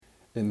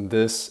in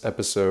this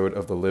episode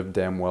of the Live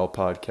Damn Well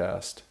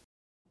podcast.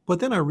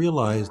 But then I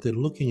realized that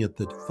looking at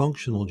the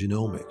functional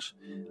genomics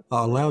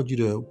allowed you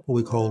to what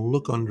we call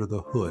look under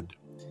the hood,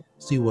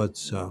 see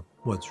what's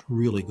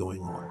really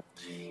going on.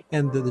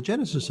 And the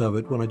genesis of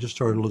it, when I just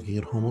started looking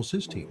at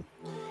homocysteine,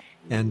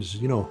 and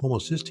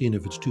homocysteine,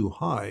 if it's too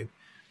high,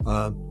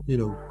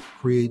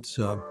 creates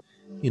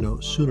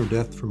sooner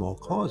death from all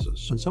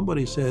causes. When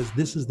somebody says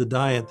this is the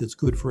diet that's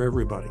good for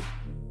everybody,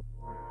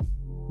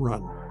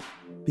 run,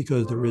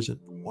 because there isn't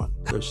one.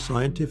 There's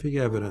scientific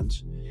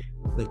evidence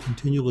that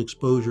continual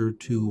exposure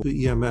to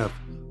EMF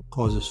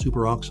causes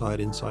superoxide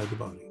inside the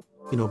body.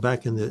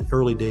 Back in the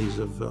early days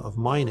of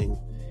mining,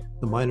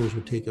 the miners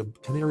would take a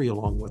canary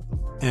along with them.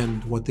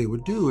 And what they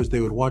would do is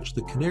they would watch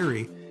the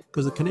canary,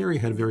 because the canary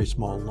had very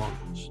small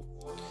lungs.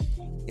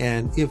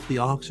 And if the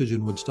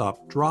oxygen would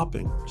start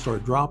dropping,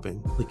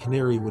 the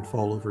canary would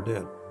fall over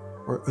dead.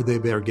 Or they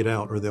better get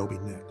out or they'll be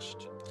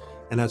next.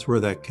 And that's where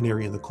that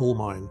canary in the coal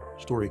mine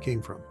story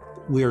came from.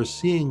 We are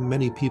seeing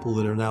many people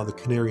that are now the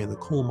canary in the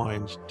coal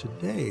mines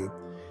today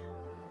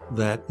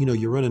that,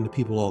 you run into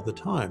people all the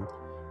time.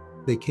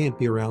 They can't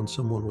be around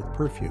someone with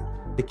perfume.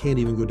 They can't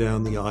even go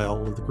down the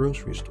aisle of the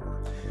grocery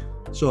store.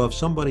 So if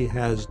somebody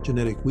has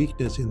genetic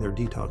weakness in their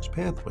detox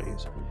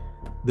pathways,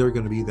 they're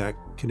going to be that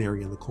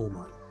canary in the coal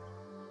mine.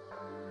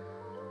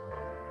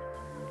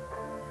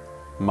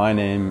 My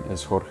name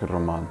is Jorge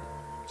Roman,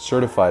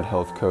 certified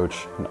health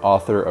coach and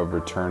author of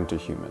Return to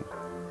Human.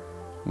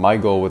 My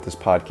goal with this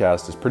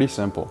podcast is pretty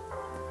simple: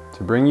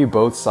 to bring you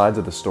both sides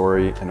of the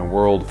story in a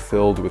world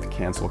filled with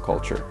cancel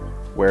culture,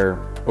 where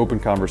open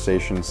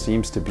conversation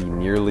seems to be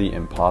nearly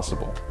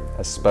impossible,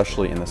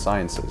 especially in the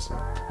sciences.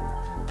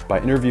 By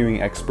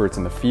interviewing experts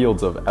in the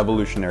fields of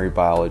evolutionary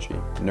biology,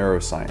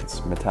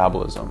 neuroscience,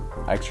 metabolism,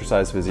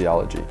 exercise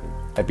physiology,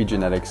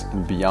 epigenetics,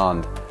 and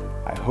beyond,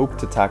 I hope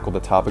to tackle the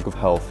topic of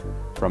health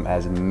from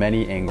as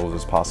many angles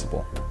as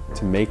possible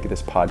to make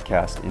this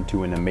podcast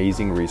into an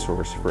amazing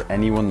resource for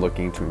anyone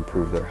looking to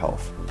improve their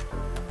health.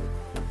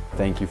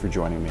 Thank you for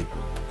joining me.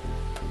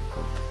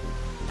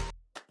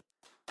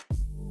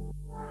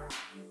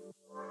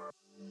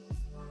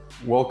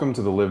 Welcome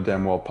to the Live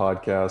Damn Well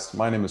podcast.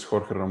 My name is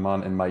Jorge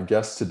Roman, and my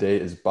guest today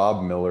is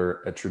Bob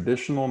Miller, a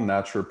traditional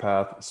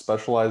naturopath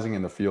specializing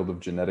in the field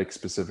of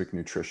genetic-specific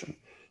nutrition.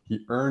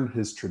 He earned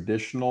his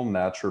traditional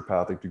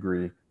naturopathic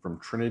degree from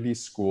Trinity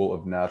School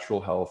of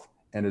Natural Health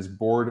and is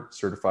board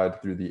certified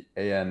through the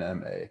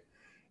ANMA.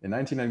 In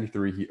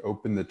 1993, he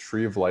opened the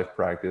Tree of Life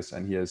practice,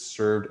 and he has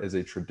served as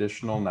a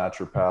traditional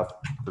naturopath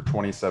for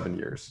 27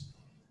 years.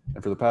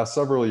 And for the past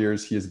several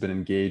years, he has been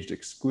engaged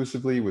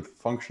exclusively with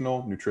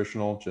functional,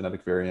 nutritional,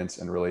 genetic variants,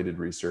 and related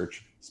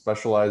research,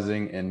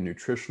 specializing in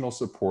nutritional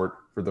support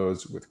for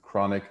those with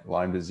chronic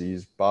Lyme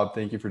disease. Bob,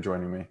 thank you for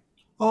joining me.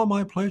 Oh,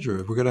 my pleasure.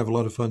 We're going to have a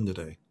lot of fun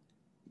today.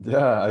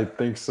 Yeah, I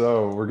think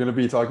so. We're going to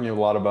be talking a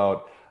lot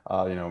about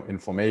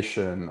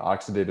inflammation,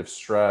 oxidative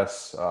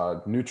stress,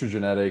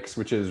 nutrigenetics,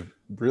 which is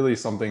really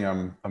something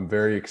I'm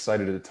very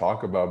excited to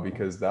talk about,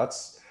 because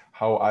that's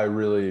how I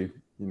really,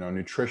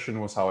 nutrition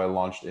was how I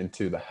launched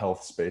into the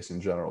health space in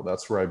general.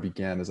 That's where I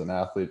began as an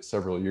athlete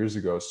several years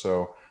ago.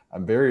 So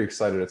I'm very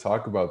excited to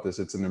talk about this.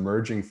 It's an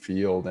emerging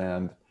field.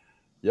 And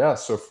yeah,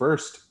 so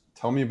first,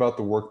 tell me about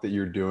the work that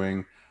you're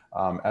doing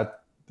at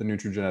the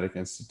Nutrigenetic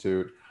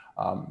Institute,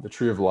 the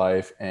Tree of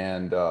Life,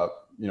 and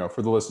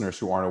for the listeners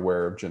who aren't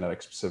aware of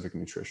genetic specific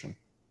nutrition.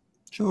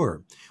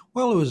 Sure.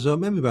 Well, it was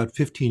maybe about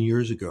 15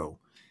 years ago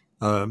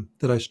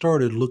that I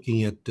started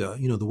looking at,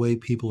 the way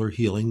people are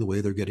healing, the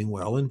way they're getting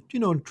well. And,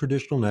 in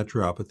traditional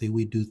naturopathy,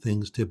 we do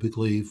things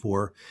typically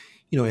for,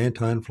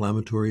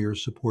 anti-inflammatory or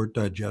support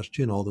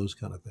digestion, all those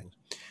kind of things.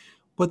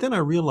 But then I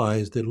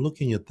realized that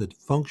looking at the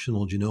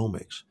functional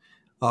genomics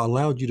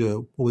allowed you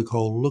to what we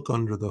call look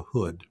under the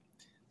hood,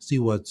 see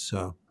what's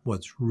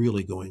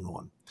really going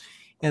on.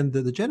 And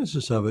the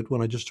genesis of it,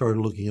 when I just started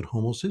looking at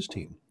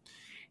homocysteine,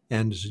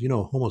 and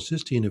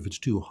homocysteine, if it's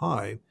too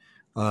high,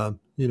 uh,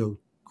 you know,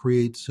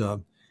 creates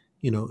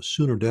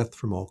sooner death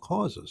from all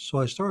causes. So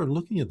I started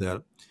looking at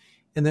that,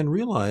 and then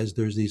realized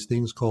there's these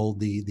things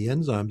called the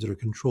enzymes that are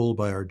controlled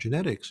by our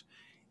genetics,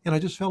 and I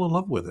just fell in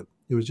love with it.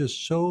 It was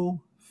just so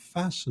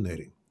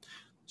fascinating.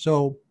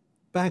 So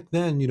back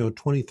then,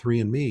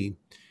 23andMe,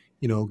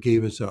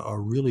 gave us a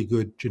really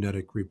good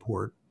genetic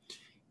report.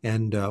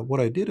 And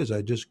what I did is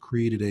I just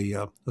created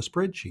a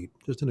spreadsheet,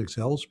 just an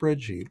Excel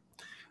spreadsheet,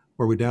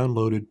 where we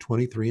downloaded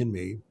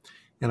 23andMe,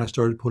 and I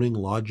started putting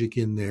logic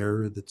in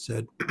there that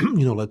said,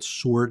 let's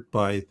sort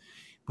by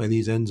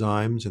these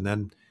enzymes, and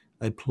then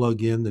I'd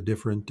plug in the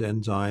different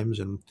enzymes,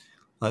 and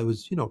I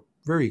was,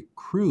 very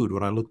crude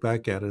when I look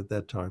back at it at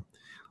that time.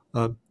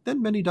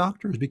 Then many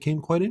doctors became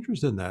quite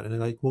interested in that, and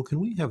they're like, well, can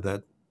we have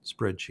that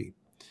spreadsheet?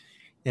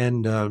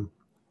 And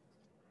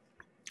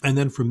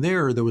then from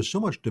there was so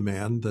much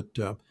demand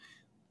that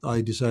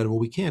I decided, well,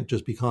 we can't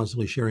just be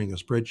constantly sharing a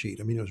spreadsheet.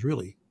 I mean, it was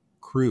really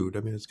crude. I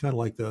mean, it's kind of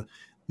like the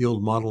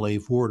old Model A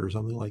Ford or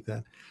something like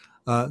that.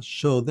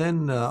 So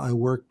then I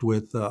worked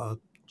with a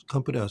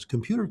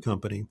computer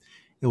company,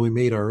 and we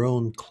made our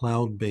own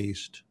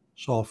cloud-based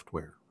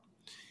software.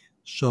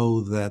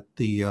 so that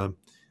the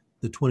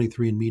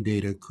 23andMe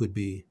data could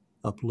be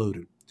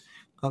uploaded.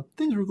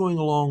 Things were going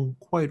along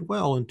quite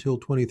well until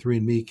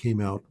 23andMe came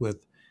out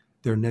with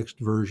their next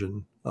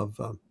version of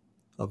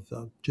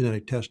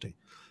genetic testing.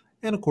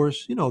 And of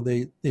course,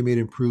 they made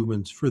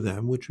improvements for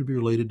them, which would be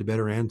related to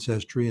better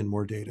ancestry and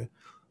more data.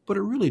 But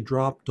it really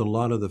dropped a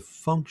lot of the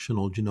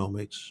functional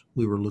genomics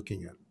we were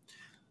looking at.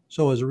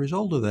 So as a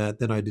result of that,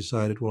 then I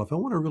decided, well, if I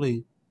want to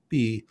really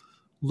be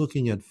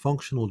looking at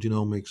functional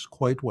genomics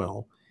quite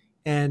well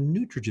and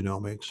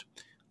nutrigenomics,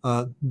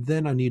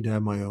 then I need to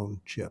have my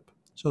own chip.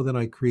 So then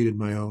I created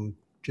my own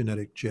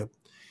genetic chip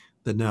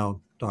that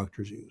now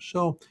doctors use.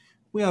 So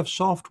we have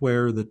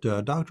software that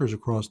doctors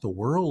across the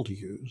world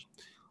use,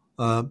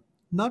 uh,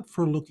 not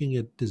for looking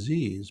at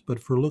disease, but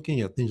for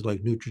looking at things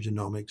like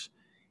nutrigenomics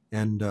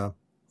and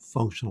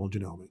functional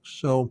genomics.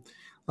 So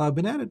I've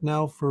been at it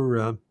now for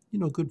a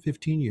good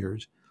 15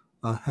 years,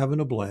 having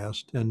a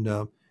blast,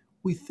 and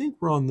we think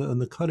we're on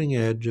the cutting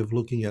edge of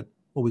looking at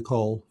what we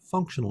call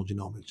functional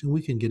genomics, and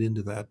we can get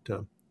into that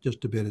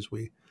just a bit as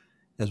we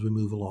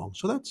move along.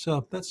 So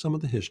that's some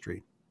of the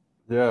history.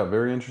 Yeah,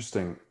 very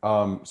interesting.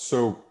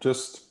 So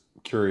just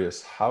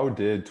curious, how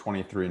did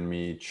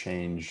 23andMe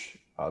change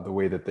the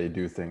way that they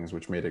do things,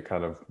 which made it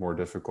kind of more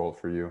difficult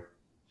for you?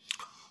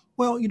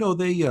 Well,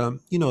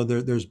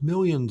 there's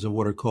millions of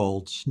what are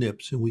called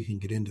SNPs, and we can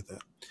get into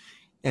that.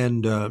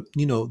 And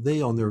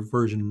they on their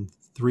version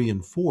 3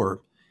 and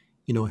 4,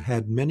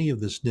 had many of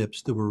the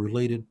SNPs that were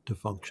related to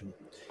function.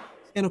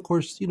 And of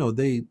course,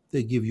 they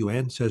give you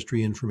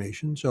ancestry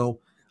information. So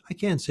I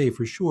can't say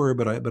for sure,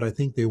 but I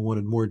think they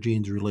wanted more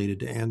genes related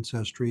to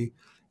ancestry,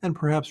 and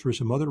perhaps for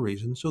some other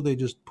reasons. So they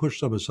just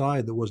pushed some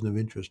aside that wasn't of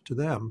interest to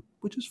them,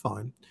 which is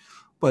fine.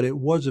 But it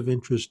was of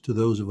interest to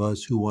those of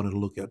us who wanted to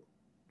look at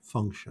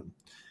function.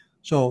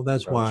 So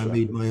that's why I Gotcha.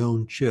 made my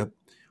own chip,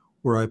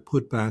 where I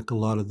put back a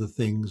lot of the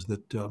things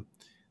that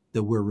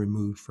were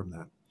removed from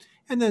that.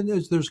 And then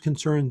there's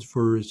concerns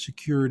for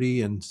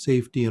security and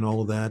safety and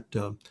all of that.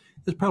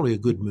 It's probably a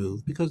good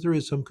move because there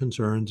is some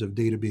concerns of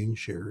data being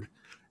shared.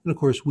 And of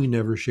course, we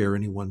never share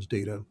anyone's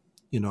data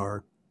in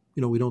our,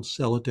 we don't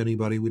sell it to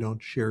anybody. We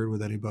don't share it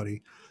with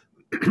anybody.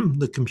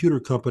 The computer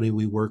company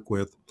we work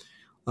with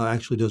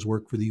actually does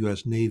work for the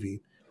U.S.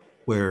 Navy,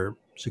 where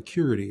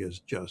security is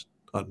just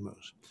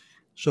utmost.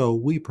 So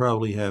we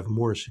probably have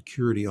more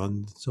security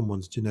on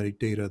someone's genetic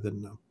data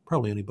than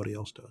probably anybody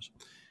else does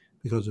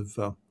because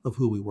of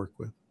who we work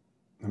with.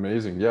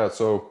 Amazing. Yeah,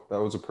 so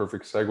that was a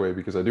perfect segue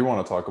because I do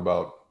want to talk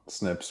about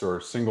SNPs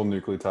or single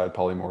nucleotide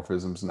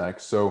polymorphisms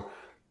next. So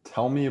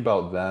tell me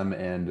about them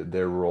and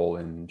their role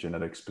in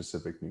genetic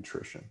specific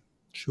nutrition.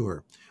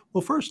 Sure.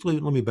 Well, firstly,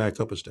 let me back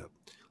up a step.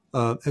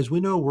 As we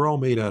know, we're all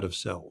made out of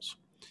cells,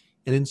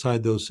 and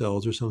inside those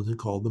cells are something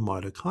called the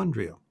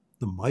mitochondria,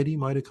 the mighty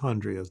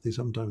mitochondria, as they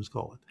sometimes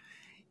call it.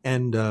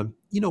 And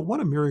what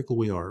a miracle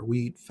we are. We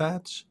eat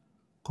fats,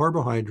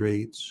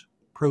 carbohydrates,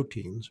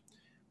 proteins.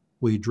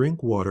 We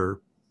drink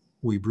water,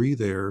 we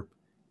breathe air,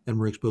 and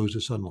we're exposed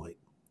to sunlight,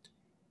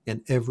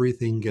 and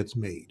everything gets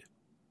made.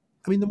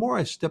 I mean, the more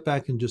I step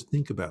back and just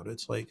think about it,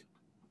 it's like,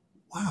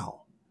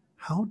 wow,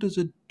 how does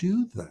it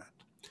do that?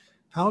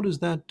 How does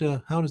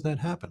that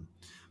happen?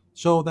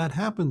 So that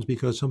happens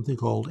because something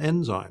called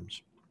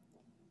enzymes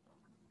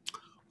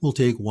will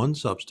take one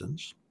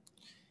substance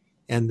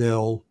and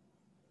they'll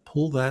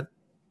pull that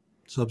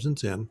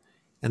substance in,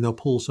 and they'll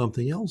pull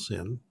something else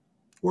in,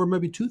 or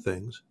maybe two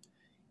things,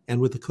 and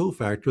with the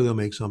cofactor, they'll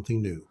make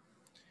something new.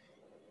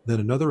 Then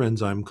another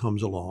enzyme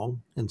comes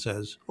along and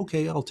says,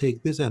 okay, I'll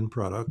take this end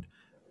product,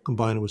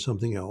 combine it with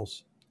something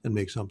else, and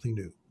make something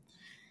new.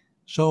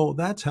 So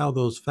that's how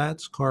those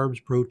fats,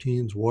 carbs,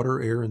 proteins,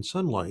 water, air, and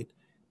sunlight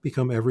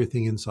become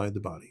everything inside the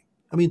body.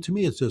 I mean, to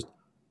me, it's just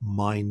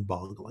mind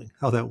boggling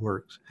how that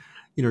works.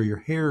 Your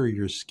hair,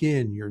 your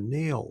skin, your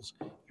nails,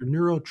 your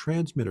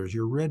neurotransmitters,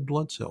 your red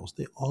blood cells,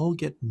 they all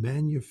get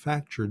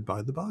manufactured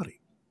by the body.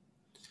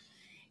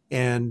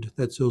 And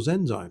that's those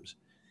enzymes.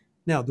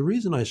 Now, the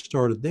reason I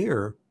started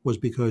there was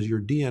because your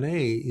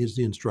DNA is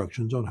the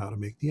instructions on how to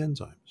make the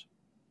enzymes.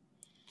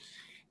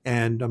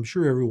 And I'm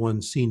sure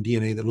everyone's seen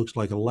DNA that looks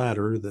like a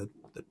ladder that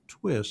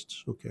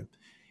twists. Okay.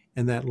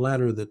 And that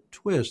ladder that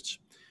twists,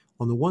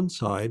 on the one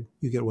side,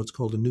 you get what's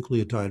called a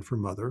nucleotide from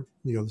mother, on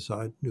the other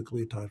side,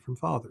 nucleotide from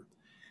father.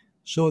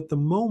 So at the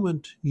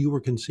moment you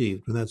were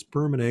conceived, when that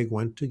sperm and egg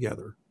went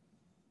together,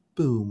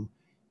 boom,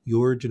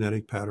 your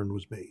genetic pattern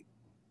was made.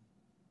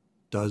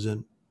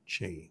 Doesn't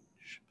change.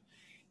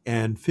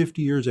 And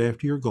 50 years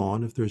after you're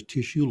gone, if there's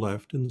tissue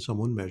left and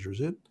someone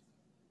measures it,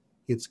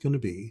 it's going to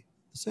be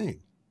the same.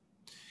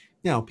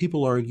 Now,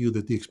 people argue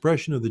that the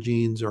expression of the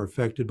genes are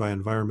affected by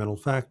environmental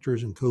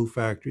factors and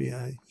cofactors.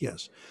 Yeah,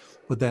 yes,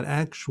 but that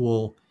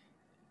actual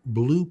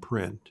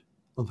blueprint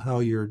of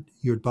how your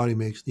body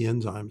makes the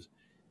enzymes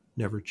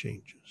never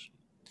changes.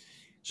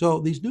 So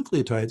these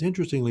nucleotides,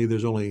 interestingly,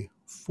 there's only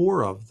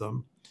 4 of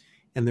them,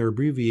 and they're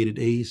abbreviated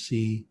A,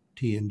 C,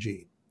 T, and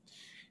G.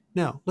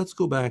 Now, let's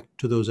go back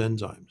to those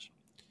enzymes.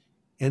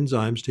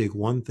 Enzymes take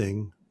one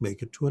thing,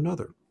 make it to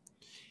another.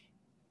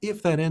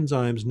 If that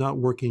enzyme's not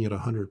working at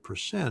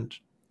 100%,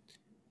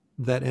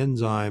 that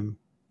enzyme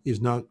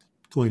is not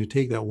going to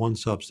take that one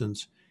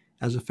substance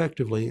as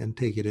effectively and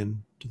take it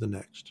into the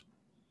next.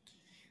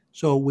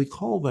 So we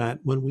call that,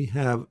 when we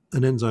have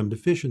an enzyme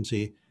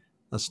deficiency,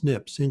 a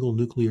SNP, single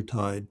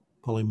nucleotide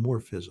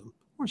polymorphism,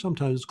 or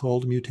sometimes it's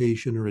called a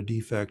mutation or a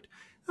defect.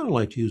 I don't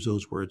like to use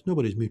those words.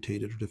 Nobody's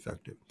mutated or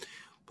defective.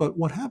 But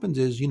what happens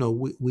is,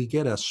 we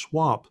get a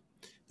swap.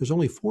 There's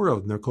only 4 of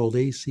them. They're called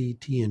A, C,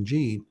 T, and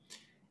G.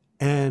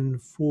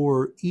 And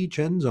for each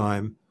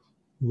enzyme,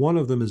 one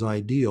of them is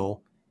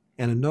ideal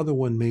and another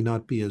one may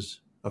not be as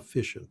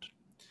efficient.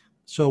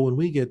 So when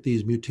we get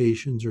these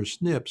mutations or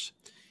SNPs,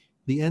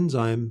 the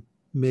enzyme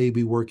may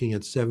be working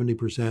at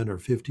 70% or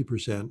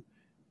 50%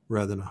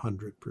 rather than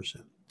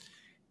 100%.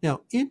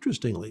 Now,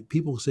 interestingly,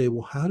 people say,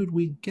 well, how did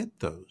we get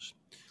those?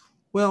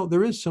 Well,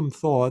 there is some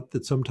thought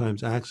that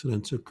sometimes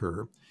accidents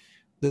occur.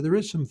 That there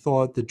is some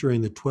thought that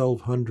during the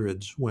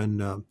 1200s,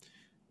 when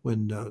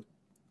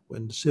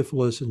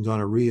syphilis and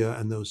gonorrhea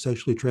and those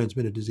sexually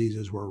transmitted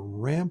diseases were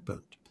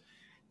rampant,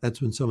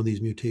 that's when some of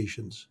these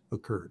mutations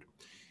occurred.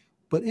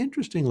 But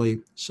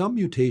interestingly, some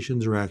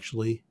mutations are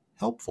actually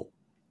helpful.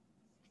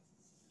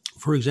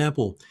 For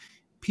example,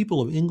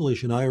 people of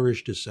English and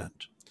Irish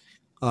descent,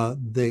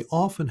 they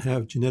often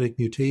have genetic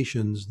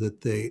mutations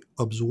that they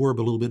absorb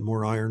a little bit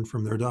more iron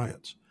from their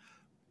diets.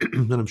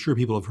 And I'm sure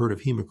people have heard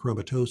of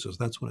hemochromatosis.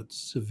 That's when it's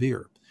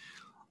severe.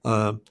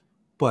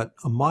 But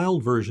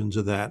mild versions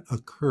of that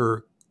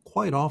occur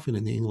quite often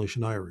in the English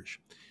and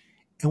Irish.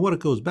 And what it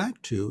goes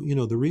back to,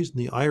 the reason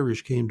the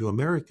Irish came to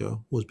America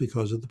was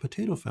because of the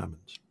potato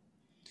famines.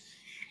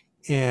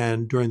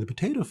 And during the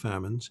potato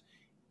famines,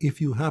 if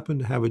you happen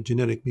to have a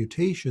genetic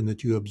mutation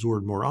that you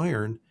absorb more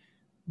iron,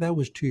 that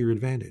was to your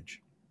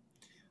advantage.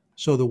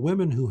 So the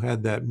women who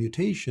had that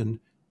mutation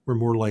were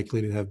more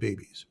likely to have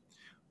babies.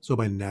 So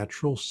by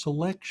natural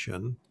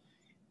selection,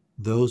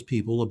 those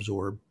people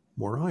absorb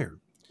more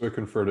iron. So it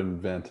conferred an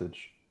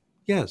advantage.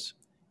 Yes.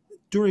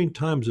 During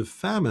times of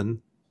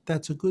famine,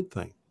 that's a good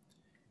thing.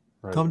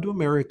 Right. Come to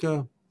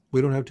America,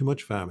 we don't have too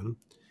much famine.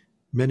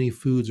 Many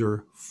foods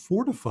are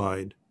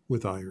fortified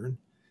with iron,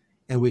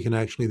 and we can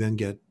actually then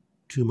get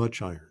too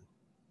much iron.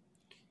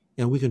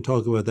 And we can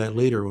talk about that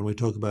later when we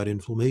talk about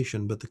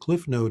inflammation, but the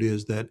cliff note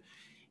is that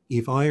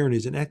if iron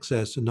is in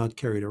excess and not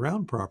carried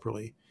around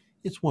properly,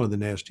 it's one of the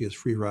nastiest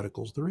free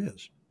radicals there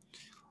is.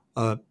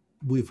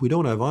 If we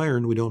don't have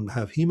iron, we don't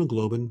have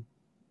hemoglobin,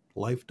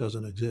 life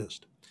doesn't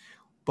exist.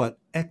 But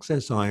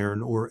excess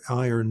iron or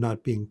iron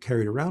not being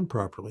carried around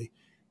properly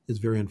is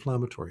very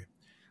inflammatory.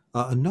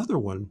 Another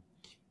one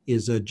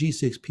is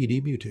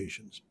G6PD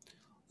mutations.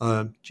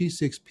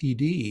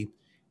 G6PD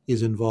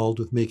is involved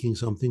with making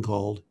something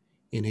called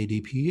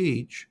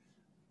NADPH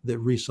that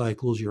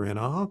recycles your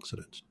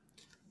antioxidants.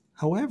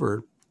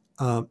 However,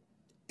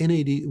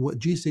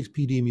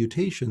 G6PD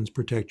mutations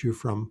protect you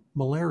from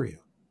malaria.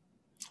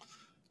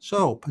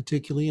 So,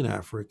 particularly in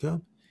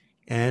Africa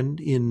and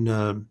in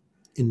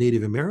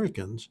Native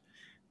Americans,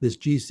 this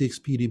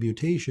G6PD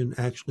mutation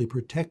actually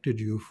protected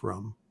you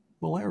from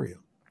malaria.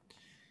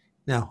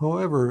 Now,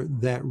 however,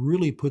 that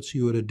really puts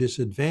you at a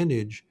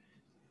disadvantage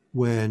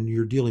when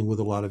you're dealing with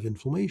a lot of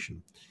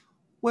inflammation.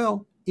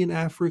 Well, in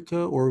Africa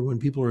or when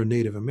people are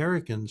Native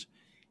Americans,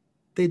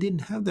 they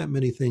didn't have that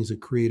many things that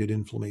created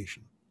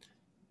inflammation.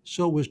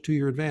 So it was to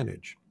your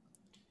advantage.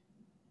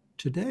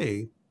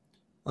 Today,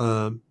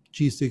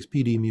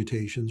 G6PD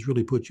mutations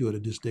really put you at a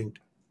distinct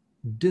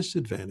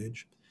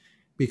disadvantage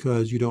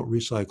because you don't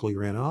recycle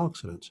your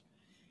antioxidants.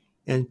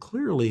 And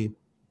clearly,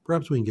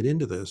 perhaps we can get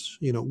into this,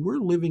 we're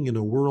living in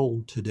a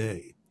world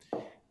today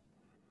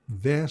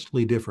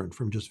vastly different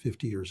from just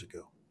 50 years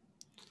ago.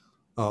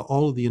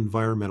 All of the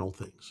environmental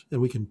things,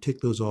 and we can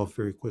tick those off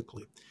very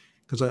quickly.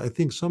 Because I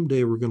think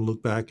someday we're going to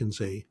look back and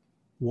say,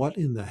 what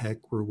in the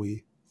heck were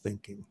we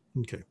thinking?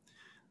 Okay.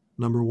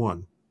 Number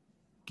one,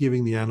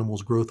 giving the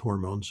animals growth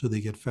hormones so they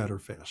get fatter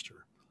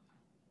faster.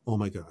 Oh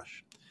my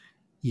gosh.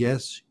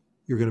 Yes,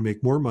 you're going to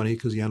make more money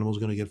because the animal is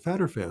going to get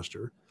fatter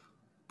faster.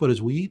 But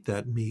as we eat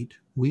that meat,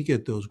 we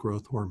get those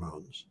growth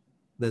hormones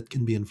that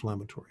can be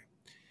inflammatory.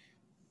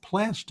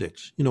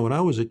 Plastics. When I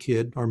was a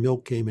kid, our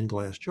milk came in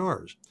glass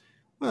jars.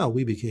 Well,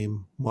 we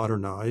became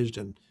modernized,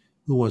 and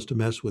who wants to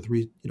mess with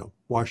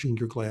washing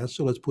your glass?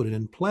 So let's put it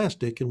in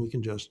plastic and we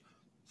can just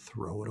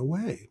throw it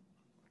away.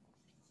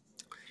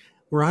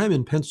 Where I'm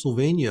in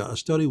Pennsylvania, a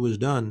study was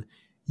done.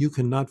 You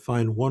cannot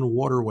find one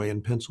waterway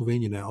in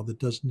Pennsylvania now that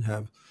doesn't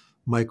have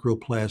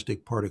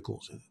microplastic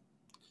particles in it.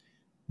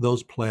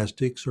 Those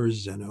plastics are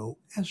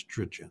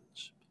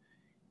xenoestrogens.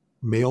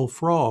 Male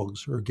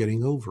frogs are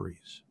getting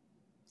ovaries.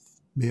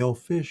 Male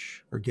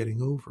fish are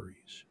getting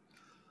ovaries.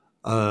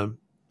 And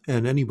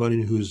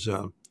anybody who's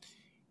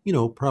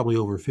probably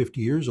over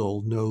 50 years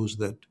old knows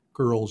that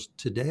girls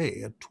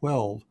today at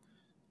 12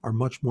 are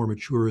much more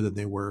mature than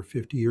they were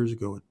 50 years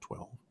ago at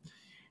 12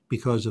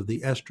 because of the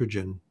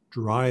estrogen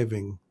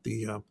driving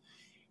the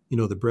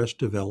breast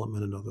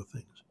development and other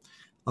things.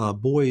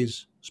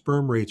 Boys'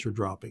 sperm rates are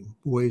dropping.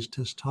 Boys'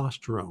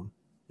 testosterone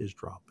is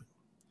dropping.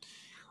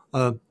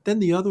 Then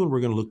the other one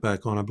we're going to look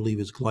back on, I believe,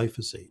 is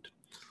glyphosate.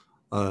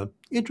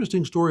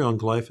 Interesting story on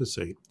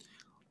glyphosate.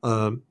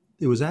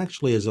 It was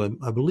actually,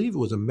 I believe it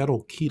was a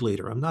metal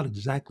chelator. I'm not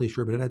exactly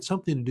sure, but it had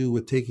something to do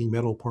with taking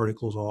metal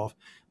particles off.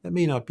 That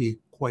may not be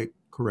quite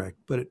correct,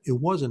 but it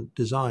wasn't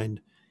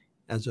designed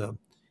as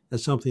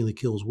something that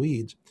kills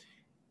weeds.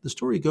 The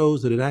story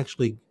goes that it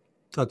actually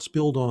got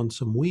spilled on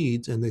some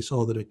weeds, and they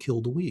saw that it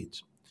killed the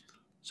weeds.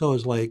 So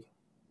it's like,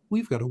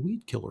 we've got a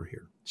weed killer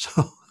here.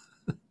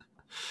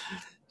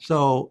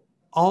 So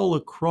all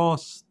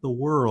across the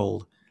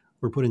world,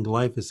 we're putting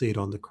glyphosate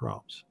on the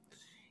crops.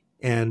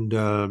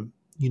 And,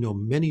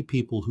 many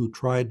people who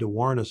tried to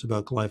warn us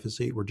about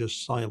glyphosate were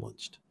just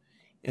silenced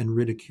and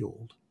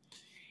ridiculed.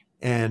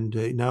 And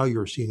now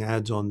you're seeing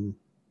ads in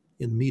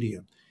the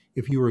media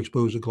if you were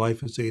exposed to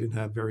glyphosate and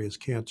have various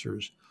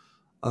cancers.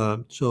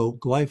 So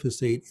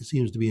glyphosate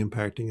seems to be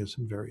impacting us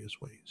in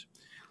various ways.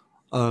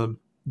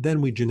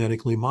 Then we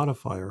genetically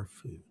modify our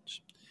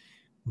foods.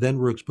 Then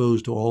we're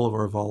exposed to all of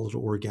our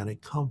volatile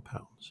organic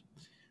compounds.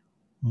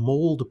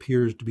 Mold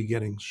appears to be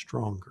getting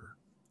stronger.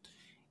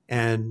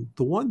 And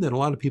the one that a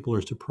lot of people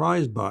are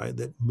surprised by,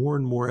 that more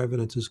and more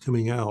evidence is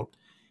coming out,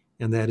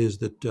 and that is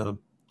that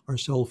our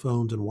cell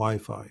phones and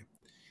Wi-Fi,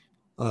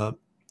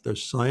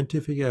 there's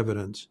scientific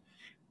evidence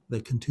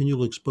that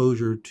continual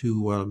exposure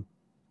to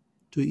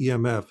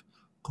EMF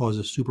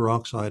causes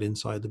superoxide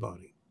inside the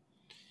body.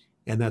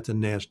 And that's a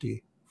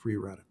nasty free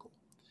radical.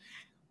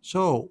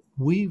 So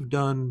we've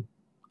done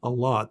a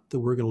lot that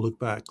we're going to look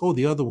back. Oh,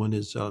 the other one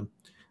is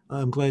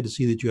I'm glad to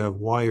see that you have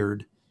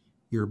wired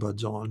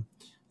earbuds on,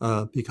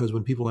 because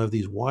when people have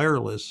these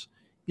wireless,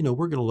 we're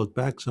going to look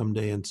back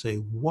someday and say,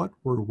 what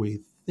were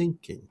we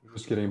thinking?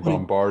 Just getting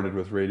bombarded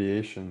with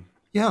radiation.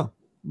 Yeah,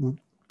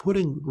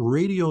 putting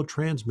radio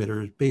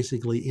transmitters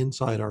basically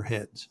inside our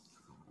heads.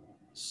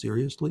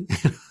 Seriously?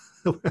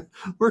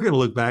 We're going to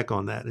look back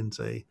on that and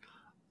say,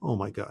 oh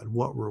my God,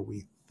 what were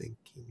we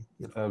thinking?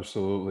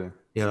 Absolutely.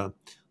 Yeah.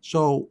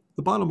 So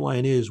the bottom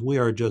line is we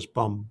are just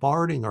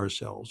bombarding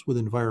ourselves with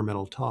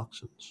environmental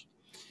toxins.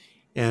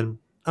 And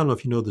I don't know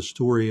if you know the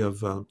story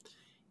of,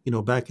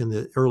 back in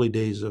the early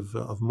days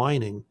of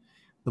mining,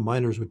 the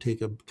miners would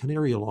take a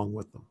canary along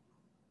with them.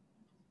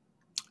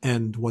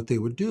 And what they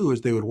would do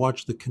is they would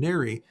watch the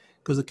canary,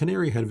 because the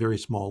canary had very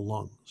small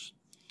lungs.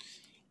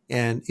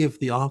 And if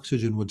the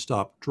oxygen would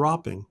start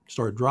dropping,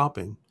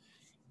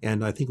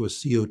 and I think it was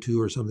CO2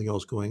 or something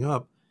else going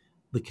up,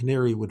 the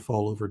canary would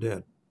fall over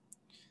dead.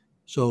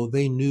 So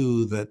they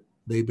knew that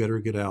they better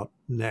get out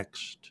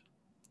next,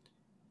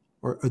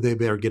 or they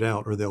better get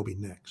out or they'll be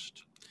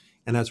next.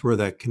 And that's where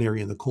that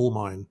canary in the coal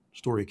mine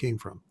story came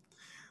from.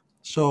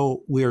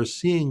 So we are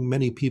seeing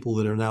many people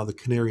that are now the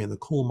canary in the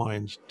coal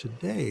mines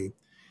today,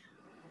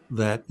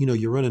 that,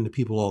 you run into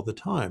people all the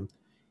time.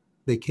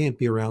 They can't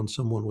be around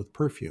someone with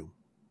perfume.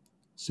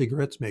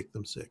 Cigarettes make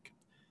them sick.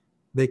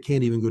 They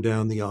can't even go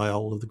down the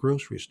aisle of the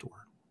grocery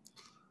store.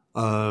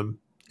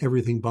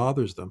 Everything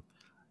bothers them.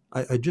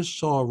 I just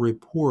saw a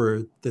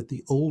report that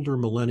the older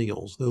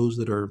millennials, those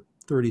that are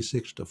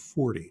 36 to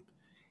 40,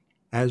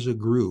 as a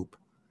group,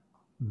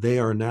 they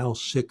are now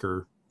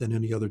sicker than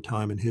any other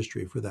time in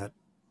history for that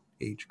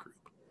age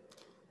group.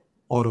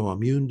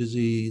 Autoimmune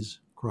disease,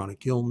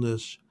 chronic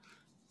illness,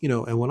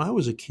 and when I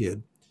was a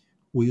kid,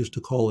 we used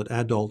to call it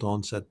adult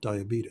onset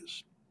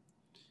diabetes.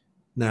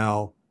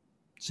 Now,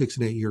 6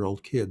 and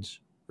 8-year-old kids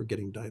are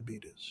getting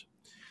diabetes.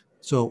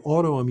 So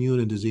autoimmune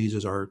and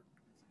diseases are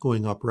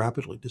going up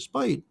rapidly,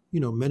 despite,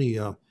 many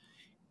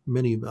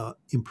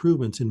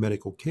improvements in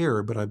medical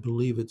care, but I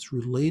believe it's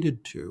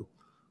related to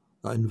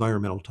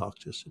environmental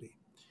toxicity.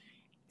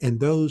 And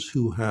those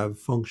who have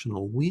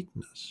functional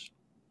weakness,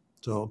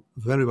 so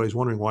if anybody's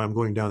wondering why I'm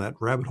going down that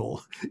rabbit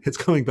hole, it's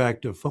coming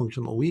back to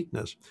functional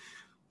weakness.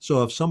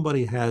 So if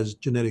somebody has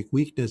genetic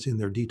weakness in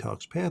their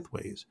detox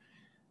pathways,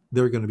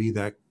 they're going to be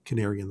that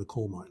canary in the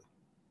coal mine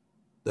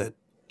that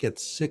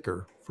gets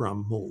sicker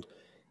from mold.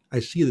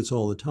 I see this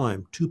all the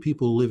time. 2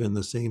 people live in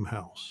the same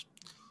house.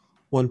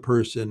 One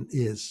person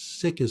is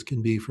sick as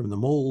can be from the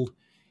mold,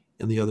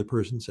 and the other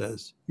person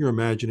says, "You're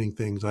imagining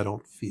things, I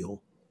don't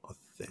feel a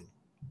thing.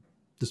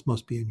 This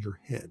must be in your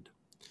head."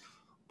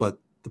 But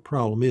the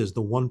problem is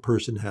the one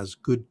person has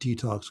good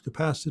detox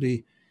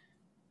capacity,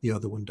 the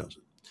other one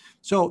doesn't.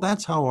 So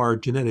that's how our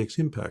genetics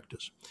impact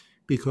us.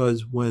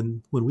 Because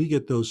when we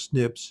get those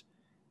SNPs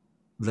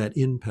that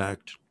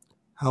impact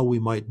how we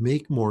might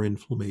make more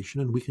inflammation,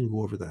 and we can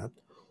go over that,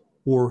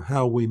 or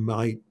how we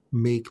might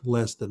make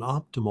less than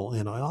optimal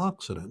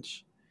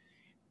antioxidants,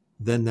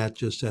 then that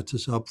just sets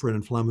us up for an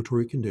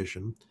inflammatory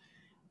condition.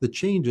 The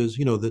changes,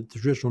 the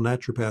traditional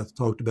naturopath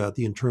talked about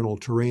the internal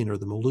terrain, or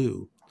the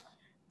milieu,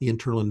 the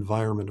internal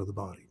environment of the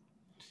body.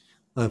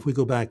 If we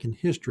go back in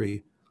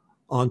history,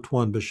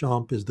 Antoine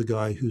Béchamp is the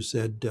guy who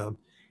said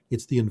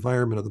it's the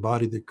environment of the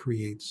body that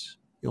creates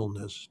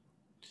illness.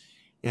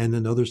 And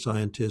another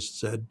scientist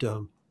said,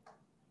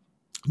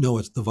 no,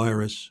 it's the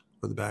virus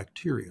or the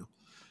bacteria.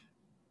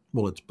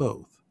 Well, it's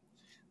both.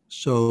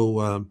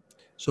 So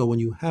when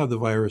you have the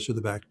virus or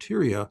the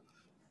bacteria,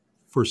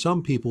 for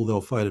some people, they'll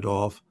fight it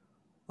off.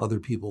 Other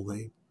people,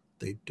 they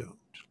don't.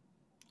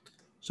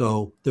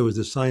 So there was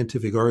this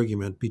scientific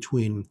argument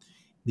between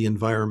the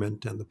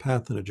environment and the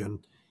pathogen. And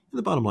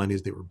the bottom line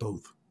is they were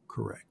both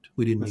correct.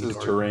 We didn't This need is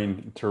to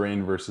argue.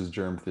 terrain versus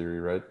germ theory,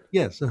 right?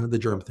 Yes, the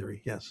germ Yep.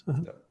 theory. Yes.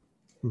 Yep.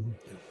 Yeah.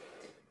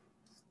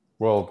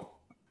 Well,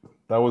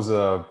 that was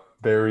a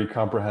very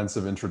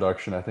comprehensive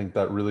introduction. I think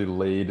that really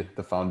laid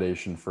the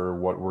foundation for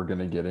what we're going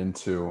to get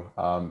into.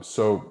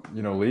 So,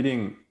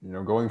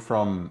 going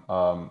from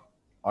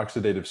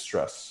oxidative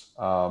stress.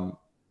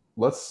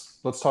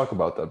 Let's talk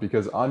about that,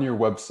 because on your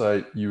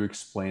website you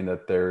explain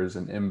that there's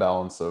an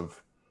imbalance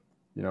of,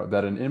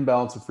 that an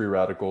imbalance of free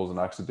radicals and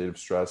oxidative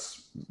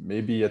stress may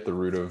be at the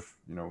root of,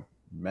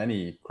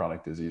 many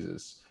chronic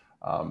diseases.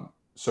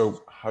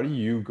 So how do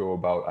you go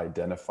about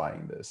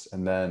identifying this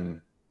and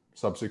then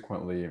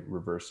subsequently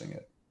reversing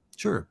it?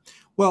 Sure.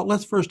 Well,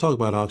 let's first talk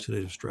about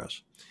oxidative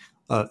stress.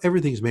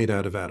 Everything's made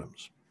out of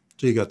atoms.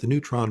 So you got the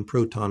neutron,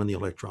 proton, and the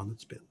electron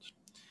that spins.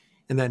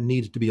 And that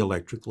needs to be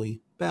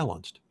electrically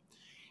balanced.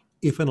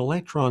 If an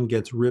electron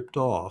gets ripped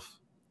off,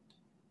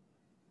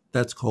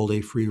 that's called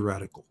a free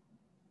radical.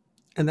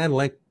 And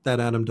that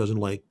atom doesn't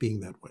like being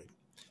that way.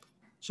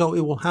 So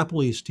it will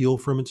happily steal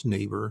from its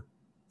neighbor,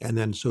 and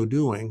then so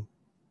doing,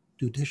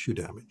 do tissue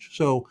damage.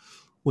 So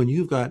when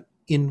you've got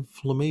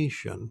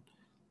inflammation,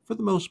 for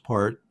the most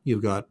part,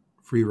 you've got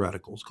free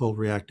radicals called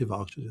reactive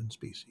oxygen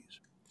species.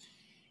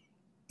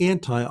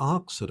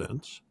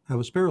 Antioxidants have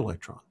a spare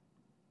electron.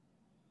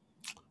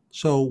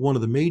 So one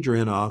of the major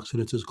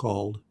antioxidants is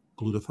called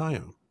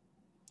glutathione.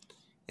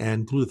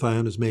 And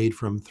glutathione is made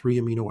from 3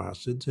 amino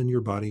acids, and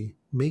your body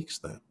makes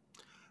that.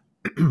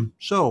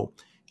 So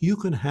you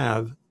can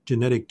have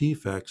genetic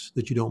defects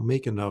that you don't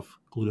make enough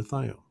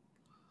glutathione.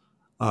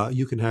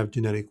 You can have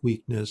genetic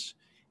weakness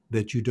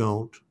that you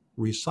don't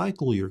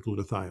recycle your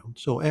glutathione.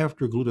 So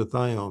after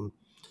glutathione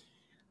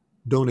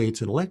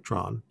donates an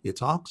electron,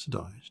 it's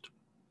oxidized.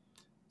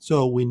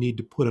 So we need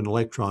to put an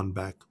electron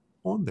back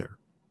on there.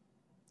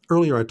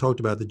 Earlier I talked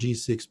about the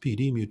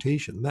G6PD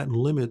mutation. That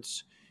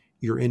limits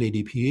your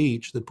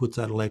NADPH that puts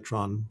that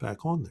electron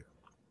back on there.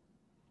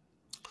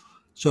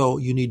 So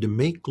you need to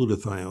make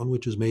glutathione,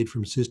 which is made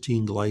from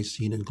cysteine,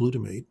 glycine, and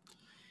glutamate.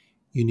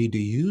 You need to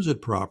use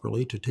it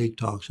properly to take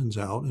toxins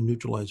out and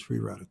neutralize free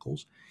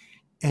radicals.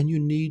 And you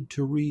need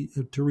to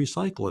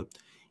recycle it.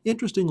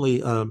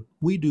 Interestingly,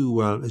 we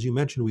do, as you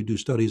mentioned, we do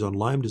studies on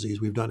Lyme disease.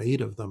 We've done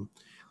 8 of them.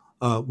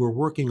 We're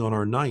working on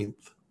our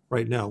 9th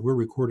right now. We're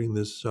recording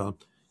this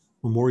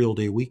Memorial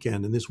Day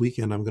weekend, and this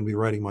weekend I'm going to be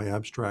writing my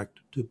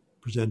abstract to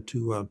present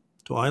to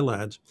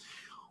ILADS,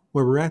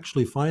 where we're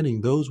actually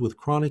finding those with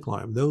chronic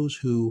Lyme, those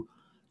who,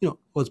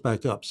 let's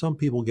back up. Some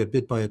people get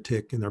bit by a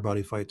tick and their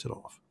body fights it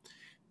off.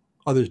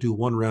 Others do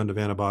 1 round of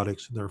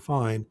antibiotics and they're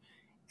fine.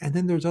 And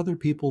then there's other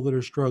people that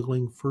are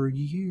struggling for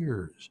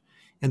years,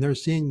 and they're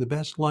seeing the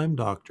best Lyme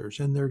doctors,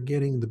 and they're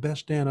getting the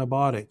best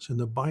antibiotics and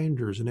the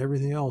binders and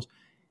everything else.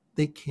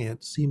 They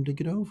can't seem to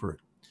get over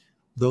it.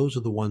 Those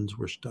are the ones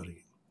we're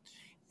studying.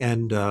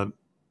 And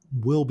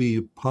we'll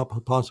be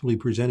possibly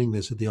presenting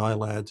this at the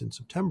ILADS in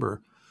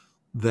September,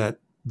 that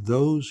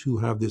those who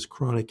have this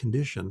chronic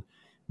condition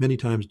many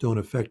times don't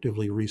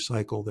effectively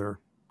recycle their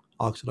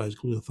oxidized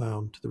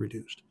glutathione to the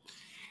reduced.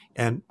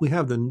 And we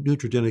have the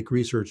Nutrigenic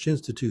Research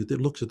Institute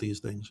that looks at these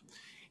things,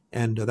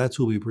 and that's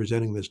who will be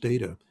presenting this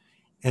data.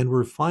 And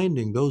we're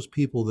finding those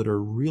people that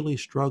are really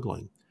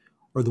struggling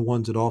are the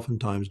ones that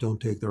oftentimes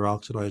don't take their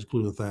oxidized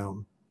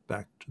glutathione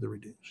back to the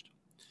reduced.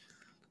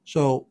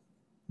 So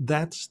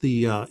that's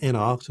the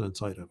antioxidant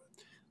side of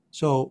it.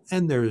 So,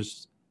 and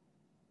there's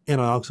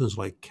antioxidants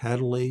like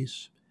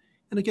catalase.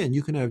 And again,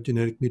 you can have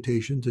genetic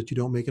mutations that you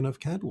don't make enough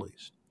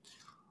catalase.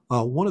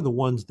 One of the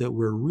ones that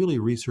we're really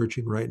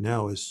researching right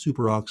now is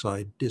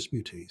superoxide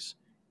dismutase.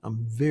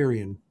 I'm very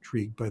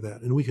intrigued by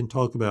that. And we can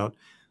talk about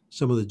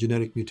some of the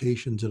genetic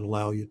mutations that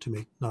allow you to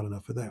make not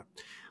enough of that.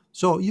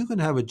 So you can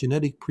have a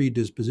genetic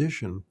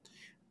predisposition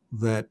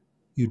that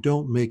you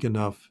don't make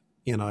enough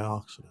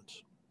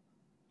antioxidants.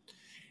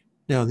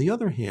 Now, on the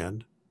other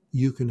hand,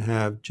 you can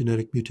have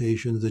genetic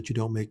mutations that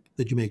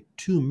you make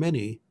too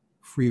many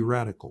free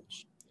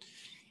radicals.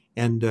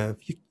 And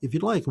if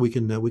you'd like, we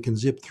can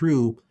zip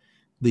through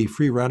the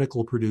free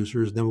radical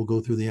producers, then we'll go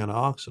through the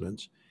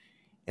antioxidants.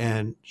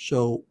 And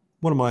so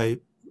one of my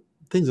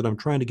things that I'm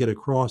trying to get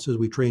across as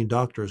we train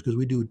doctors, because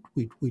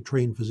we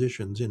train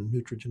physicians in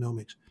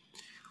nutrigenomics,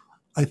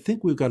 I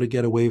think we've got to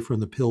get away from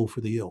the pill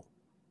for the ill.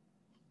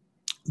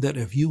 That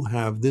if you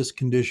have this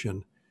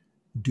condition,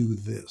 do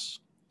this.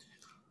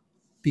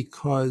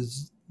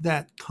 Because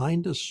that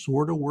kind of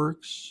sort of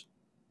works,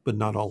 but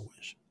not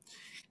always.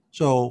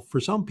 So for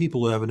some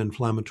people who have an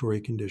inflammatory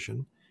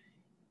condition,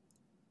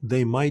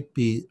 they might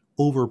be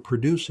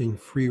overproducing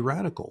free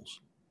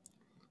radicals.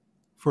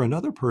 For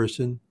another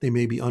person, they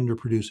may be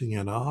underproducing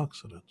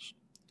antioxidants.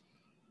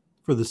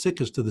 For the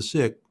sickest of the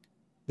sick,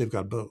 they've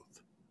got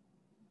both.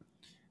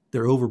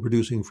 They're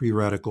overproducing free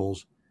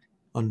radicals,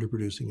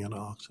 underproducing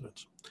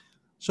antioxidants.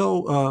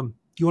 So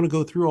you want to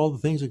go through all the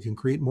things that can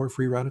create more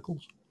free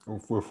radicals?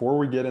 Before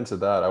we get into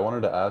that, I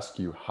wanted to ask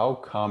you, how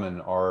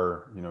common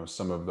are,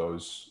 some of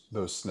those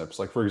SNPs?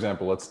 Like, for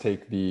example, let's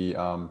take the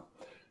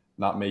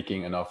not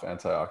making enough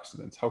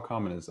antioxidants. How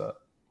common is that?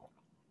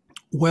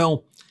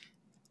 Well,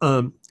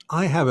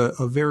 I have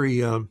a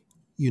very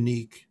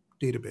unique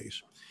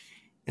database,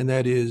 and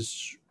that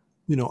is,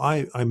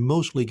 I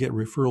mostly get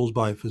referrals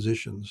by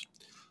physicians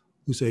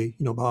who say,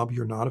 Bob,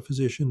 you're not a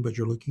physician, but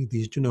you're looking at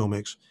these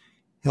genomics.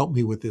 Help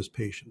me with this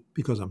patient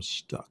because I'm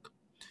stuck.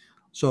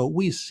 So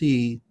we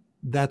see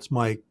that's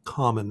my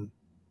common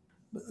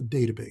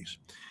database.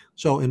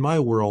 So in my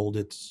world,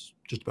 it's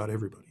just about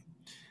everybody.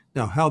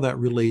 Now, how that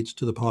relates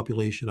to the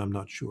population, I'm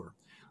not sure.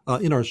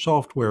 In our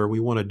software,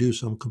 we want to do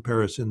some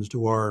comparisons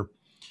to our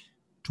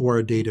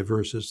data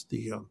versus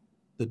the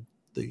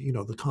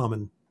the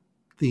common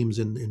themes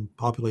in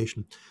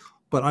population.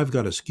 But I've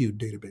got a skewed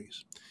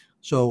database.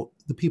 So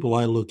the people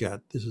I look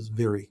at, this is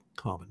very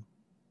common.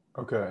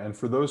 Okay, and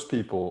for those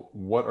people,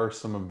 what are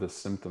some of the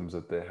symptoms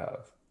that they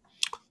have?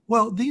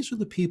 Well, these are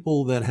the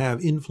people that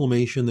have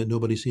inflammation that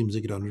nobody seems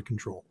to get under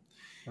control.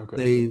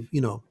 Okay.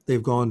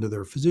 They've gone to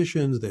their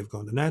physicians, they've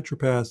gone to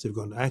naturopaths, they've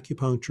gone to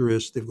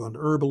acupuncturists, they've gone to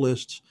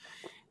herbalists,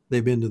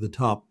 they've been to the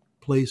top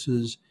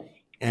places,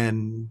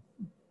 and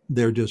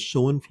they're just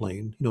so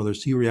inflamed. Their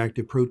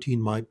C-reactive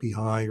protein might be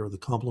high, or the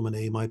complement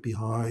A might be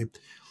high,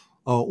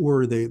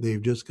 or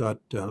they've just got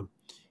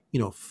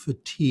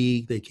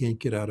fatigue. They can't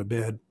get out of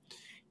bed,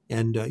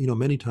 and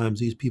many times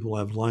these people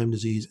have Lyme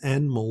disease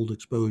and mold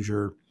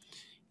exposure.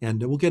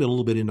 And we'll get a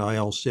little bit into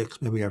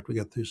IL-6 maybe after we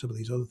get through some of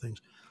these other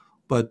things.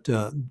 But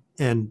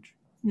and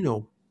you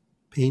know,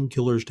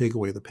 painkillers take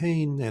away the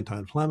pain,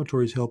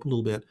 anti-inflammatories help a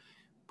little bit,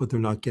 but they're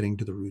not getting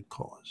to the root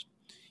cause.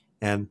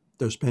 And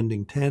they're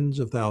spending tens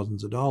of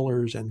thousands of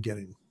dollars and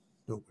getting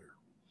nowhere.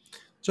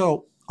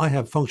 So I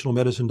have functional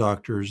medicine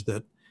doctors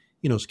that,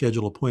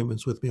 schedule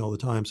appointments with me all the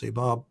time, say,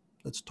 Bob,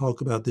 let's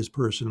talk about this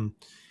person.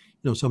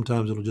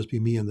 Sometimes it'll just be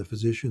me and the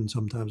physician.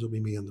 Sometimes it'll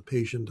be me and the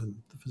patient and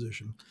the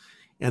physician.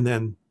 And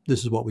then this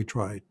is what we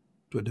try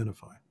to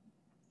identify.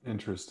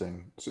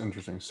 Interesting. It's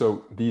interesting.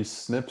 So these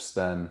SNPs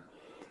then,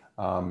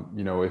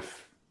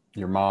 if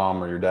your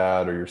mom or your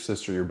dad or your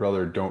sister, your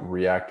brother don't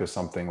react to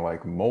something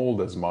like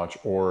mold as much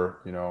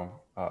or,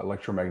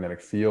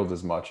 electromagnetic field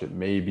as much, it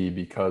may be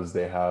because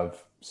they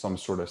have some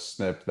sort of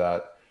SNP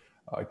that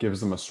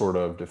gives them a sort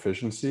of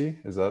deficiency.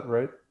 Is that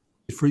right?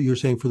 You're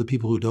saying for the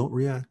people who don't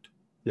react?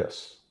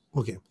 Yes.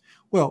 Okay.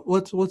 Well,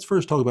 let's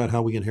first talk about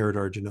how we inherit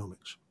our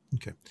genomics.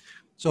 Okay.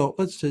 So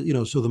let's say,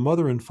 so the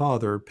mother and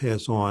father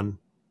pass on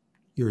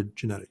your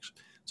genetics.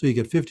 So you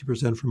get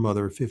 50% from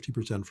mother,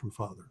 50% from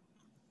father.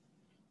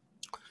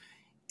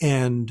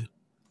 And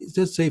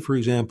let's say, for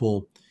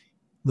example,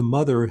 the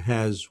mother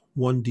has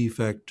one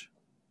defect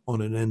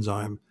on an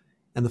enzyme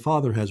and the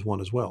father has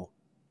one as well.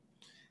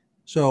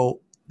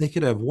 So they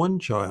could have one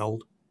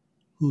child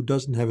who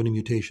doesn't have any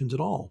mutations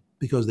at all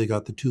because they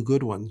got the two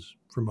good ones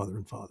from mother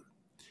and father.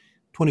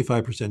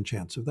 25%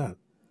 chance of that.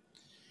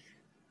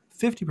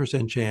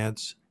 50%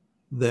 chance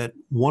that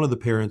one of the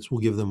parents will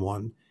give them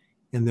one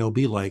and they'll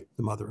be like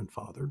the mother and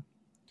father.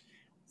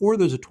 Or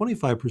there's a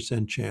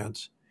 25%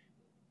 chance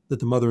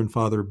that the mother and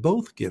father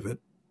both give it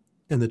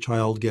and the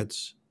child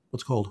gets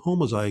what's called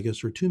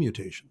homozygous or two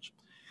mutations.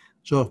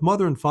 So if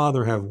mother and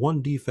father have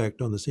one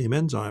defect on the same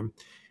enzyme,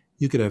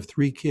 you could have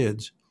three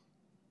kids,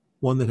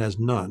 one that has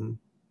none,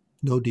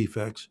 no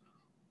defects,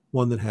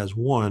 one that has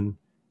one,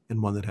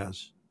 and one that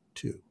has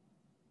two.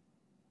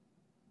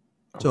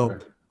 So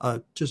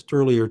just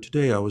earlier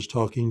today, I was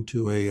talking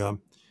to a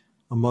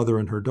mother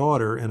and her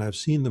daughter, and I've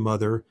seen the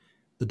mother,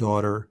 the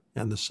daughter,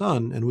 and the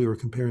son, and we were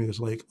comparing. It's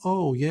like,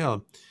 oh yeah,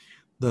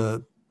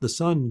 the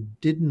son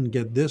didn't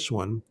get this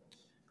one,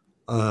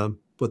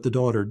 but the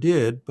daughter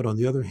did. But on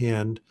the other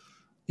hand,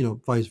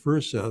 vice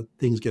versa,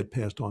 things get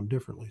passed on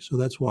differently. So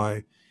that's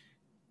why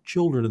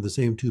children of the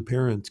same two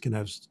parents can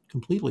have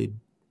completely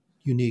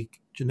unique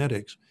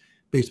genetics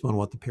based on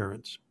what the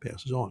parents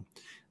passes on.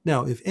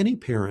 Now, if any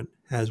parent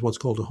has what's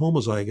called a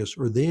homozygous,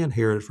 or they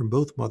inherit from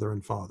both mother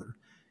and father,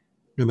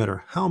 no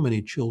matter how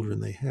many children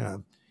they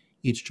have,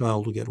 each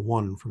child will get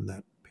one from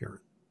that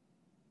parent.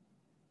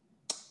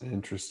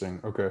 Interesting.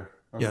 Okay.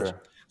 Yes.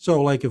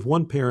 So like if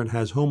one parent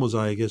has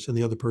homozygous and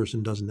the other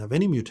person doesn't have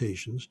any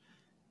mutations,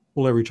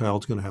 well, every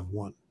child's going to have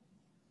one.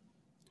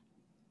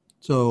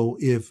 So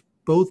if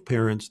both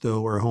parents,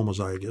 though, are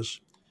homozygous,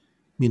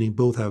 meaning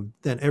both have,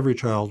 then every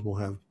child will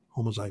have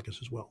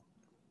homozygous as well.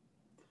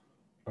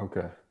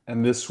 Okay.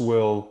 And this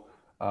will,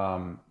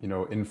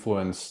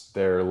 influence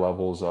their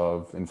levels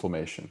of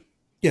inflammation.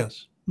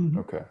 Yes. Mm-hmm.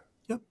 Okay.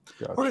 Yep.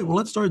 Gotcha. All right. Well,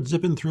 let's start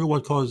zipping through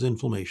what causes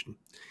inflammation.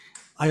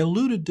 I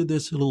alluded to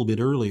this a little bit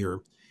earlier,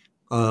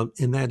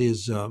 and that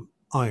is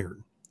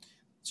iron.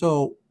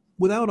 So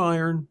without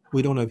iron,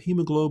 we don't have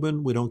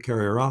hemoglobin, we don't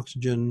carry our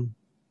oxygen,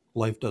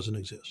 life doesn't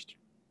exist.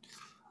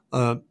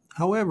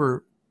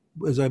 However,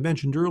 as I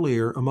mentioned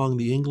earlier, among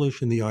the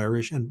English and the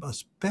Irish, and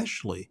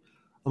especially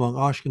among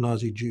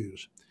Ashkenazi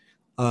Jews,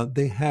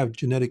 they have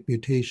genetic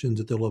mutations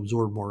that they'll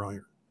absorb more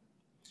iron.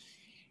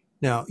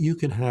 Now, you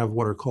can have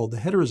what are called the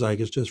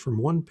heterozygous just from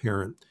one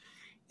parent,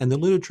 and the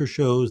literature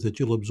shows that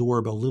you'll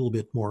absorb a little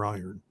bit more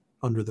iron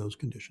under those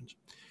conditions.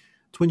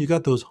 It's when you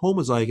got those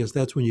homozygous,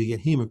 that's when you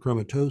get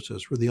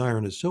hemochromatosis, where the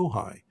iron is so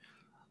high,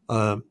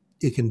 uh,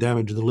 it can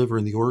damage the liver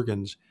and the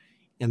organs,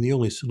 and the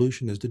only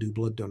solution is to do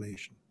blood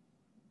donation.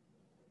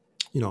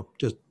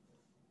 Just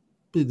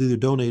either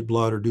donate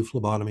blood or do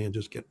phlebotomy and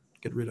just get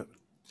rid of it.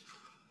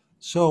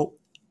 So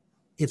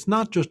it's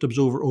not just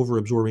over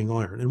absorbing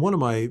iron. And one of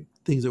my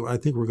things that I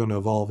think we're going to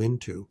evolve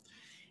into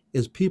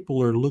is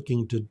people are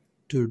looking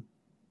to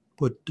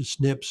put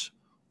SNPs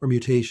or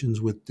mutations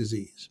with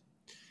disease.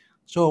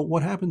 So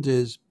what happens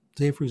is,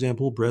 say, for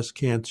example, breast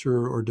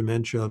cancer or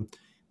dementia,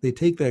 they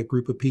take that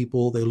group of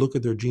people, they look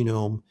at their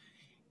genome,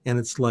 and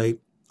it's like,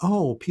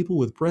 oh, people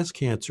with breast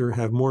cancer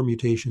have more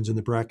mutations in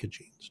the BRCA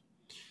genes,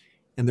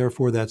 and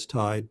therefore that's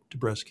tied to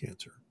breast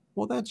cancer.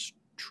 Well, that's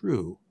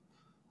true.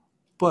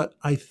 But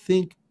I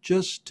think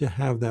just to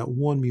have that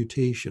one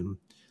mutation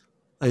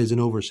is an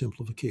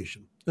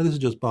oversimplification. Now, this is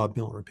just Bob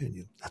Miller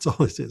opinion. That's all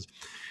this is.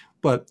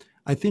 But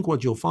I think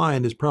what you'll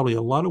find is probably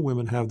a lot of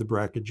women have the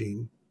BRCA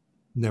gene,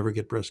 never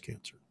get breast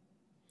cancer.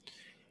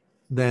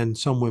 Then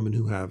some women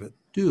who have it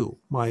do.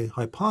 My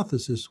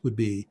hypothesis would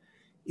be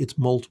it's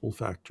multiple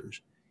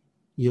factors.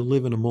 You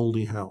live in a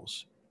moldy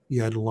house.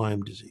 You had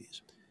Lyme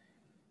disease.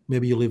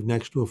 Maybe you live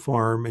next to a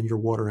farm and your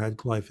water had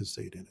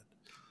glyphosate in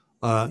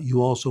it.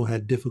 You also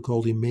had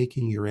difficulty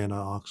making your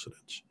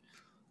antioxidants.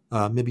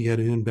 Maybe you had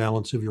an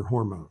imbalance of your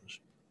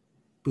hormones.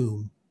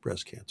 Boom,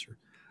 breast cancer.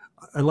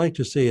 I like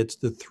to say it's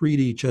the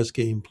 3D chess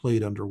game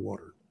played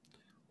underwater.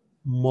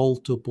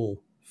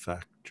 Multiple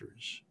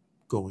factors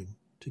going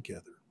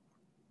together.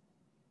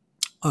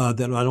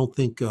 That I don't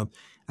think,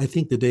 I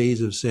think the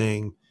days of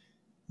saying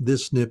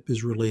this SNP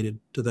is related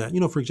to that.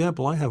 For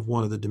example, I have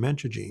one of the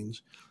dementia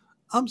genes.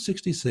 I'm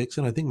 66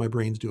 and I think my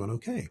brain's doing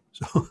okay.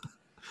 So,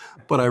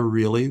 but I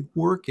really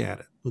work at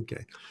it.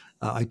 Okay.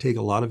 I take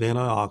a lot of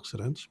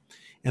antioxidants,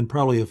 and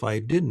probably if I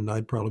didn't,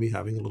 I'd probably be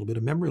having a little bit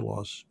of memory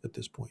loss at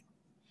this point.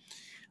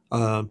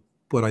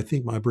 But I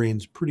think my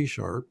brain's pretty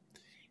sharp,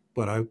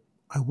 but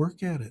I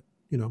work at it.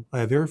 I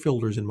have air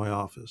filters in my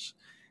office.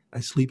 I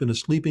sleep in a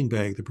sleeping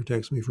bag that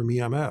protects me from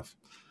EMF.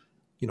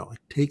 I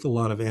take a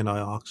lot of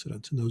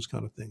antioxidants and those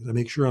kind of things. I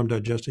make sure I'm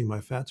digesting my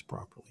fats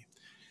properly,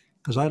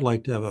 because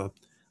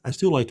I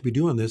still like to be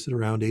doing this at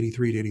around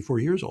 83 to 84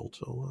 years old.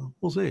 So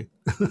we'll see.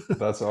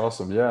 That's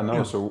awesome. Yeah, no.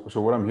 Yeah.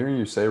 So what I'm hearing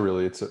you say,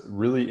 really, it's a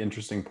really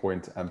interesting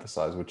point to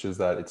emphasize, which is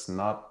that it's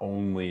not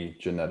only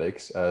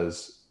genetics,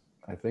 as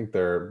I think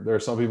there are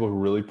some people who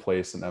really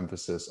place an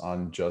emphasis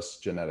on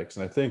just genetics.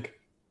 And I think,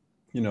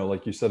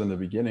 like you said in the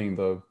beginning,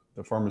 the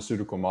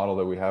pharmaceutical model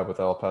that we have with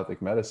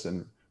allopathic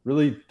medicine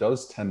really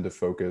does tend to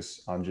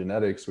focus on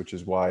genetics, which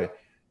is why,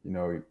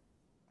 you're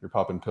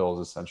popping pills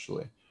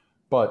essentially.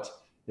 But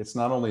it's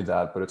not only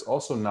that, but it's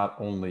also not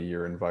only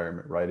your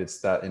environment, right? It's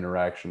that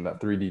interaction,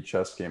 that 3D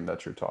chess game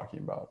that you're talking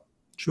about.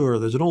 Sure.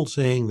 There's an old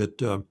saying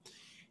that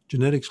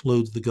genetics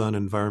loads the gun,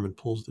 environment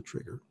pulls the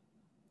trigger.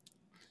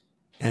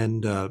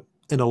 And a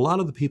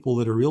lot of the people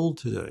that are ill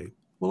today,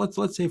 well,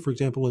 let's say, for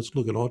example, let's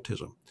look at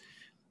autism.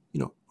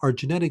 Our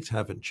genetics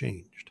haven't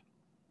changed.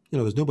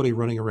 There's nobody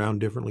running around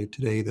differently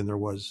today than there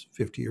was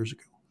 50 years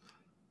ago.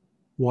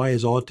 Why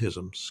is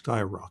autism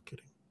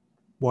skyrocketing?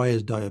 Why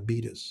is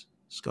diabetes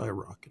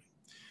skyrocketing?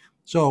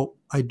 So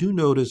I do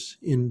notice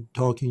in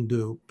talking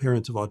to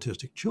parents of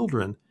autistic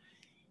children,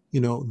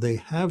 they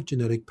have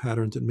genetic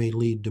patterns that may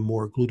lead to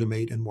more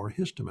glutamate and more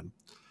histamine.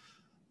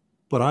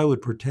 But I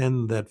would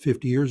pretend that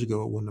 50 years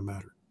ago it wouldn't have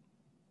mattered.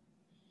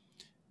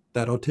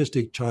 That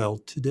autistic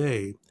child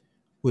today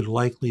would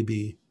likely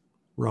be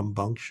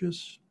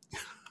rambunctious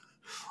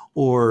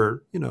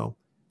or,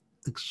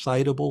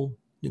 excitable,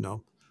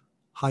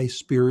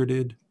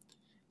 high-spirited,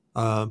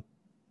 but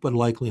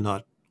likely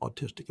not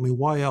autistic. I mean,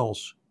 why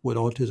else would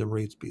autism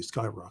rates be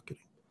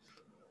skyrocketing?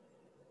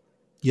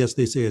 Yes,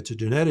 they say it's a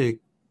genetic,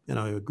 and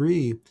I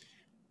agree,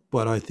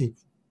 but I think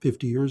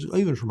 50 years,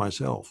 even for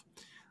myself,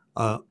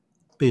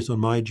 based on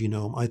my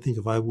genome, I think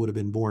if I would have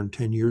been born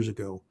 10 years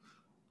ago,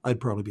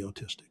 I'd probably be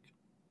autistic.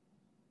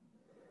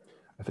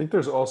 I think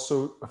there's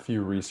also a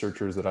few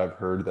researchers that I've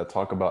heard that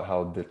talk about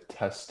how the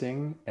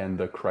testing and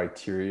the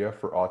criteria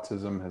for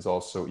autism has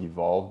also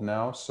evolved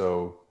now.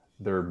 So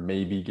they're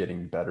maybe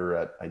getting better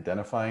at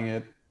identifying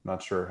it.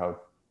 Not sure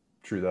how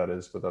true that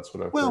is, but that's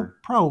what I've Well,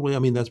 heard. probably, I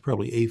mean, that's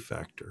probably a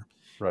factor.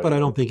 Right, But I right.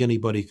 don't think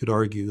anybody could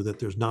argue that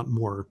there's not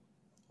more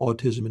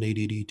autism and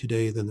ADD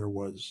today than there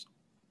was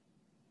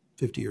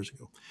 50 years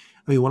ago.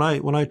 I mean,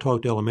 when I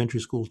talk to elementary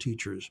school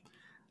teachers,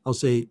 I'll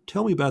say,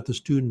 tell me about the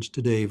students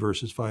today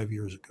versus 5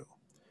 years ago.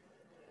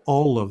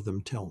 All of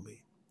them tell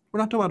me, we're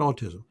not talking about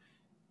autism,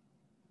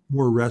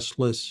 more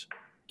restless,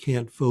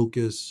 can't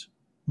focus,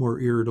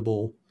 more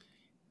irritable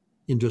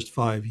in just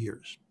 5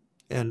 years.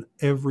 And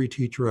every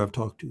teacher I've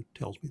talked to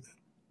tells me that.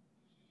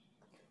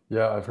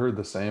 Yeah, I've heard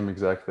the same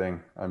exact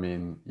thing. I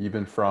mean,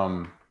 even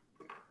from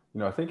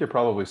I think it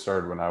probably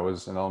started when I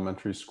was in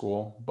elementary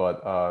school,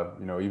 but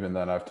even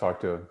then, I've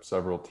talked to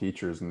several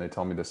teachers, and they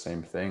tell me the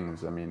same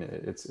things. I mean,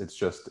 it's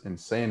just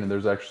insane. And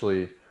there's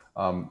actually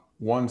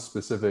one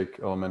specific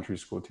elementary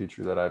school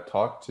teacher that I've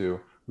talked to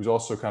who's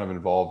also kind of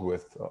involved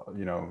with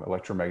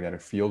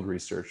electromagnetic field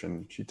research,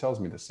 and she tells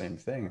me the same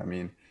thing. I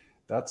mean,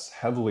 that's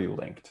heavily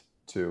linked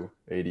to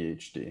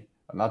ADHD,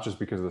 not just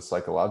because of the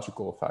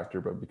psychological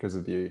factor, but because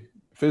of the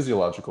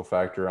physiological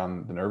factor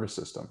on the nervous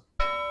system.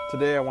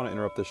 Today, I want to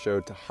interrupt the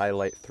show to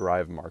highlight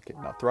Thrive Market.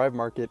 Now, Thrive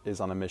Market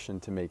is on a mission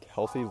to make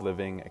healthy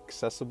living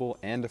accessible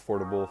and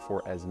affordable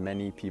for as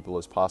many people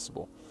as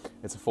possible.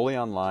 It's a fully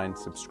online,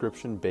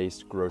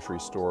 subscription-based grocery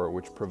store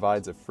which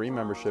provides a free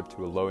membership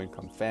to a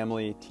low-income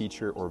family,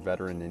 teacher, or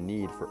veteran in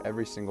need for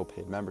every single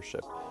paid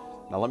membership.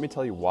 Now, let me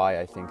tell you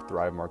why I think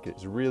Thrive Market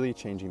is really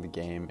changing the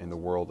game in the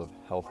world of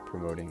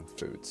health-promoting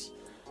foods.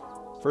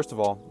 First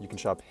of all, you can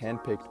shop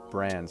hand-picked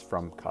brands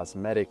from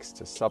cosmetics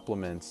to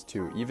supplements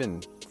to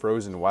even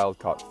frozen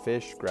wild-caught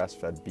fish,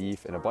 grass-fed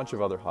beef, and a bunch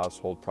of other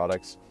household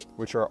products,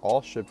 which are all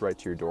shipped right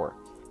to your door.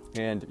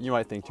 And you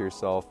might think to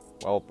yourself,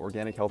 well,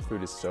 organic health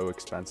food is so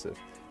expensive.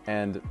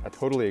 And I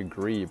totally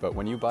agree, but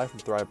when you buy from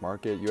Thrive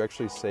Market, you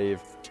actually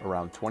save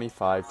around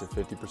 25 to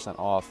 50%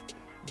 off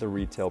the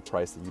retail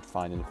price that you'd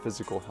find in a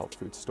physical health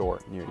food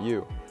store near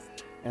you.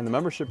 And the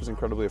membership is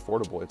incredibly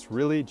affordable. It's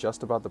really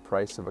just about the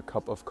price of a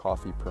cup of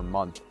coffee per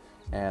month.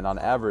 And on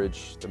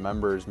average, the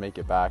members make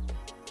it back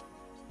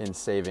in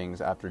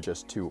savings after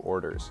just 2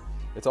 orders.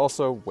 It's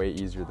also way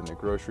easier than the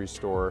grocery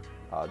store.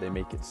 They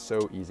make it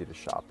so easy to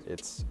shop.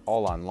 It's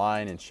all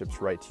online and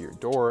ships right to your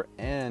door,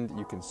 and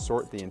you can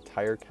sort the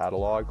entire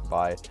catalog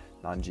by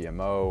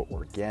non-GMO,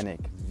 organic,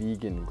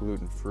 vegan,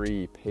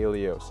 gluten-free,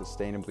 paleo,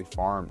 sustainably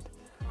farmed.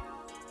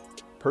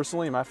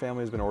 Personally, my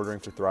family has been ordering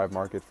for Thrive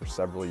Market for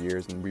several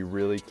years, and we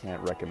really can't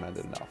recommend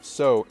it enough.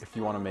 So if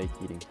you want to make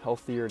eating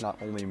healthier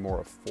not only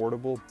more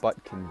affordable,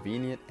 but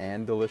convenient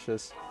and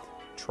delicious,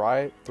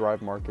 try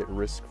Thrive Market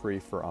risk-free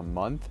for a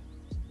month.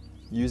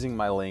 Using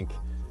my link,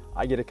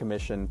 I get a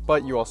commission,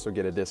 but you also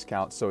get a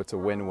discount, so it's a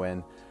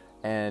win-win.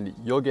 And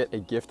you'll get a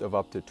gift of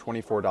up to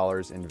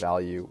 $24 in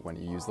value when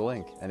you use the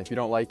link. And if you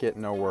don't like it,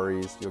 no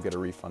worries, you'll get a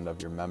refund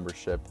of your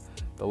membership.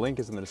 The link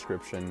is in the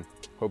description.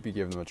 Hope you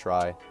give them a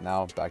try.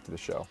 Now, back to the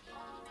show.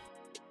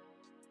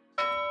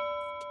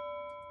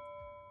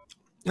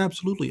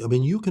 Absolutely. I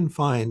mean, you can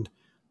find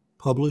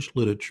published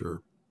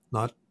literature,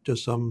 not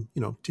just some,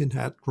 tin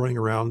hat running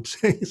around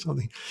saying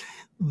something,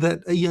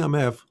 that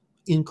EMF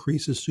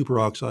increases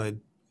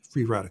superoxide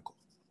free radical.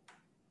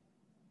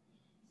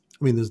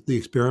 I mean, the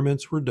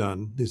experiments were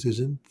done. This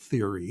isn't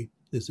theory.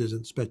 This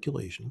isn't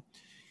speculation.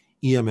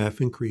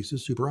 EMF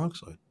increases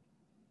superoxide.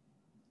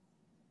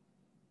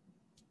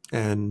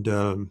 And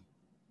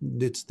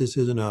this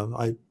isn't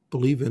I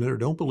believe in it or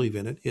don't believe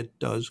in it. It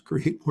does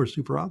create more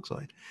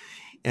superoxide.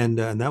 And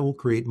that will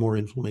create more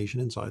inflammation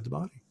inside the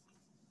body.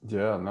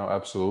 Yeah, no,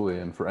 absolutely.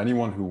 And for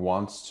anyone who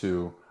wants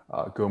to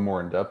go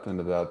more in depth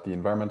into that, the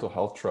Environmental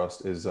Health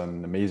Trust is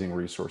an amazing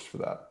resource for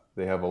that.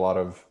 They have a lot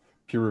of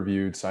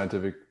peer-reviewed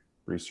scientific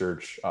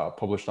research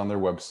published on their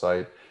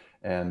website,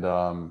 and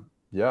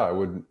I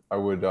would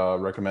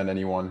recommend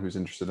anyone who's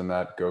interested in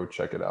that go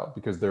check it out,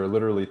 because there are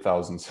literally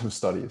thousands of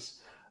studies.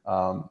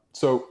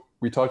 So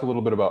we talked a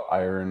little bit about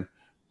iron,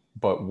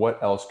 but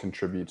what else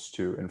contributes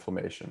to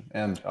inflammation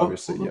and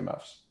obviously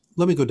EMFs?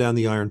 Let me go down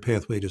the iron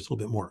pathway just a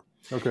little bit more.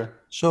 Okay.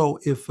 So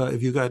if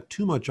you got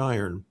too much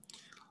iron,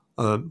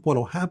 what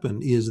will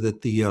happen is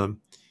that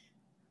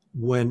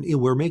when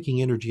we're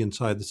making energy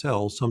inside the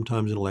cells,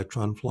 sometimes an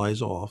electron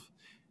flies off,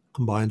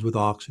 combines with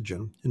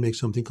oxygen, and makes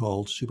something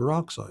called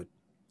superoxide.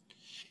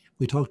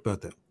 We talked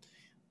about that.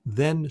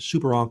 Then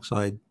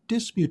superoxide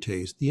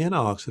dismutase, the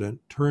antioxidant,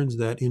 turns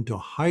that into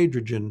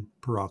hydrogen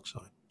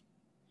peroxide.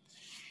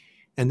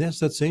 And that's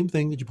that same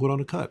thing that you put on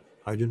a cut,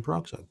 hydrogen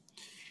peroxide.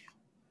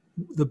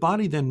 The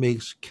body then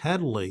makes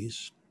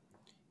catalase,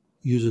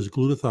 uses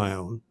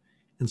glutathione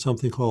and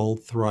something called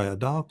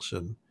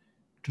thioredoxin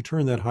to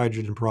turn that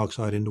hydrogen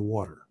peroxide into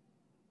water.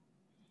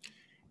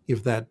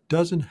 If that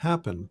doesn't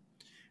happen,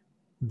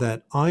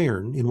 that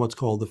iron in what's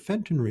called the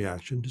Fenton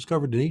reaction,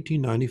 discovered in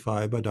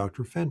 1895 by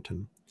Dr.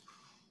 Fenton,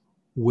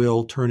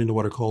 will turn into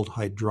what are called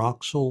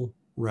hydroxyl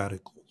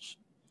radicals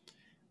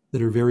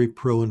that are very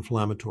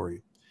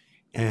pro-inflammatory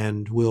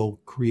and will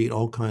create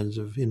all kinds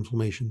of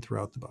inflammation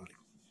throughout the body.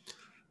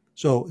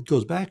 So it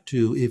goes back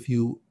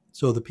to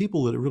so the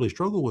people that really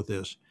struggle with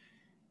this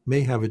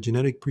may have a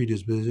genetic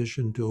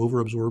predisposition to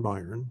overabsorb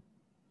iron,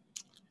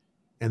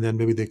 and then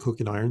maybe they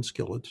cook in iron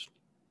skillets.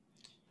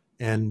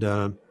 And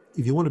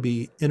if you want to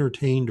be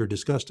entertained or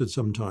disgusted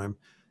sometime,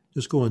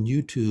 just go on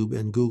YouTube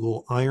and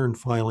Google iron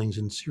filings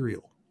in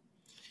cereal.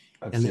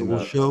 And it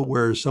will show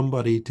where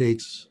somebody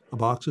takes a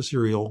box of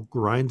cereal,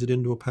 grinds it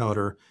into a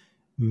powder,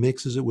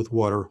 mixes it with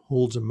water,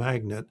 holds a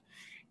magnet,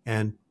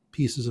 and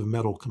pieces of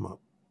metal come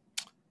up.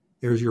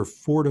 There's your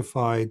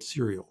fortified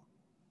cereal.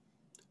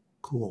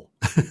 Cool.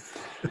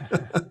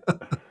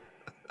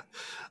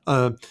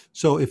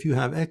 So if you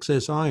have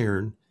excess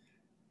iron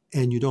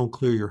and you don't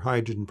clear your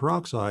hydrogen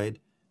peroxide,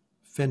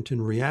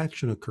 Fenton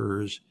reaction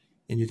occurs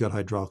and you got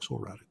hydroxyl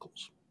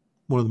radicals.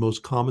 One of the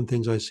most common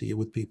things I see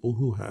with people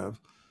who have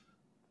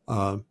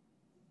uh,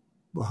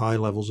 high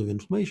levels of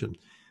inflammation.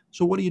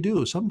 So what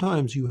do?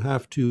 Sometimes you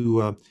have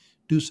to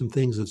do some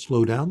things that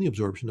slow down the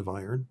absorption of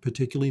iron,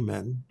 particularly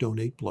men,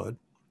 donate blood.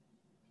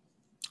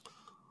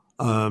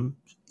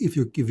 If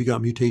you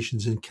got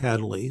mutations in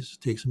catalase,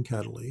 take some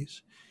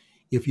catalase.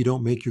 If you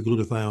don't make your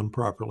glutathione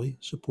properly,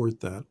 support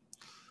that.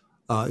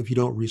 If you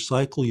don't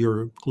recycle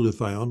your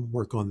glutathione,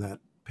 work on that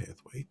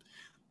pathway.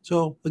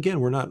 So again,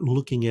 we're not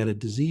looking at a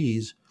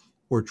disease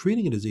or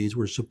treating a disease,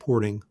 we're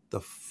supporting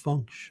the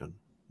function.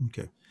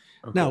 Okay.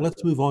 Now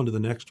let's move on to the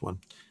next one,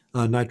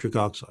 nitric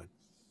oxide.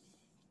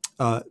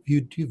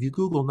 If you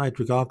Google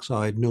nitric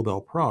oxide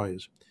Nobel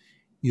Prize,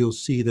 you'll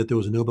see that there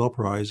was a Nobel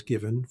Prize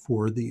given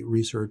for the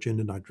research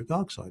into nitric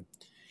oxide.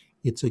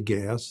 It's a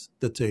gas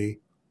that's a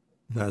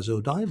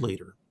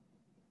vasodilator.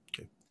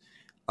 Okay.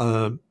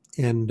 Low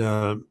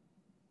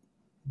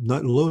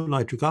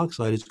nitric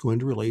oxide is going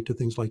to relate to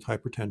things like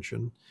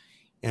hypertension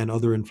and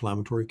other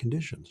inflammatory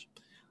conditions.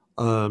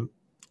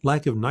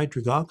 Lack of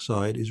nitric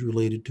oxide is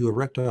related to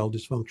erectile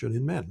dysfunction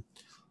in men.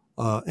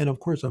 And of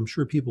course, I'm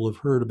sure people have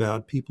heard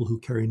about people who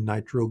carry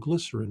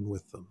nitroglycerin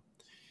with them.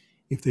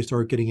 If they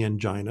start getting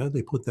angina,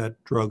 they put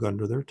that drug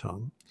under their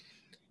tongue.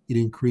 It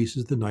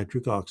increases the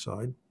nitric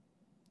oxide,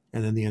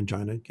 and then the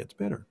angina gets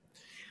better.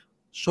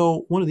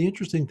 So one of the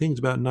interesting things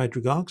about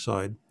nitric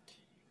oxide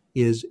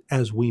is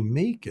as we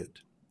make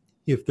it,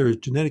 if there's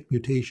genetic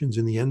mutations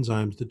in the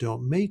enzymes that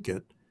don't make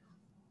it,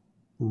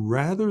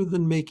 rather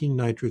than making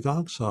nitric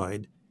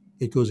oxide,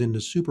 it goes into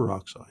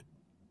superoxide.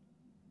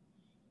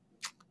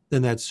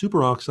 Then that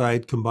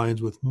superoxide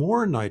combines with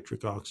more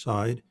nitric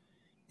oxide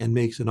and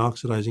makes an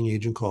oxidizing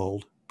agent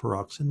called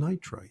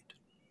peroxynitrite.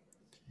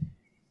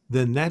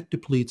 Then that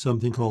depletes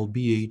something called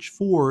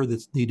BH4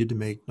 that's needed to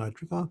make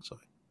nitric oxide.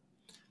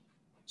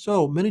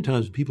 So many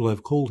times when people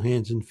have cold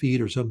hands and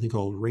feet or something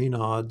called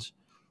Raynaud's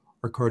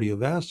or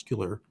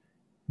cardiovascular,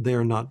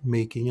 they're not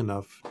making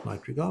enough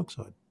nitric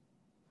oxide.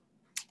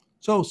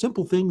 So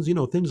simple things,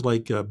 things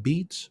like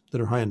beets that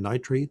are high in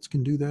nitrates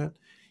can do that,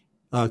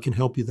 can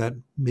help you that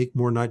make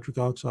more nitric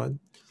oxide.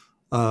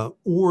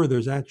 Or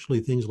there's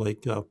actually things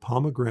like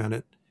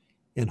pomegranate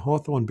and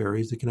hawthorn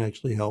berries that can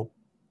actually help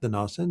the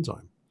NOS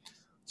enzyme.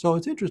 So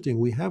it's interesting.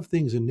 We have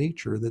things in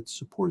nature that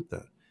support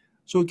that.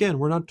 So again,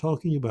 we're not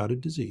talking about a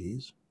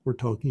disease. We're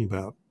talking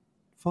about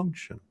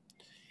function.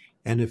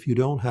 And if you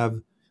don't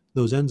have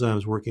those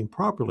enzymes working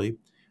properly,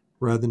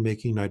 rather than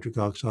making nitric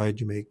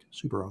oxide, you make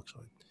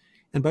superoxide.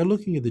 And by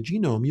looking at the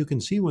genome, you can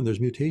see when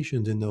there's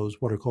mutations in those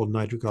what are called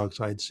nitric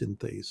oxide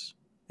synthase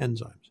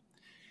enzymes.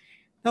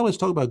 Now let's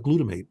talk about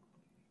glutamate.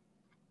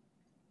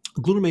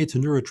 Glutamate's a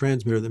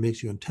neurotransmitter that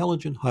makes you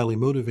intelligent, highly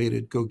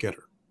motivated,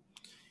 go-getter.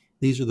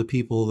 These are the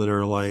people that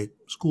are like,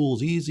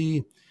 school's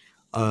easy,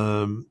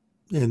 and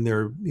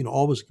they're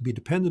always can be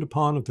depended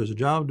upon. If there's a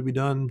job to be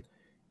done,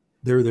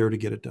 they're there to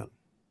get it done.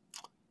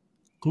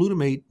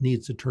 Glutamate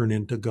needs to turn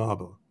into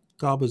GABA.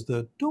 GABA is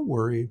the don't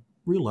worry,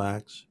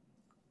 relax,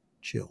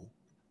 chill.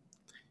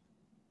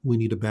 We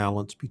need a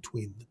balance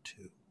between the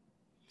two.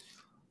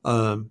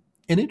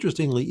 And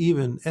interestingly,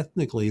 even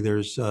ethnically,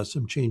 there's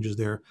some changes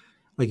there.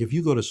 Like if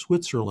you go to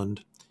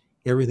Switzerland,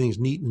 everything's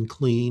neat and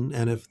clean,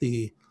 and if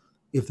the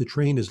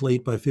train is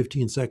late by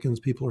 15 seconds,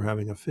 people are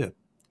having a fit.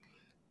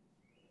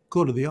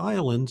 Go to the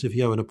islands, if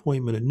you have an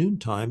appointment at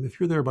noontime, if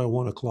you're there by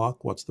 1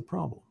 o'clock, what's the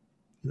problem?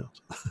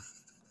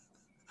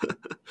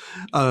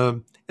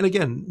 And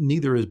again,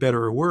 neither is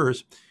better or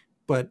worse,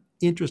 but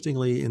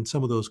interestingly, in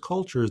some of those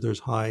cultures, there's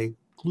high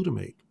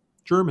glutamate.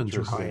 Germans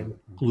are high in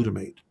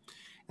glutamate.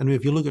 And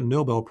if you look at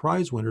Nobel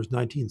Prize winners,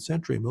 19th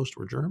century, most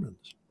were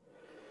Germans.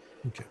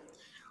 Okay.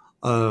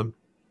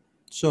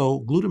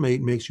 So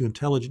glutamate makes you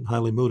intelligent,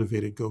 highly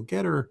motivated,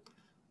 go-getter.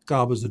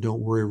 GABA is the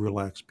don't worry,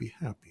 relax, be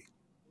happy.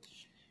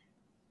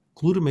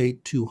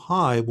 Glutamate too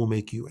high will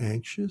make you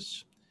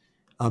anxious,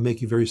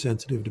 make you very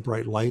sensitive to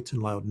bright lights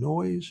and loud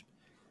noise.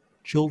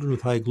 Children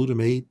with high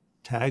glutamate,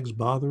 tags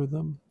bother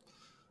them.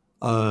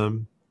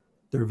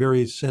 They're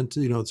very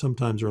sensitive,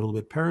 sometimes they're a little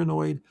bit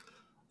paranoid.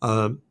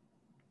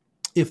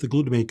 If the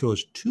glutamate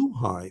goes too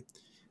high,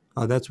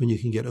 that's when you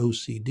can get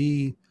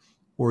OCD,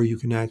 or you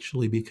can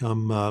actually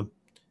become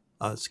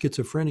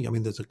schizophrenic. I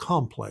mean, there's a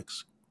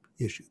complex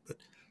issue, but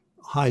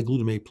high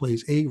glutamate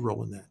plays a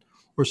role in that.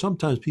 Or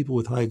sometimes people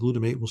with high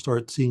glutamate will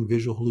start seeing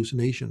visual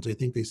hallucinations. They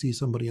think they see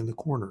somebody in the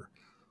corner,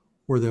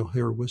 or they'll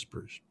hear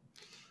whispers.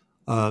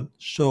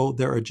 So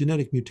there are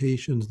genetic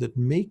mutations that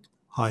make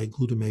high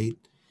glutamate,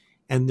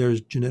 and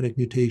there's genetic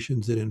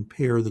mutations that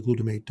impair the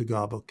glutamate to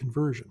GABA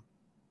conversion.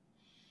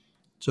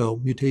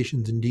 So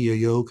mutations in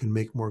DAO can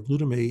make more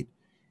glutamate.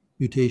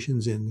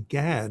 Mutations in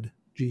GAD,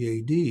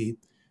 GAD,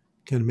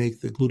 can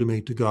make the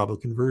glutamate to GABA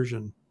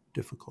conversion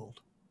difficult.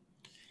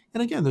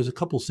 And again, there's a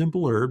couple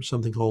simple herbs,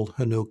 something called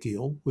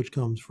hinokial, which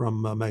comes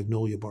from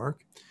magnolia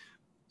bark,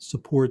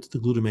 supports the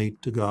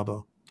glutamate to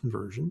GABA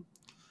conversion.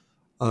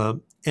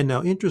 And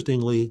now,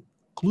 interestingly,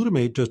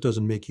 glutamate just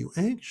doesn't make you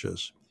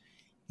anxious.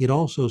 it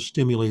also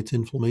stimulates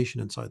inflammation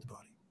inside the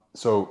body.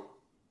 So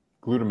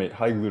glutamate,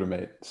 high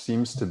glutamate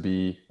seems to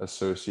be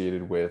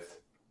associated with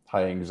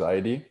high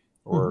anxiety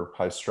Hmm. or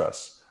high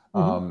stress.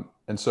 Hmm.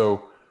 And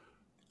so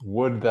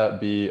would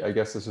that be, I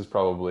guess this is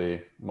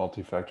probably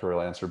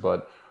multifactorial answer,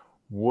 but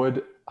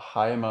would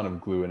high amount of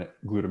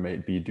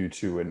glutamate be due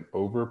to an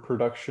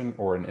overproduction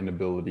or an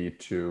inability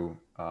to,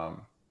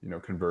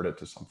 convert it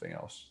to something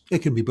else? It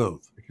can be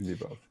both. It can be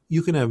both.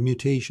 You can have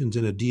mutations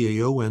in a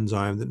DAO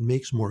enzyme that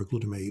makes more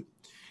glutamate,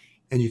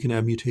 and you can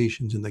have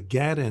mutations in the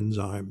GAD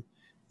enzyme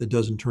that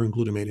doesn't turn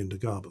glutamate into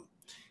GABA.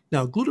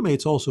 Now,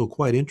 glutamate's also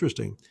quite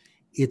interesting.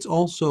 It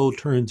also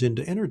turns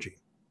into energy,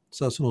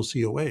 succinyl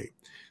CoA.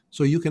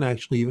 So you can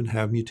actually even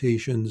have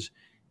mutations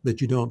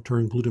that you don't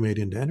turn glutamate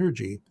into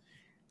energy.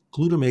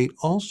 Glutamate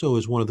also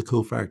is one of the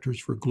cofactors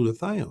for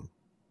glutathione.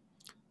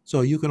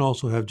 So you can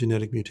also have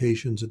genetic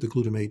mutations that the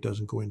glutamate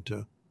doesn't go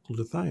into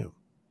glutathione.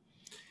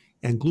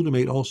 And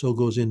glutamate also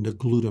goes into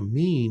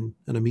glutamine,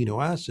 an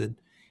amino acid,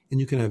 and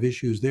you can have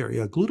issues there.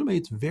 Yeah,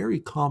 glutamate's very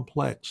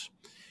complex.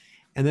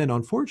 And then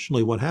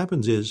unfortunately, what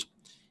happens is,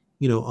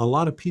 a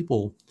lot of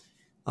people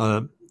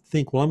uh,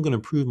 think, well, I'm going to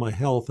improve my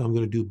health, I'm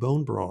going to do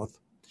bone broth.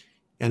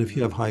 And if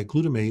you have Mhm. high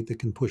glutamate, that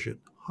can push it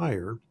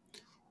higher.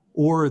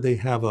 Or they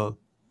have a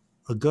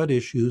gut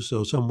issue.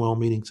 So some well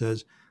meaning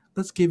says,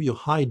 let's give you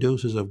high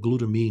doses of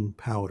glutamine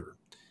powder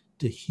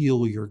to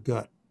heal your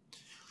gut.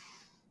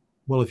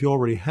 Well, if you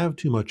already have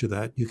too much of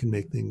that, you can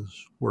make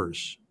things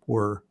worse.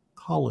 Or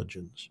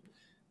collagens.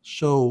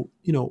 So,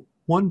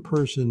 one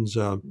person's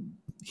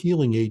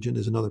healing agent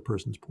is another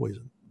person's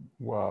poison.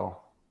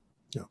 Wow.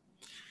 Yeah.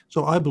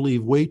 So I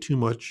believe way too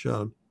much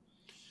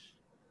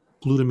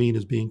glutamine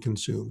is being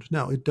consumed.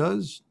 Now, it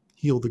does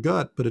heal the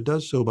gut, but it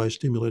does so by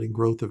stimulating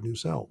growth of new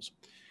cells.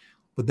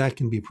 But that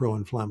can be pro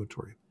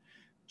inflammatory.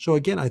 So,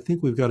 again, I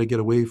think we've got to get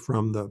away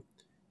from the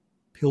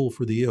pill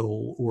for the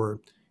ill or,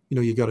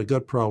 you got a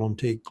gut problem,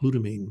 take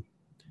glutamine.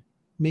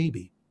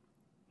 Maybe.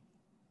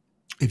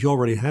 If you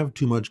already have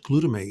too much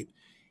glutamate,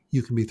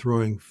 you can be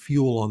throwing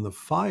fuel on the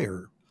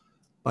fire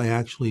by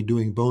actually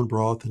doing bone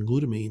broth and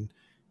glutamine,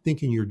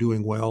 thinking you're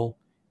doing well,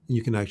 and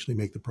you can actually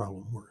make the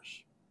problem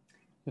worse.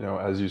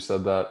 As you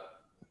said that,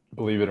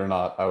 believe it or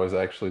not, I was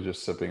actually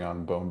just sipping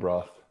on bone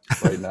broth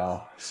right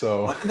now.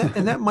 So,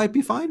 And that might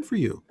be fine for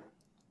you.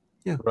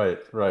 Yeah, right,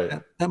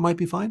 right. that might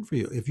be fine for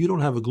you. If you don't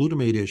have a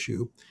glutamate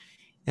issue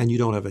and you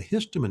don't have a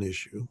histamine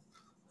issue,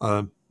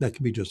 that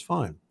can be just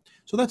fine.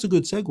 So that's a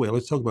good segue.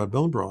 Let's talk about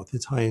bone broth.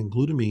 It's high in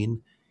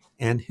glutamine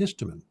and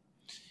histamine.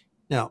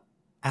 Now,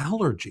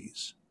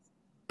 allergies,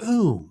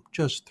 boom,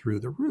 just through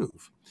the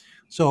roof.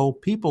 So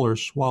people are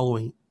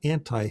swallowing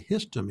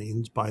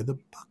antihistamines by the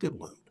bucket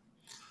load.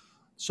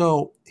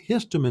 So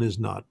histamine is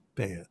not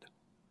bad.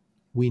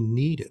 We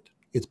need it.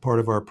 It's part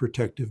of our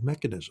protective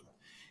mechanism.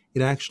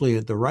 It actually,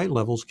 at the right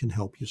levels, can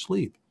help you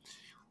sleep.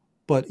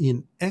 But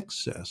in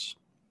excess,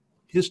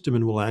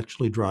 histamine will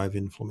actually drive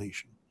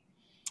inflammation.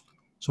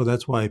 So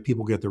that's why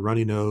people get the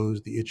runny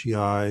nose, the itchy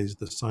eyes,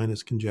 the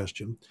sinus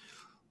congestion.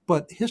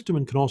 But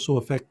histamine can also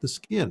affect the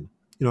skin.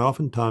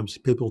 Oftentimes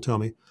people tell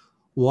me,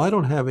 well, I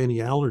don't have any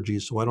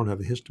allergies, so I don't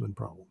have a histamine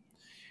problem.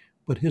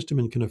 But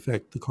histamine can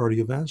affect the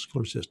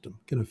cardiovascular system,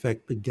 can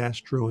affect the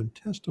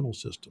gastrointestinal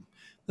system.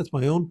 That's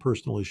my own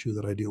personal issue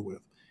that I deal with.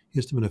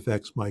 Histamine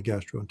affects my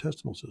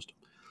gastrointestinal system.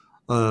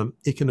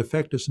 It can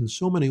affect us in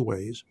so many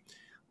ways.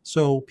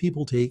 So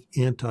people take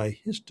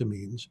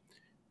antihistamines,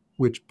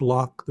 which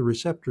block the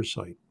receptor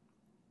site.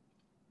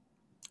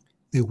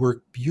 They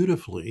work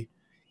beautifully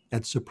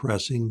at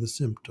suppressing the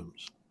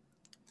symptoms.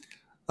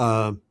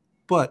 Uh,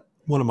 but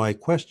one of my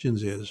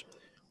questions is,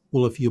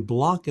 well, if you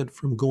block it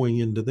from going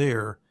into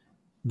there,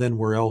 then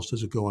where else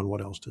does it go and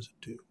what else does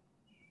it do?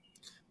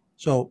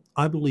 So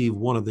I believe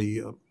one of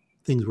the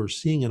things we're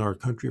seeing in our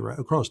country right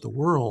across the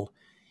world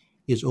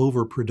is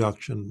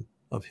overproduction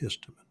of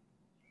histamine.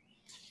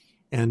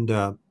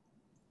 And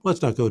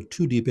let's not go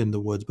too deep in the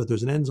woods, but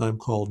there's an enzyme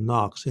called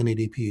NOx,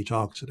 NADPH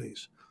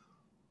oxidase,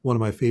 one of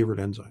my favorite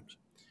enzymes.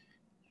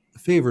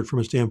 Favorite from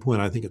a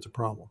standpoint, I think it's a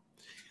problem.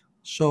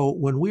 So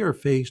when we are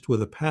faced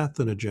with a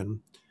pathogen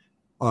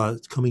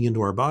coming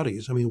into our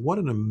bodies, I mean, what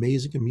an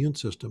amazing immune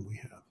system we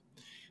have.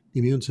 The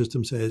immune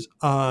system says,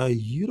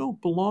 you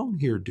don't belong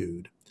here,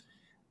 dude.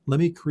 Let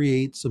me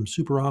create some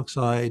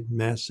superoxide,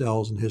 mast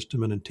cells, and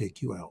histamine and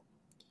take you out.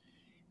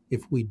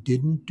 If we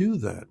didn't do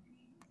that,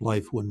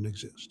 life wouldn't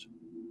exist.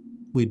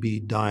 We'd be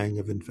dying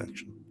of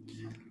infection.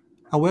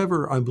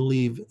 However, I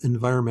believe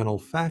environmental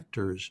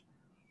factors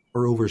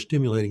are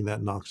overstimulating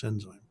that NOx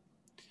enzyme.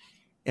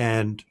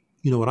 And,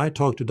 when I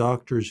talk to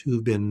doctors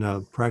who've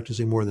been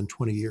practicing more than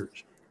 20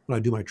 years, when I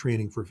do my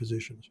training for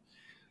physicians,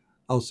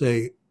 I'll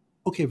say,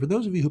 okay, for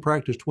those of you who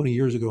practiced 20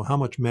 years ago, how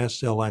much mast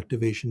cell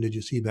activation did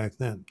you see back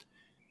then?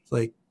 It's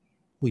like,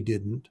 we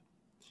didn't.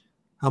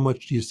 How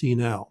much do you see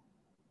now?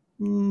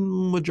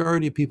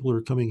 Majority of people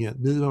are coming in.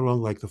 This is not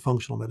like the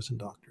functional medicine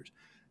doctors.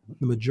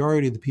 The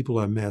majority of the people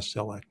have mast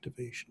cell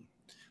activation.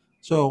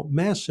 So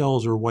mast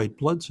cells are white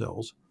blood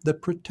cells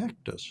that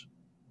protect us.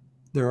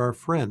 They're our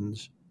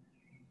friends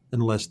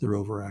unless they're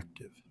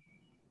overactive.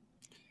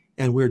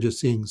 And we're just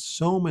seeing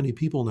so many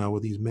people now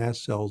with these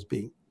mast cells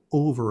being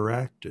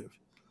overactive,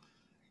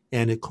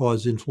 and it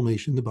causes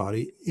inflammation in the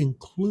body,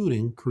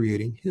 including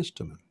creating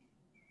histamine.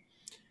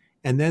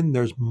 And then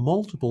there's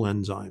multiple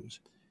enzymes.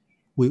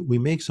 We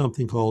make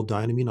something called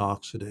dynamine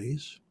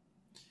oxidase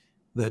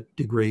that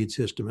degrades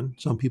histamine.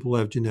 Some people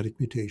have genetic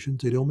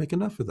mutations. They don't make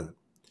enough of that.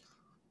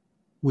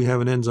 We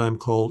have an enzyme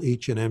called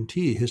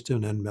HNMT,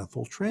 histamine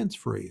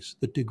N-methyltransferase,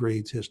 that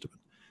degrades histamine.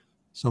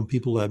 Some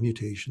people have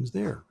mutations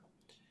there.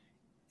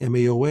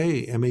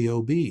 MAOA,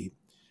 MAOB.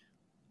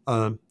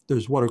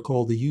 There's what are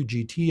called the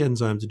UGT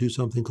enzymes that do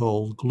something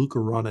called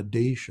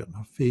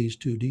glucuronidation, a phase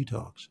 2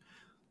 detox.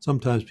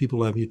 Sometimes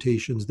people have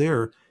mutations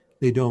there.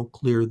 They don't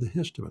clear the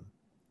histamine.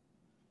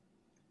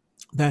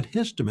 That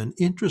histamine,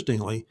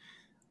 interestingly,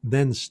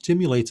 then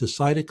stimulates a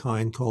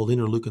cytokine called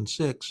interleukin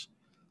 6.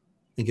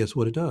 And guess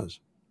what it does?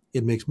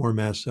 It makes more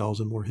mast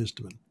cells and more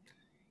histamine.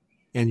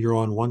 And you're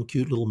on one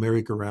cute little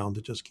merry-go-round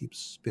that just keeps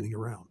spinning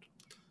around.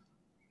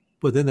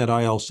 But then that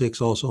IL-6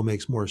 also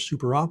makes more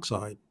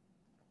superoxide,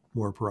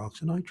 more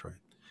peroxynitrite.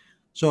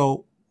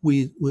 So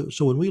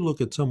when we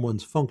look at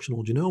someone's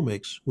functional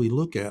genomics, we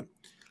look at,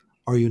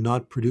 are you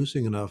not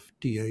producing enough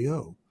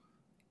DAO?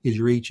 Is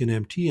your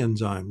HNMT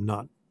enzyme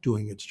not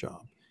doing its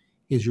job?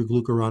 Is your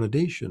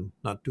glucuronidation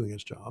not doing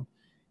its job?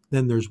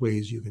 Then there's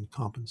ways you can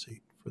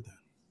compensate for that.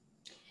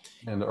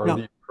 And are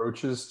the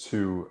approaches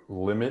to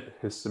limit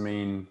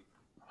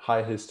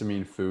high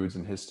histamine foods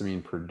and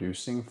histamine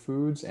producing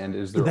foods? And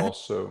is there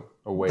also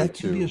a way that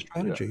can be a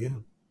strategy?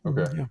 Yeah.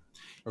 Okay. Yeah. Okay.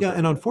 Yeah.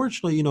 And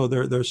unfortunately,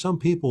 there's some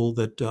people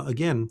that,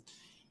 again,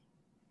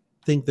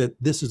 think that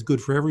this is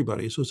good for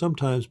everybody. So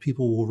sometimes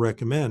people will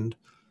recommend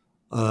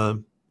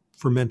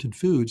fermented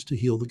foods to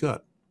heal the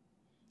gut.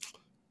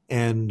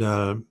 And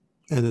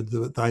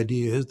the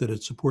idea is that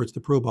it supports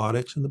the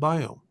probiotics and the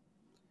biome.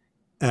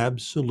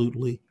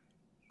 Absolutely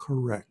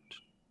correct.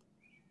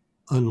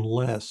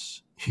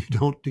 Unless you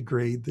don't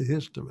degrade the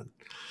histamine.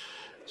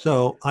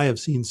 So I have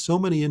seen so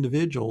many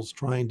individuals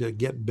trying to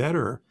get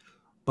better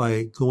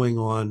by going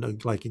on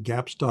like a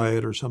GAPS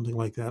diet or something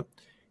like that,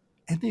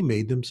 and they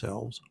made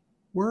themselves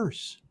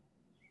worse.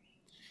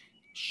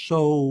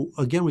 So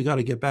again, we got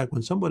to get back.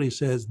 When somebody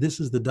says this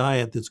is the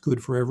diet that's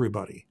good for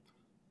everybody,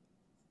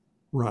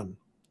 run,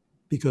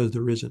 because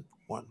there isn't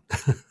one.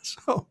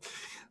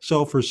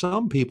 So for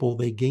some people,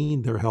 they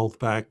gain their health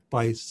back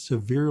by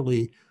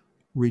severely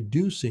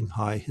reducing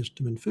high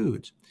histamine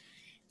foods.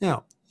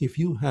 Now, if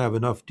you have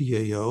enough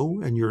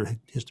DAO and your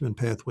histamine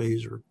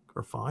pathways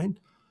are fine,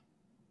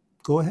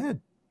 go ahead.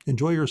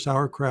 Enjoy your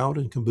sauerkraut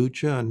and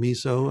kombucha and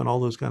miso and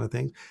all those kind of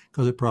things,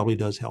 because it probably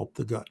does help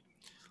the gut.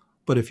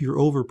 But if you're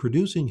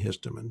overproducing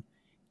histamine,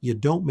 you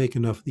don't make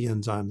enough of the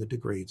enzyme that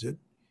degrades it,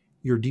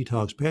 your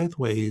detox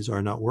pathways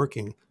are not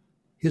working,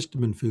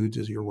 histamine foods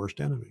is your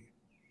worst enemy.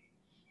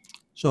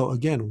 So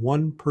again,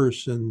 one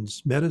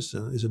person's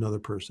medicine is another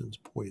person's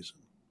poison.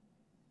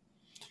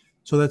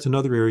 So that's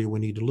another area we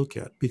need to look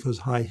at, because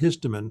high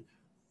histamine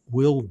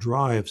will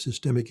drive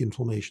systemic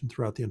inflammation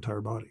throughout the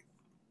entire body.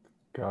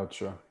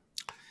 Gotcha.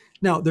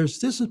 Now,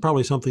 this is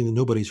probably something that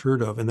nobody's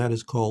heard of, and that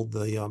is called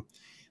the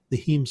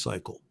heme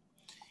cycle.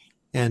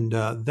 And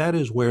that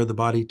is where the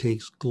body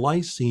takes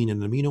glycine,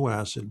 an amino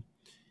acid,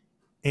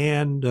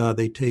 and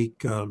they take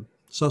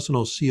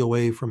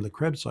succinose-CoA from the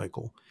Krebs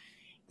cycle,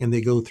 and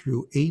they go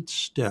through 8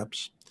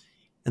 steps.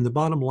 And the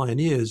bottom line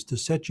is to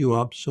set you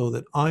up so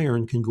that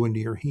iron can go into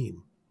your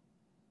heme,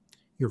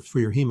 for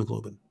your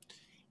hemoglobin.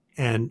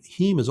 And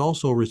heme is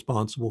also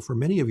responsible for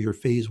many of your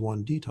phase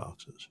 1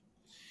 detoxes.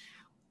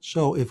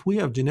 So if we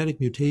have genetic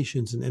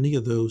mutations in any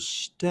of those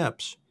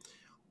steps,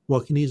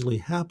 what can easily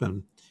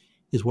happen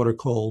is what are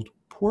called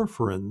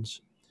porphyrins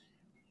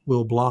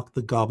will block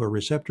the GABA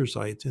receptor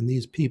sites, and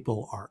these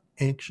people are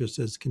anxious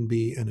as can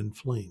be and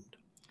inflamed.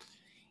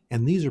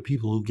 And these are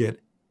people who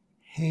get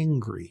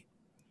hangry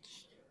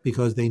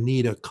because they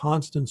need a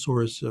constant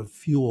source of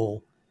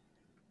fuel.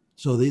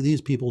 So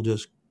these people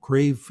just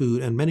crave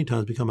food and many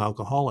times become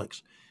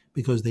alcoholics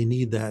because they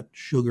need that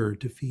sugar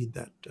to feed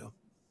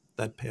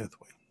that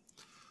pathway.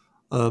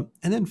 And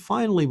then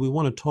finally, we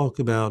want to talk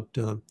about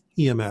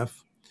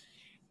EMF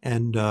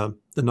and the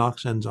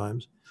NOx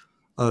enzymes.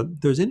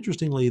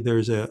 Interestingly,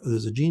 there's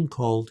a gene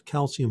called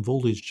calcium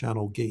voltage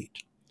channel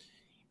gate.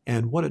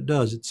 And what it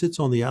does, it sits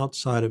on the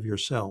outside of your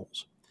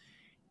cells.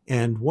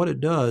 And what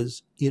it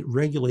does, it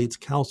regulates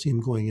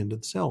calcium going into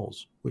the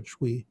cells, which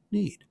we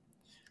need.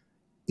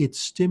 It's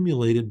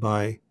stimulated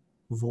by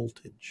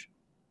voltage.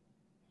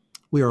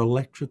 We are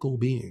electrical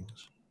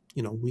beings.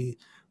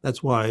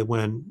 That's why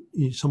when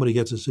somebody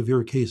gets a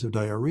severe case of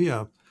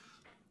diarrhea,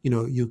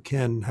 you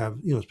can have,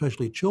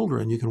 especially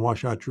children, you can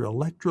wash out your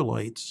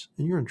electrolytes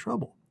and you're in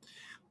trouble.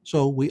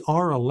 So we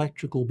are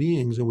electrical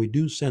beings, and we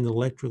do send an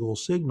electrical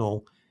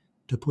signal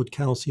to put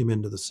calcium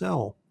into the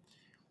cell.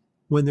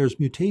 When there's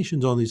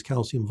mutations on these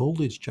calcium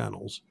voltage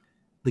channels,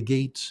 the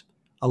gates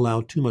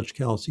allow too much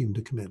calcium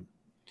to come in.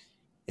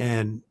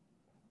 And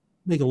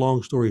make a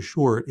long story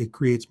short, it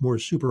creates more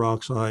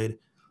superoxide,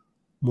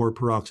 more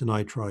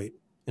peroxynitrite,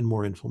 and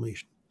more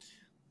inflammation.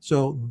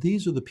 So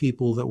these are the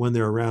people that when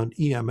they're around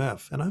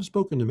EMF, and I've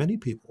spoken to many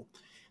people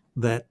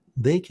that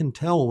they can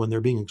tell when they're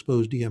being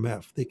exposed to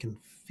EMF, they can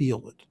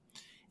feel it.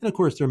 And of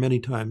course, they're many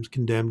times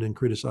condemned and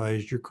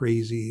criticized. You're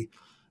crazy.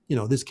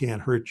 This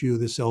can't hurt you.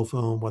 This cell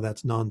phone, well,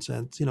 that's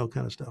nonsense,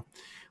 kind of stuff.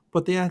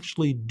 But they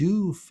actually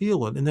do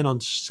feel it. And then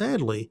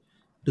sadly,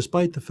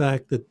 despite the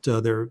fact that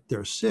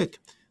they're sick,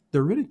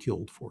 they're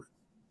ridiculed for it.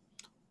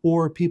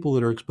 Or people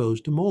that are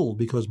exposed to mold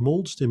because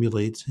mold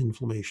stimulates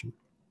inflammation.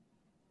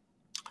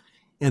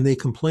 And they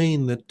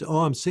complain that,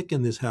 oh, I'm sick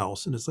in this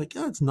house. And it's like,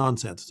 oh, it's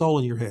nonsense. It's all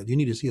in your head. You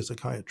need to see a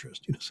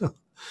psychiatrist. So,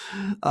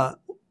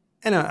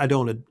 and I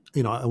don't,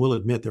 I will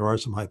admit there are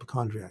some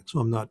hypochondriacs, so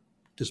I'm not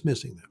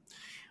dismissing them.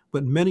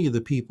 But many of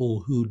the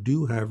people who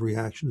do have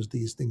reactions to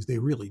these things, they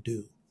really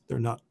do. They're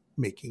not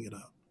making it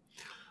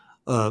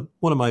up.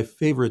 One of my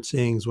favorite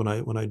sayings when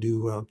I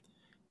do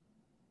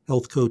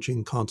health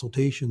coaching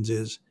consultations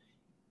is,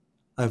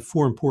 I have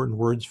 4 important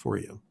words for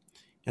you,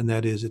 and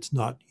that is, it's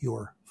not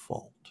your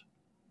fault.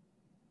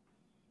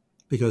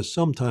 Because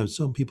sometimes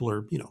some people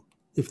are,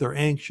 if they're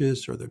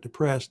anxious or they're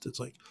depressed,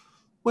 it's like,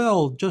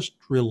 well, just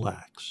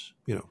relax,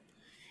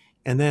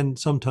 And then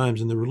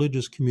sometimes in the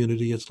religious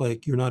community, it's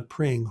like, you're not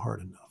praying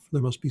hard enough.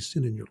 There must be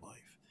sin in your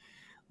life.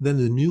 Then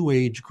the New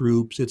Age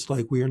groups, it's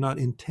like, we are not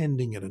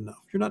intending it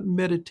enough. You're not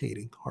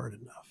meditating hard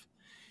enough.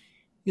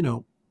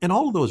 And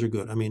all of those are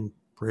good. I mean,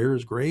 prayer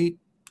is great.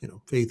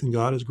 Faith in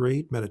God is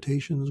great.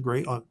 Meditation is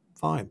great.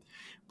 Fine.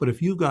 But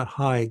if you've got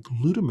high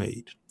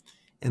glutamate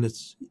and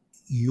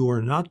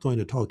you're not going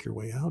to talk your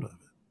way out of it.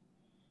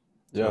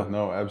 Yeah,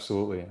 no,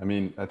 absolutely. I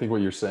mean, I think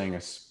what you're saying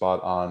is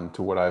spot on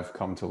to what I've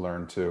come to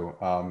learn too.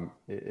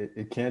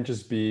 It can't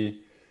just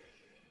be,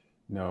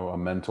 a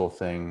mental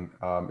thing.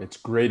 It's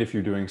great if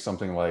you're doing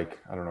something like,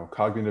 I don't know,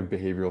 cognitive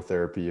behavioral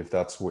therapy, if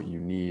that's what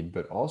you need,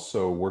 but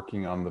also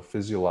working on the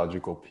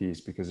physiological piece,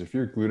 because if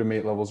your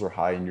glutamate levels are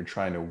high and you're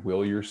trying to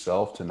will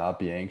yourself to not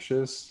be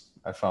anxious,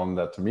 I found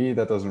that to me,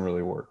 that doesn't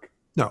really work.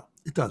 No,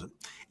 it doesn't.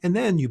 And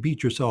then you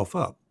beat yourself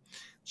up.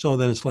 So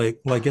then it's like,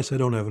 well, I guess I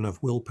don't have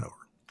enough willpower.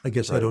 I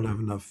guess I don't have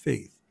enough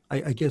faith.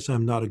 I guess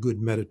I'm not a good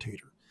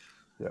meditator.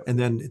 Yeah. And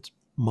then it's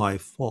my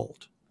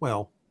fault.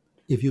 Well,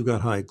 if you've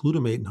got high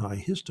glutamate and high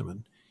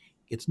histamine,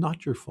 it's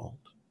not your fault.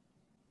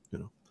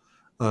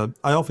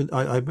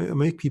 I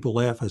make people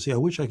laugh. I say, I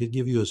wish I could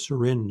give you a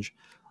syringe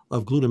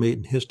of glutamate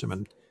and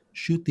histamine,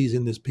 shoot these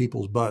in these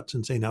people's butts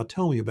and say, now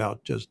tell me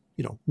about just,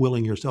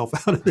 willing yourself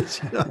out of this.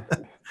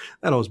 That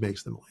always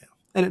makes them laugh.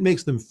 And it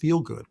makes them feel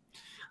good.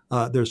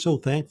 They're so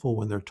thankful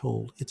when they're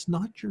told it's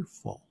not your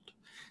fault.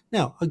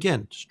 Now,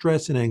 again,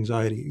 stress and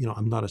anxiety,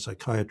 I'm not a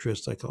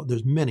psychiatrist.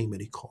 There's many,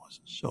 many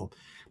causes. So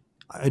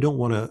I don't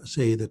want to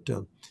say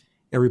that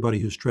everybody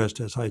who's stressed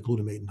has high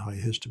glutamate and high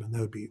histamine.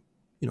 That would be,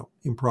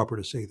 improper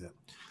to say that.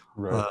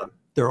 Right.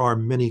 There are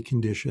many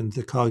conditions.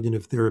 The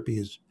cognitive therapy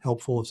is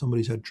helpful if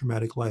somebody's had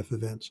traumatic life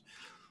events.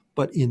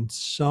 But in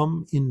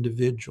some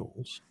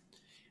individuals,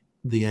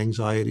 the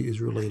anxiety is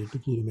related to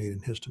glutamate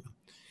and histamine.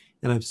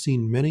 And I've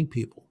seen many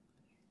people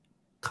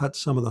cut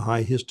some of the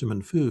high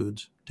histamine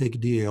foods, take a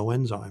DAO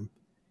enzyme,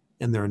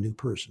 and they're a new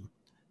person.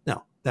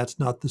 Now, that's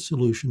not the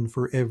solution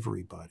for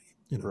everybody.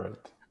 Right.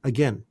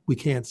 Again, we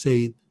can't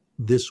say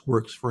this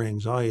works for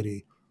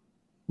anxiety.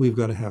 We've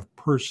got to have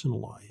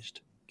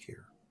personalized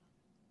care.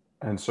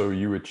 And so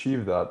you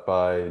achieve that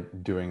by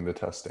doing the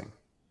testing.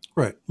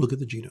 Right. Look at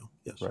the genome.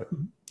 Yes. Right.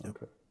 Mm-hmm. Yeah.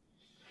 Okay.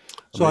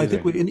 So I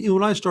think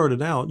when I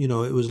started out,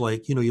 it was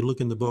like, you look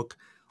in the book,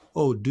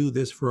 oh, do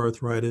this for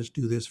arthritis,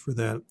 do this for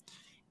that.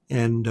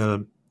 And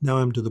now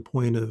I'm to the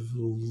point of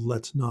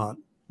let's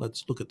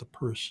look at the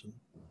person.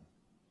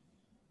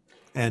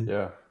 And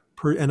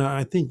and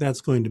I think that's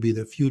going to be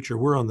the future.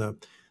 We're on the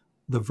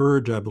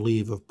verge, I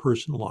believe, of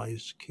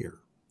personalized care.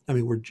 I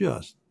mean, we're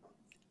just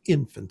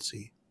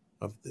infancy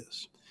of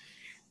this,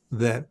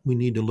 that we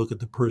need to look at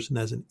the person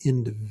as an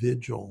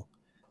individual,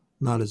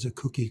 not as a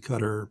cookie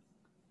cutter,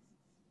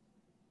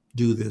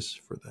 do this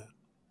for that.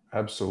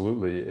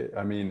 Absolutely.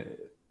 I mean,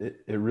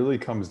 it really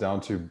comes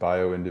down to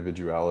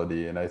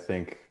bio-individuality. And I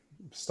think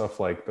stuff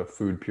like the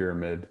food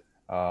pyramid,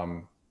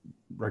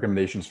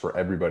 recommendations for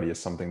everybody is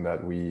something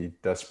that we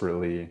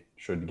desperately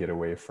should get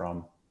away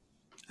from.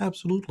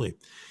 Absolutely.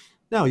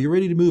 Now, you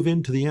ready to move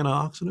into the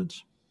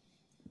antioxidants?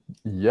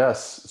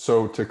 Yes.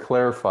 So to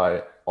clarify,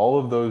 all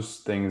of those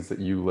things that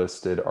you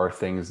listed are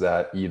things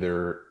that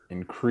either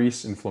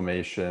increase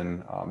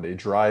inflammation, they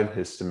drive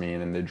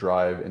histamine, and they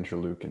drive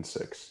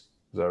interleukin-6. Is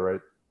that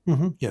right?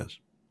 Mm-hmm. Yes.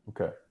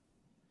 Okay.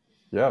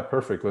 Yeah,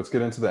 perfect. Let's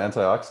get into the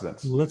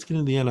antioxidants. Let's get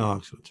into the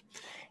antioxidants.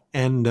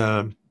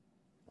 And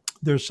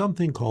there's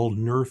something called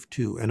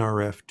NRF2,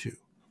 NRF2,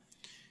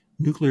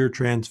 nuclear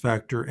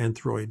transfactor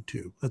anthroid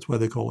 2. That's why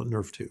they call it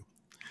NRF2.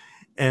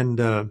 And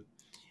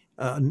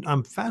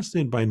I'm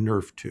fascinated by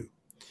NRF2.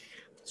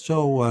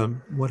 So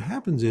what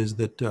happens is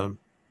that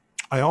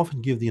I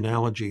often give the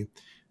analogy,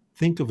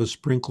 think of a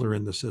sprinkler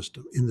in the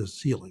system, in the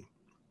ceiling.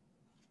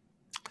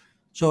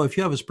 So if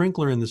you have a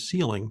sprinkler in the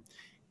ceiling,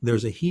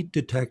 there's a heat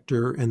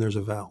detector and there's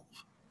a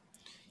valve.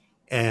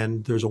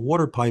 And there's a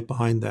water pipe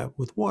behind that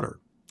with water.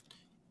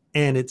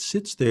 And it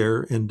sits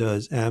there and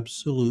does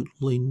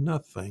absolutely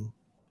nothing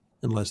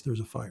unless there's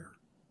a fire.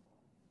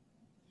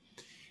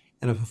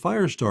 And if a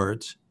fire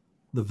starts,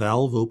 the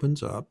valve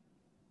opens up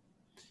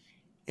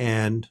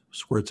and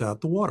squirts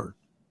out the water.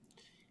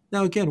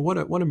 Now, again, what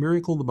a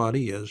miracle the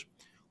body is.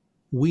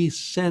 We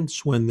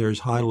sense when there's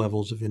high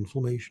levels of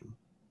inflammation.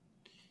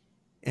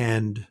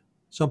 And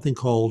something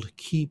called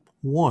keep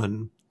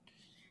one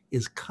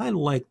is kind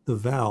of like the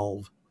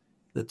valve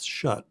that's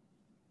shut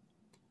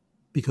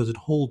because it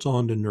holds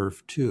on to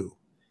NRF2.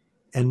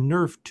 And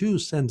NRF2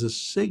 sends a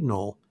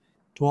signal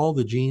to all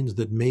the genes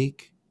that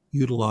make,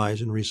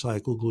 utilize, and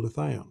recycle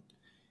glutathione.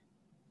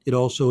 It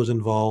also is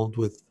involved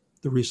with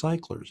the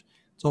recyclers.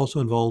 It's also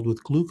involved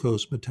with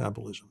glucose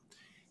metabolism.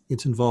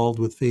 It's involved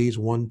with phase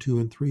 1, 2,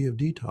 and 3 of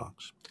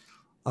detox.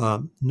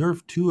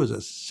 NRF2 is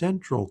a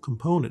central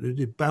component.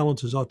 It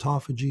balances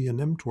autophagy and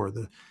mTOR,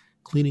 the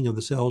cleaning of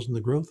the cells and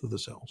the growth of the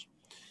cells.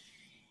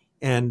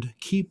 And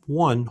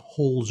KEAP1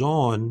 holds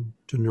on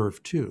to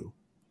NRF2.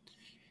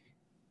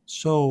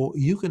 So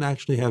you can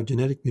actually have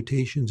genetic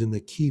mutations in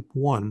the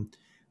KEAP1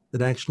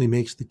 that actually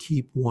makes the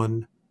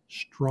KEAP1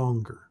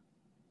 stronger,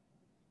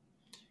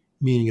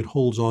 meaning it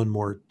holds on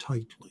more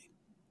tightly.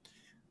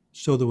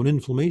 So that when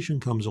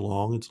inflammation comes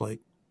along, it's like,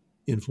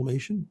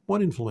 inflammation?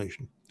 What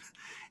inflammation?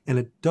 And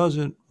it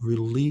doesn't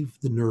relieve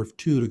the NRF2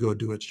 to go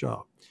do its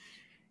job.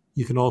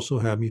 You can also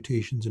have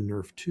mutations in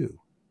NRF2,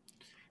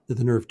 that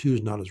the NRF2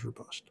 is not as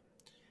robust.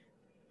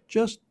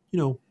 Just,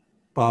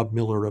 Bob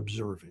Miller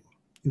observing,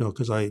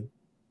 because I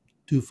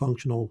do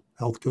functional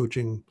health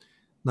coaching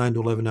 9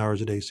 to 11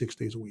 hours a day, 6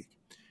 days a week.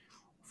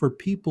 For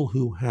people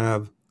who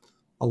have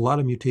a lot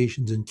of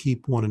mutations in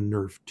KEAP1 and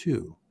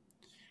NRF2,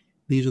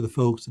 these are the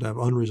folks that have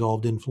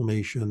unresolved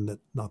inflammation, that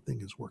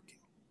nothing is working.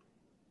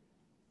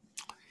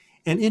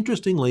 And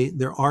interestingly,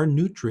 there are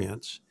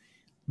nutrients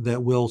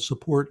that will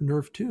support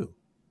NRF2.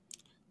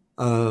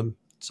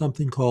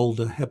 Something called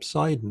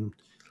hepcidin.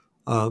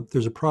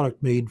 There's a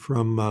product made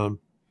from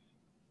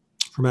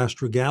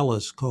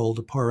astragalus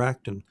called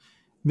paractin,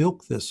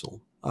 milk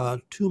thistle,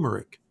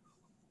 turmeric.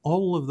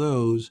 All of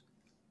those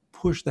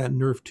push that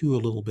NRF2 a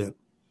little bit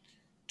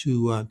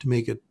to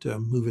make it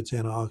move its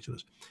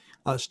antioxidants.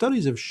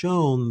 Studies have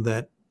shown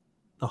that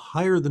the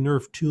higher the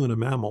NRF2 in a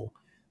mammal,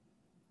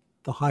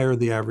 the higher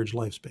the average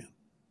lifespan.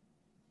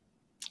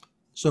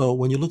 So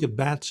when you look at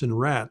bats and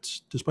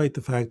rats, despite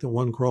the fact that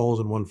one crawls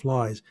and one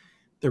flies,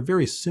 they're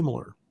very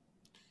similar.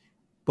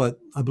 But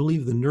I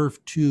believe the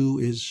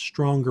NRF2 is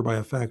stronger by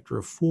a factor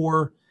of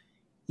 4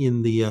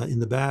 in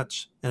the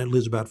bats, and it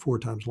lives about 4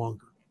 times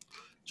longer.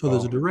 So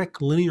there's a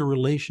direct linear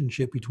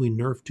relationship between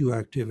NRF2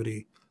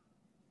 activity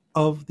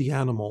of the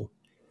animal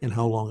and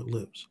how long it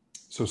lives.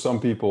 So some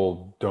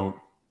people don't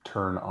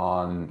turn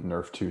on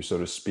NRF2, so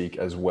to speak,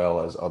 as well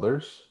as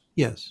others?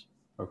 Yes.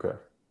 Okay.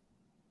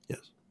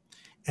 Yes.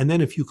 And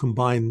then if you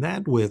combine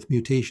that with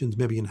mutations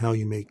maybe in how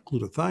you make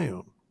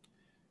glutathione,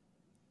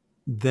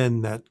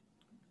 then that,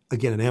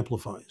 again, it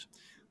amplifies.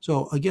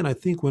 So again, I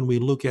think when we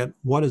look at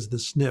what is the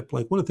SNP,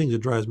 like one of the things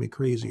that drives me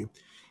crazy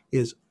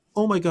is,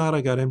 oh my God,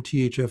 I got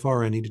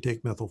MTHFR, I need to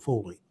take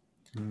methylfolate.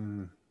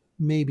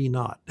 Maybe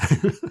not.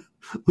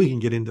 We can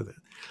get into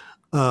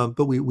that.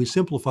 But we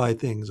simplify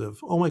things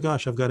of, oh my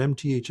gosh, I've got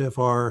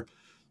MTHFR,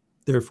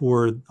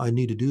 therefore I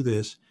need to do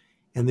this.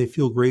 And they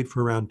feel great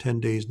for around 10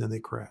 days, and then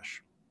they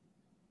crash.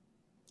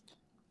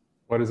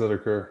 Why does that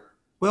occur?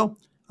 Well,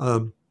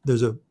 I'll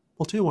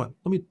tell you what,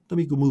 let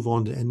me go move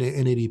on to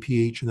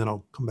NADPH, and then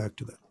I'll come back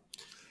to that.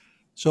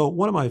 So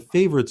one of my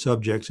favorite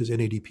subjects is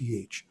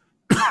NADPH.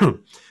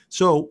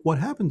 So what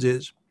happens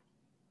is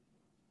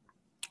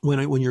when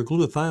your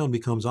glutathione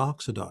becomes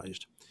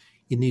oxidized,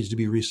 it needs to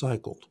be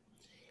recycled.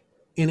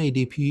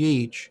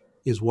 NADPH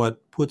is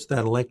what puts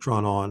that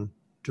electron on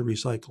to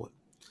recycle it.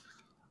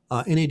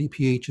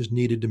 NADPH is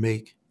needed to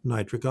make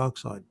nitric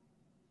oxide.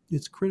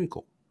 It's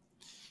critical.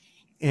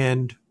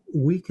 And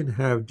we can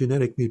have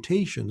genetic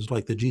mutations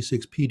like the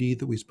G6PD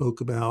that we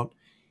spoke about,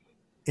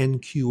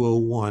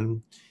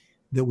 NQ01,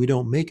 that we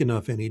don't make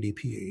enough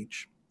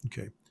NADPH.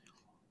 Okay.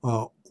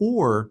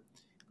 Or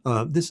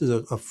this is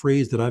a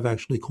phrase that I've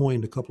actually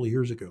coined a couple of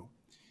years ago,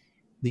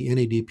 the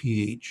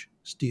NADPH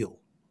steal.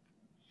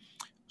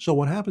 So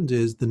what happens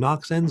is the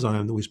NOX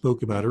enzyme that we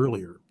spoke about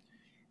earlier,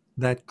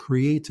 that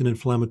creates an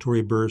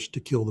inflammatory burst to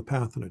kill the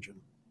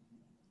pathogen.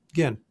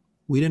 Again,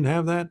 we didn't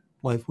have that,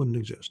 life wouldn't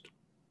exist.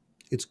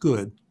 It's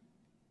good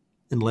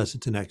unless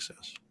it's in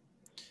excess.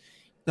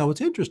 Now,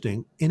 what's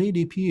interesting,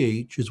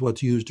 NADPH is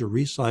what's used to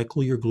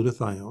recycle your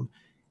glutathione,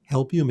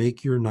 help you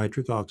make your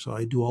nitric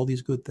oxide, do all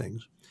these good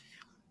things.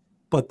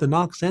 But the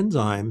NOX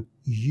enzyme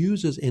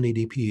uses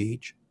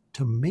NADPH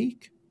to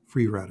make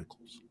free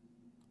radicals.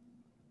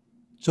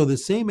 So the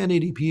same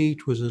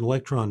NADPH was an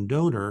electron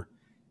donor,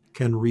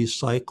 can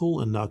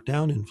recycle and knock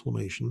down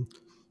inflammation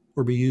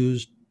or be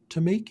used to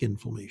make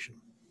inflammation.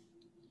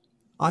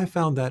 I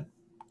found that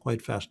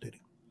quite fascinating.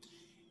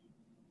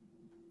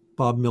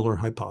 Bob Miller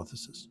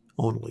hypothesis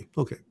only.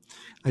 Okay.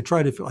 I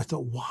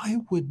thought, why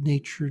would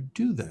nature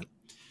do that?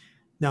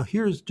 Now,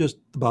 here's just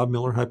the Bob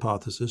Miller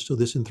hypothesis. So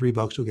this in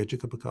 $3 will get you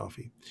a cup of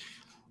coffee.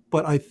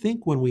 But I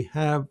think when we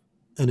have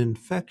an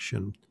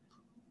infection,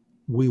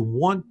 we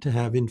want to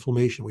have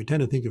inflammation. We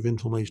tend to think of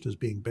inflammation as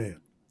being bad.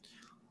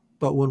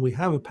 But when we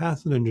have a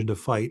pathogen to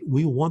fight,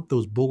 we want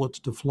those bullets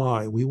to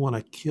fly. We want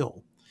to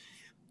kill.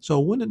 So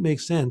wouldn't it make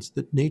sense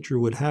that nature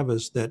would have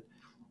us that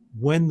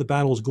when the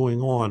battle's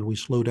going on, we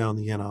slow down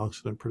the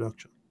antioxidant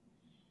production?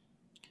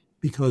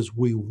 Because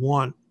we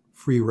want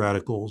free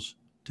radicals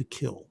to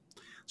kill.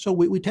 So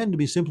we tend to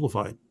be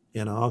simplified.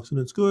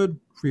 Antioxidants good,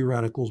 free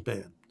radicals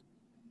bad.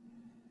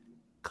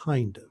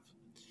 Kind of.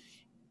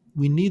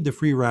 We need the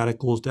free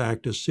radicals to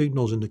act as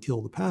signals and to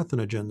kill the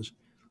pathogens.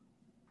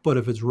 But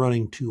if it's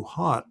running too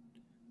hot,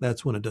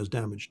 that's when it does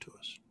damage to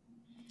us.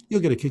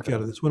 You'll get a kick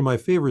out of this. One of my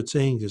favorite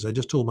sayings is, I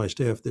just told my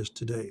staff this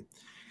today.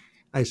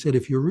 I said,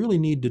 if you really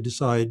need to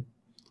decide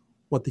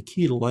what the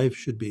key to life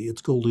should be,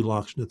 it's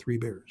Goldilocks and the Three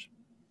Bears.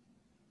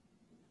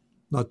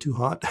 Not too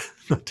hot,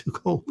 not too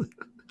cold,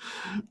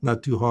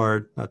 not too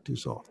hard, not too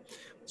soft.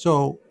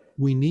 So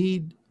we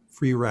need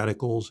free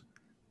radicals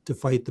to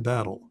fight the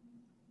battle.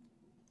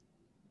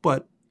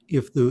 But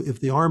if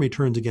the army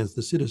turns against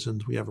the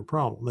citizens, we have a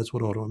problem. That's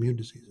what autoimmune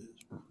disease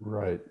is.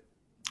 Right.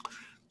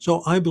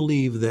 So I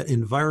believe that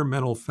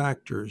environmental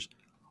factors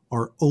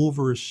are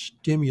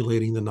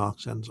overstimulating the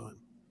NOx enzyme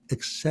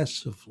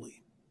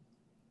excessively.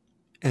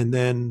 And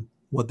then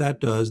what that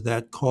does,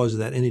 that causes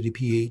that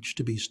NADPH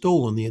to be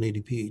stolen, the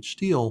NADPH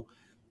steal,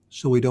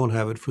 so we don't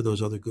have it for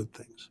those other good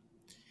things.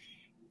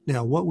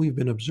 Now, what we've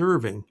been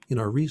observing in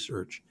our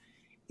research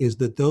is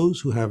that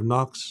those who have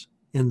NOx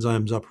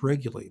enzymes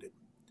upregulated,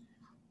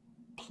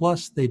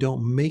 plus they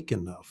don't make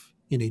enough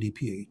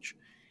NADPH,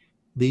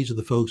 these are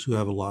the folks who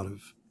have a lot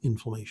of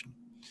inflammation.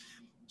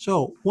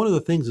 So one of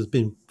the things that's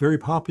been very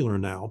popular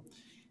now,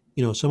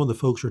 some of the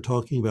folks are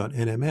talking about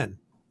NMN,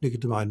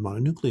 nicotinamide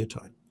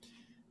mononucleotide,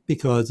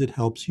 because it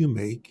helps you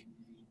make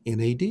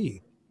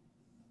NAD.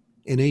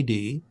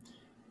 NAD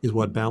is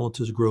what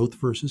balances growth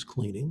versus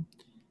cleaning.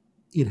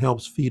 It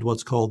helps feed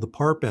what's called the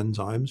PARP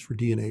enzymes for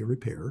DNA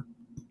repair.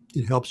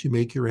 It helps you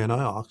make your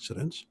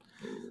antioxidants.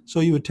 So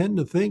you would tend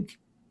to think,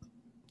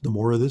 the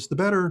more of this, the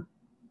better.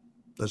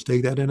 Let's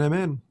take that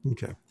NMN.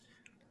 Okay.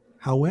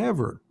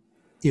 However,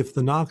 if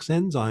the NOx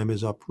enzyme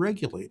is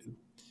upregulated,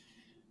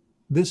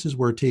 this is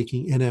where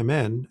taking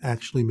NMN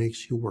actually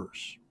makes you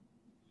worse.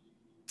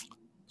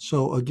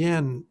 So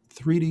again,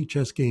 3D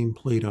chess game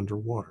played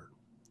underwater.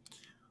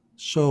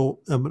 So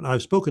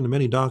I've spoken to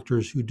many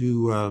doctors who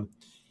do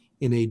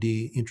NAD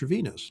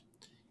intravenous,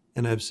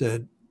 and I've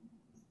said,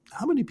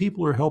 how many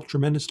people are helped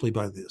tremendously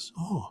by this?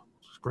 Oh,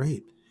 it's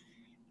great.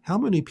 How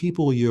many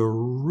people you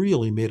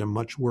really made them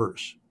much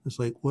worse? It's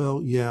like,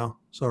 well, yeah,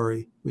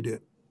 sorry, we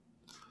did.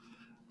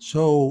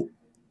 So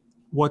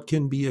what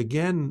can be,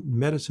 again,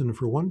 medicine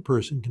for one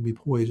person can be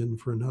poison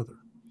for another.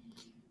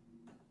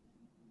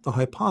 The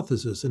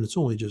hypothesis, and it's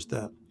only just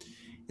that,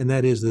 and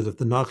that is that if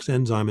the NOx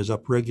enzyme is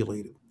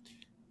upregulated,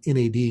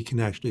 NAD can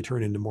actually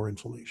turn into more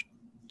inflammation.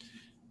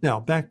 Now,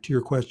 back to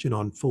your question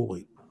on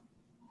folate.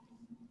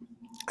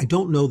 I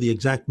don't know the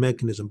exact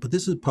mechanism, but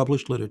this is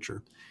published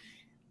literature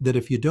that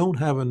if you don't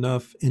have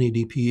enough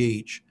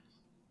NADPH,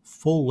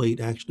 folate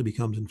actually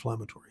becomes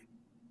inflammatory.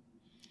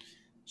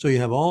 So you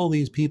have all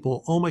these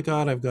people, oh my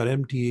God, I've got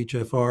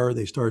MTHFR.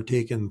 They start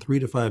taking 3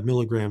 to 5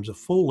 milligrams of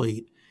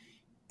folate,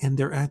 and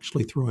they're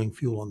actually throwing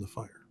fuel on the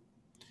fire.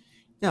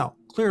 Now,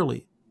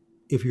 clearly,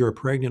 if you're a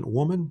pregnant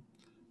woman,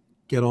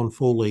 get on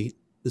folate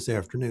this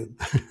afternoon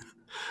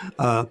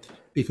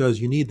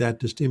because you need that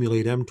to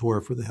stimulate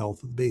mTOR for the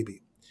health of the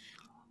baby.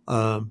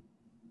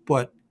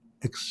 But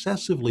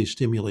excessively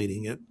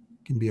stimulating it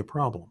can be a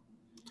problem.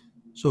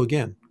 So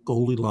again,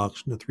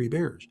 Goldilocks and the Three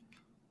Bears.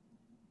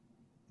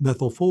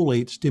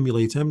 Methylfolate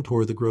stimulates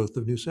mTOR, the growth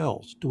of new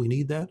cells. Do we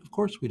need that? Of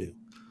course we do.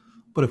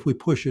 But if we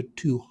push it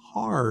too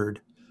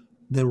hard,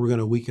 then we're going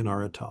to weaken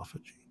our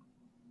autophagy.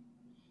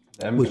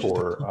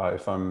 mTOR,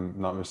 if I'm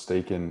not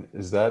mistaken,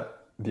 is that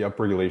the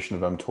upregulation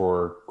of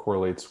mTOR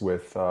correlates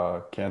with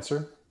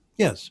cancer?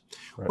 Yes.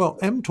 Right. Well,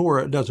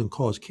 mTOR doesn't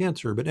cause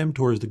cancer, but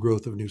mTOR is the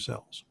growth of new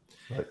cells.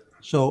 Right.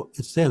 So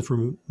it stands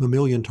for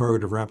mammalian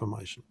target of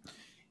rapamycin.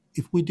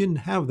 If we didn't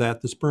have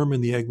that, the sperm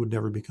and the egg would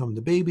never become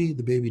the baby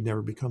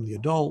never become the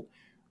adult,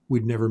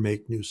 we'd never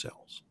make new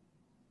cells.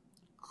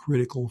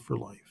 Critical for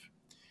life.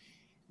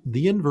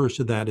 The inverse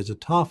of that is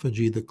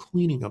autophagy, the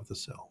cleaning of the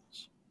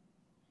cells.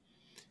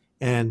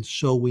 And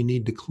so we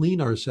need to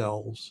clean our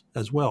cells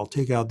as well,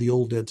 take out the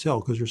old dead cell,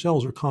 because your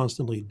cells are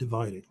constantly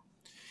dividing.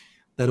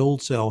 That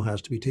old cell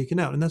has to be taken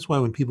out. And that's why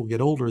when people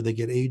get older, they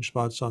get age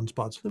spots,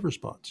 sunspots, liver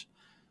spots.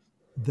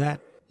 That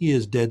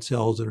is dead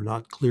cells that are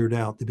not cleared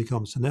out. They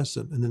become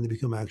senescent, and then they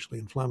become actually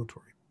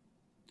inflammatory.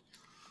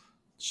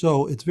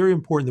 So it's very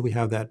important that we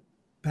have that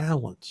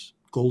balance,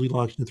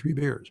 Goldilocks and the Three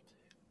Bears.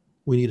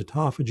 We need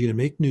autophagy to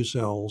make new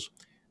cells.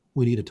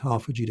 We need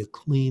autophagy to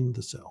clean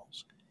the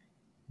cells.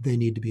 They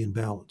need to be in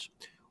balance.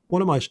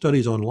 One of my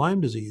studies on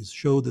Lyme disease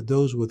showed that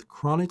those with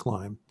chronic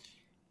Lyme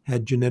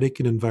had genetic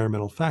and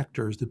environmental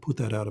factors that put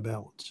that out of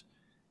balance.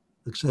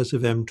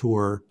 Excessive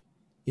mTOR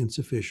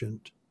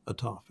insufficient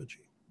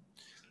autophagy.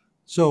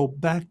 So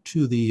back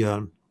to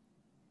the,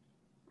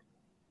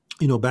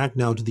 back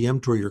now to the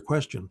mTOR, your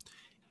question.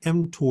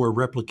 mTOR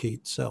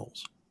replicates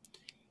cells.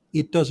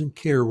 It doesn't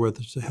care whether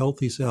it's a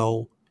healthy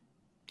cell,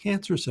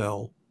 cancer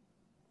cell,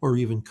 or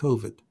even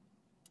COVID.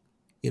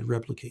 It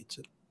replicates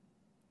it.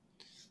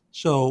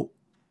 So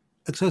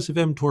excessive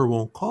mTOR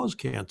won't cause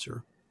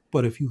cancer,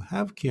 but if you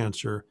have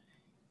cancer,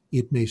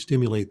 it may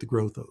stimulate the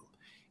growth of it.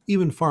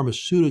 Even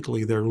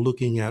pharmaceutically, they're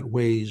looking at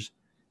ways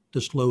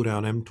to slow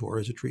down mTOR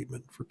as a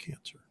treatment for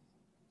cancer.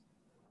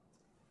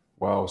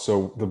 Wow.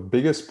 So the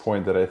biggest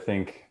point that I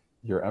think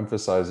you're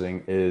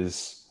emphasizing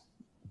is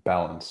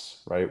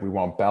balance, right? We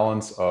want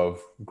balance of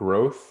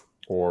growth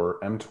or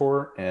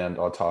mTOR and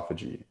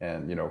autophagy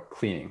and,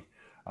 cleaning.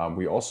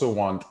 We also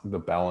want the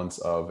balance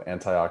of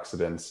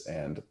antioxidants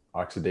and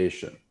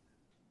oxidation.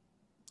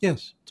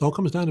 Yes, it all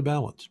comes down to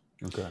balance.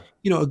 Okay.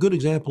 A good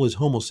example is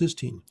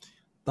homocysteine.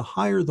 The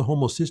higher the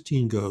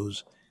homocysteine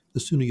goes, the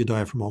sooner you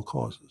die from all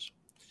causes.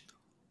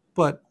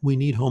 But we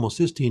need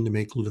homocysteine to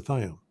make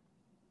glutathione.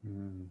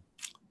 Mm.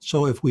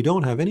 So if we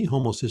don't have any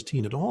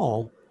homocysteine at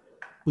all,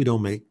 we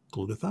don't make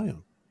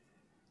glutathione.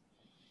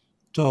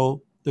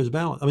 So there's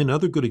balance. I mean,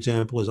 another good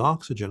example is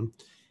oxygen.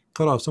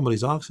 Cut off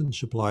somebody's oxygen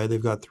supply,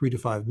 they've got 3 to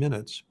 5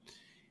 minutes.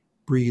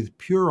 Breathe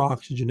pure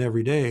oxygen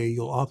every day,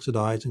 you'll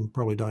oxidize and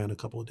probably die in a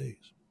couple of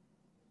days.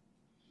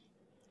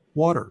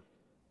 Water.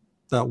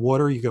 That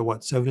water, you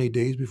got 7, 8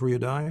 days before you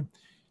die.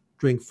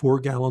 Drink 4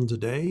 gallons a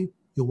day,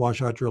 you'll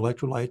wash out your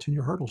electrolytes and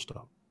your heart will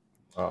stop.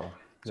 Wow.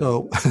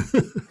 So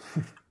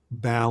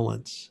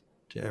balance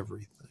to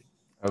everything.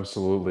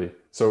 Absolutely.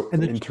 So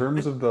in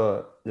terms of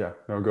go ahead.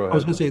 I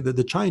was going to say that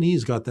the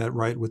Chinese got that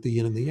right with the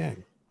yin and the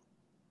yang.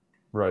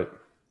 Right.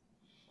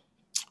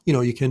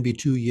 You can be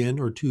too yin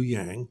or too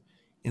yang,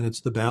 and it's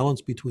the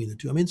balance between the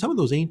two. I mean, some of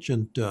those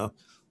ancient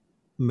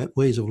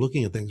ways of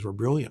looking at things were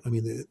brilliant. I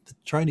mean, the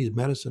Chinese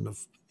medicine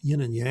of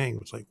yin and yang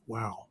was like,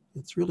 wow,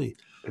 it's amazing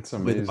the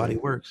way the body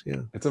works.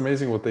 Yeah. It's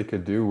amazing what they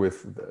could do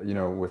with,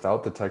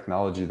 without the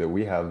technology that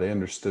we have. They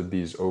understood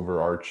these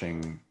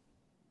overarching,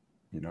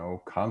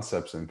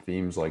 concepts and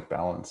themes like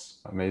balance.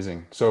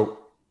 Amazing. So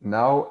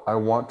now I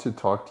want to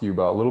talk to you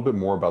about a little bit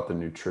more about the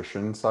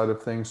nutrition side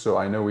of things. So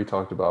I know we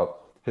talked about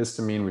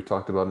histamine, we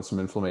talked about some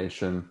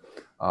inflammation.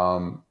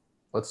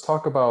 Let's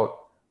talk about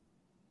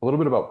a little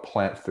bit about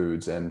plant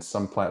foods and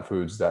some plant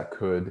foods that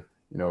could,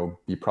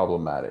 be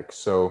problematic.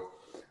 So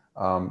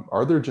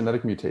are there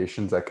genetic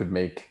mutations that could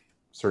make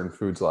certain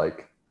foods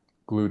like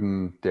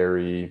gluten,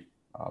 dairy,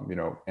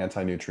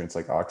 anti-nutrients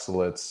like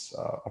oxalates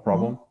a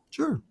problem? Mm-hmm.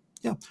 Sure.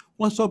 Yeah.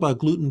 Well, let's talk about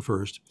gluten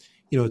first.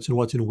 It's in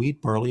what's in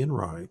wheat, barley, and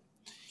rye.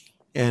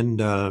 And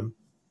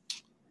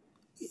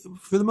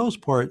for the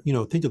most part,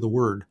 think of the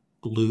word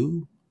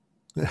glue.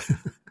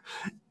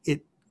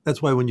 That's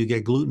why when you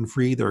get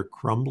gluten-free, they're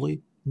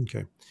crumbly.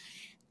 Okay.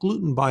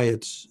 Gluten by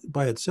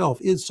itself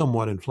is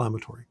somewhat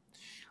inflammatory.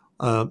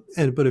 But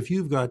if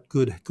you've got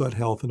good gut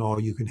health and all,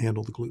 you can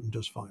handle the gluten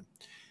just fine.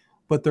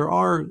 But there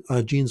are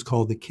genes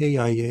called the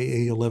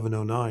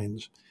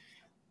KIAA1109s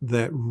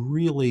that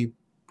really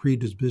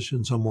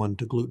predisposition someone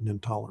to gluten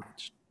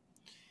intolerance.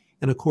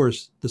 And of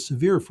course, the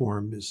severe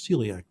form is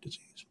celiac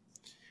disease.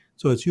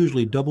 So it's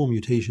usually double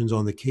mutations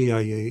on the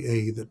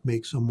KIAA that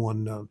make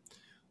someone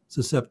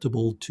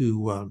susceptible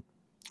to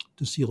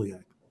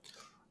celiac.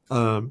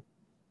 And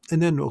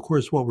then, of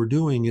course, what we're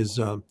doing is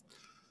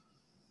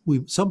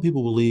some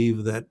people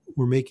believe that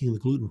we're making the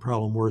gluten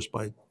problem worse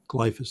by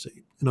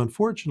glyphosate. And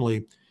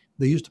unfortunately,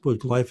 they used to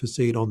put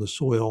glyphosate on the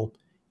soil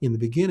in the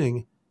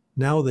beginning.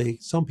 Now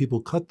some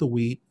people cut the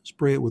wheat,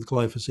 spray it with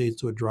glyphosate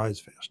so it dries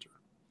faster.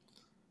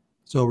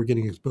 So we're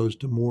getting exposed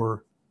to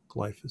more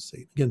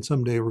glyphosate. Again,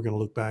 someday we're going to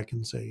look back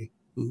and say,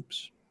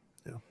 oops.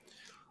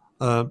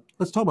 Yeah.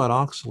 Let's talk about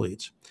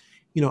oxalates.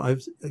 I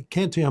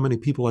can't tell you how many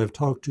people I've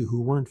talked to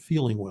who weren't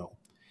feeling well.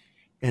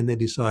 And they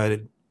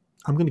decided,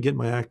 I'm going to get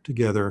my act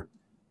together.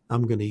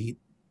 I'm going to eat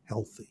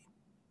healthy.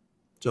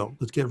 So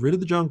let's get rid of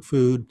the junk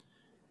food.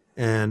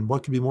 And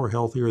what could be more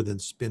healthier than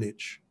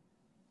spinach,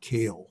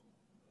 kale,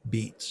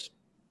 beets?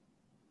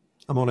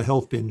 I'm on a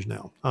health binge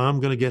now. I'm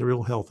going to get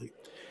real healthy.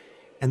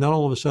 And then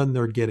all of a sudden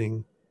they're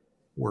getting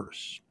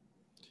worse.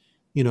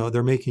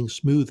 They're making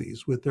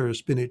smoothies with their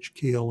spinach,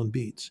 kale, and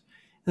beets.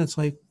 And it's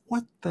like,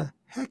 what the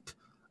heck?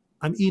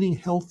 I'm eating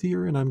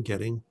healthier and I'm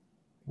getting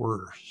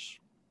worse.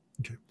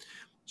 Okay.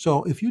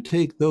 So if you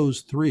take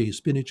those 3,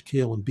 spinach,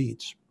 kale, and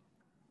beets,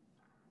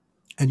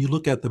 and you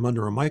look at them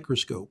under a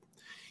microscope,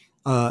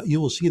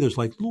 you will see there's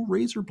like little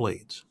razor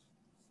blades.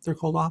 They're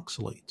called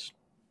oxalates.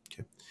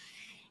 Okay.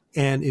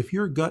 And if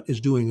your gut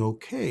is doing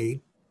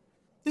okay,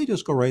 they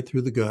just go right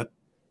through the gut,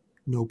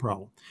 no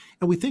problem.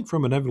 And we think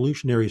from an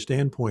evolutionary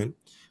standpoint,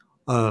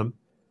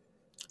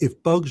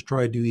 if bugs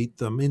tried to eat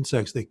them,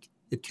 insects,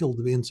 it killed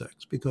the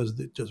insects because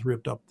it just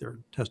ripped up their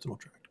intestinal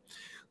tract.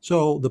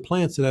 So the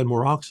plants that had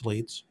more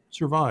oxalates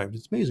survived.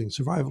 It's amazing,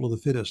 survival of the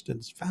fittest, and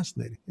it's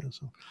fascinating.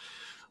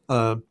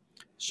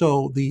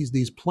 So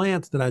these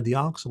plants that had the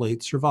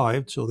oxalates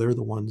survived, so they're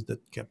the ones that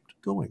kept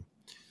going.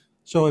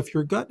 So if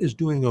your gut is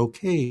doing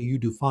okay, you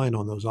do fine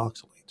on those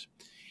oxalates.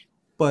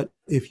 But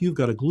if you've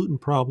got a gluten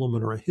problem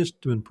or a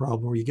histamine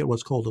problem, or you get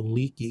what's called a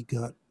leaky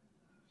gut,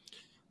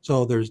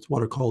 so there's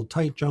what are called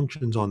tight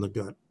junctions on the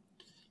gut.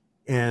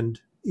 And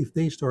if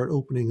they start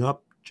opening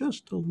up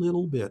just a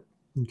little bit,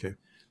 okay,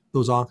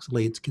 those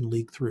oxalates can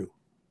leak through.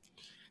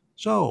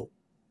 So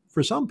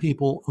for some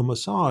people, a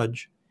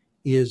massage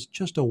is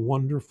just a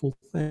wonderful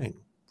thing.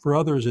 For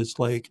others, it's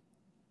like,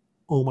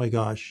 oh my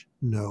gosh,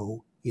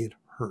 no, it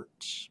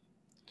hurts.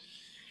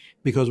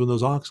 Because when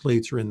those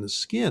oxalates are in the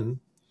skin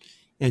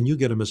and you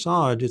get a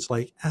massage, it's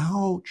like,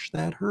 ouch,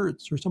 that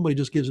hurts. Or somebody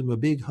just gives them a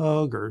big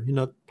hug or,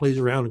 plays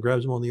around and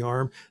grabs them on the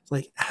arm. It's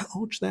like,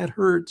 ouch, that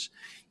hurts.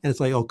 And it's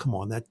like, oh, come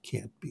on, that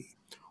can't be.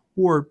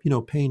 Or,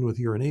 pain with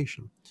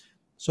urination.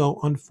 So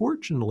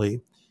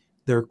unfortunately,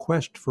 their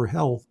quest for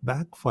health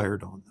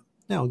backfired on them.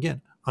 Now,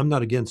 again, I'm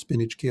not against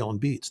spinach, kale, and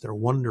beets. They're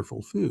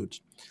wonderful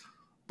foods.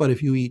 But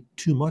if you eat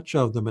too much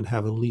of them and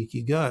have a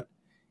leaky gut,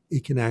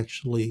 it can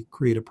actually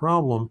create a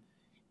problem.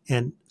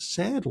 And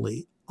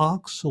sadly,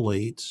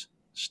 oxalates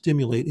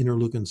stimulate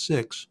interleukin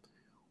 6,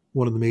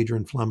 one of the major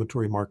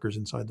inflammatory markers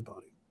inside the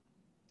body.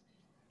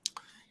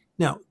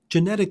 Now,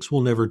 genetics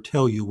will never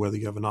tell you whether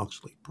you have an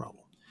oxalate problem.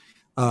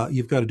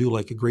 You've got to do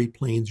like a Great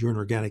Plains urine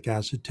organic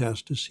acid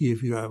test to see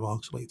if you have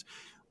oxalates.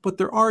 But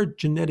there are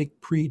genetic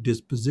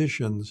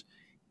predispositions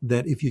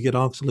that if you get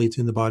oxalates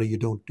in the body, you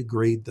don't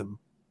degrade them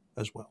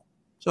as well.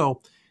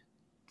 So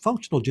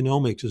functional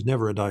genomics is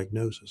never a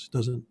diagnosis. It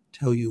doesn't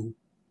tell you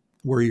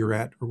where you're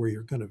at or where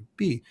you're going to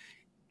be. It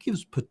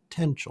gives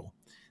potential.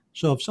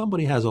 So if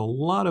somebody has a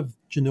lot of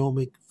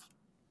genomic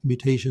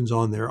mutations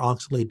on their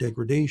oxalate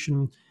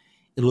degradation,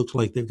 it looks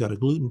like they've got a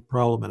gluten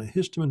problem and a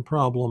histamine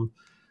problem,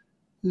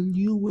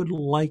 you would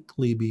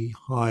likely be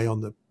high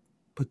on the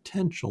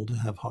potential to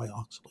have high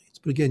oxalates.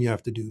 But again, you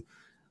have to do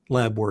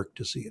lab work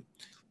to see it.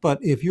 But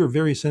if you're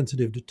very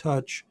sensitive to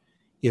touch,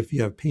 if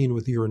you have pain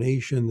with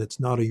urination that's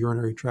not a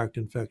urinary tract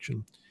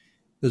infection,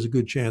 there's a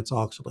good chance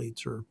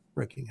oxalates are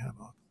wreaking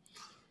havoc.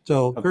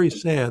 So very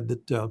sad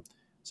that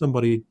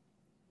somebody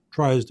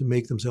tries to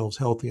make themselves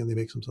healthy and they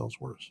make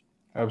themselves worse.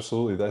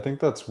 Absolutely. I think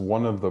that's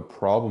one of the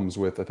problems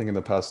with, I think in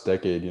the past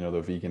decade,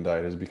 the vegan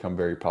diet has become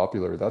very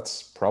popular.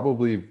 That's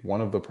probably one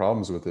of the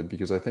problems with it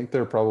because I think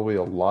there are probably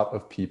a lot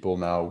of people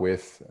now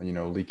with,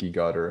 leaky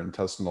gut or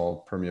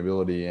intestinal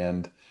permeability.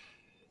 And,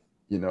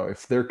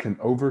 if they're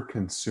over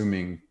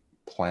consuming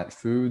plant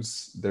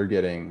foods, they're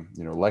getting,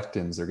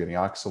 lectins, they're getting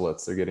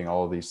oxalates, they're getting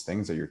all of these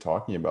things that you're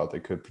talking about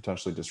that could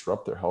potentially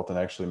disrupt their health and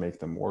actually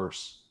make them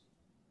worse.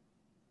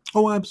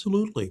 Oh,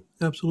 absolutely.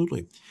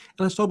 Absolutely. And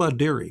let's talk about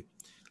dairy.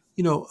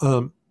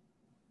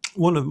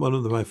 One of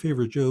my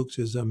favorite jokes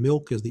is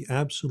milk is the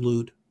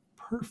absolute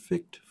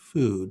perfect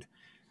food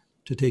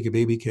to take a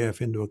baby calf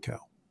into a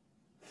cow.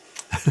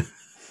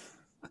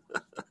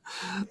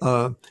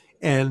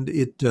 And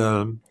it,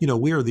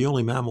 we are the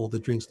only mammal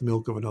that drinks the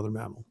milk of another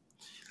mammal.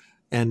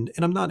 And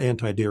I'm not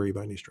anti-dairy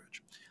by any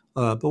stretch.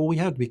 But what we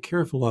have to be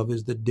careful of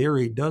is that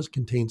dairy does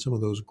contain some of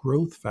those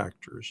growth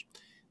factors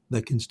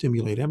that can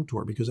stimulate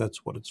mTOR because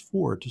that's what it's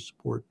for, to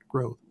support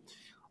growth.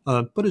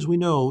 But as we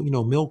know,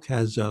 milk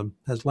has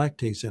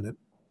lactase in it,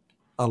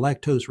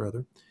 lactose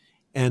rather,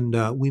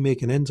 and we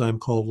make an enzyme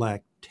called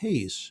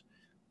lactase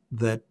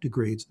that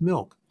degrades the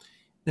milk.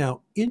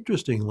 Now,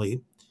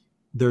 interestingly,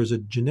 there's a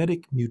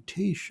genetic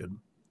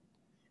mutation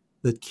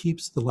that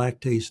keeps the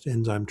lactase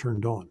enzyme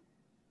turned on.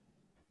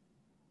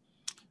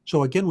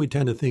 So again, we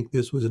tend to think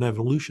this was an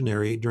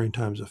evolutionary during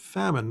times of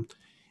famine.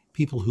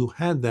 People who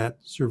had that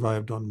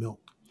survived on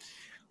milk.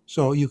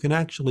 So you can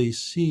actually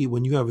see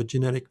when you have a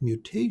genetic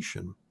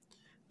mutation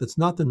that's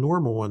not the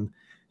normal one,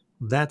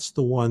 that's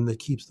the one that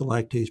keeps the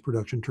lactase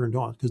production turned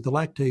on because the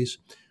lactase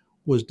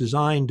was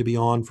designed to be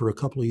on for a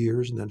couple of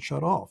years and then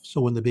shut off. So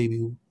when the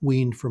baby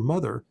weaned from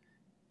mother,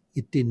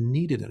 it didn't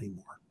need it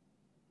anymore.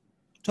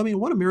 So, I mean,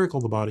 what a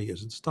miracle the body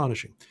is. It's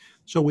astonishing.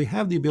 So we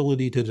have the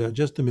ability to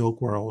digest the milk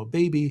while a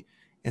baby,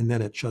 and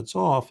then it shuts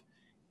off,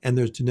 and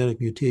there's genetic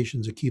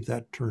mutations that keep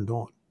that turned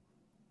on.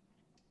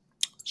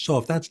 So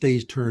if that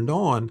stays turned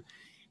on,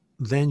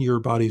 then your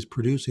body's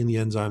producing the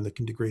enzyme that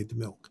can degrade the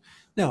milk.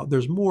 Now,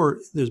 there's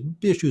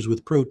issues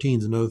with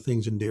proteins and other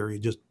things in dairy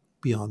just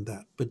beyond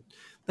that. But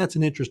that's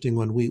an interesting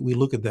one. We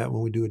look at that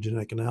when we do a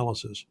genetic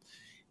analysis,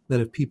 that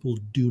if people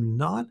do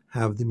not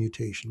have the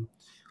mutation,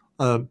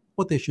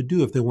 what they should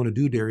do if they want to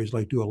do dairy is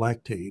like do a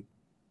lactate,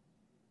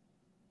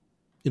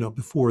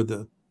 before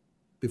the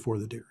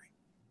dairy.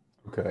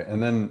 Okay.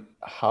 And then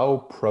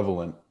how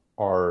prevalent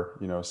are,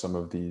 some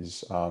of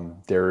these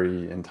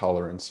dairy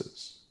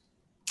intolerances?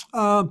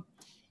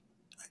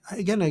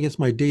 Again, I guess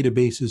my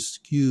database is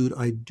skewed.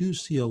 I do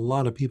see a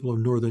lot of people of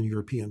Northern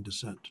European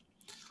descent.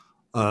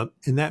 And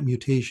that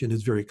mutation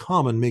is very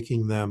common,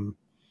 making them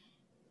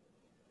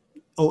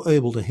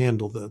able to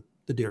handle the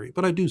dairy.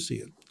 But I do see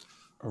it.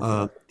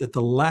 Okay. That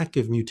the lack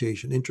of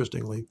mutation,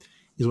 interestingly,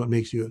 is what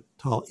makes you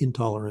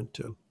intolerant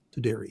to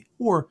dairy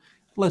or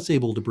less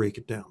able to break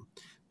it down.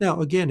 Now,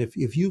 again, if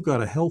you've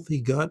got a healthy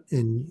gut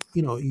and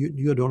you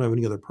don't have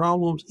any other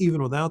problems,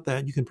 even without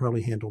that, you can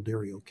probably handle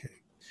dairy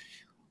okay.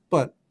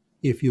 But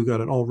if you've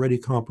got an already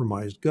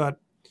compromised gut,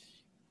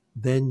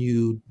 then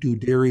you do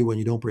dairy when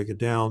you don't break it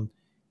down.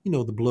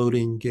 The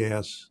bloating,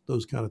 gas,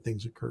 those kind of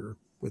things occur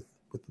with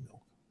the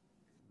milk.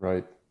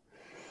 Right.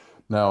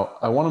 Now,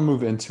 I want to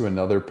move into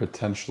another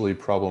potentially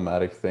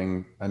problematic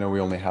thing. I know we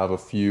only have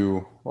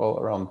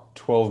around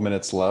 12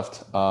 minutes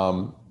left.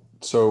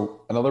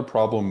 So another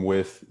problem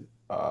with,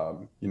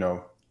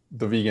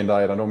 the vegan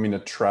diet, I don't mean to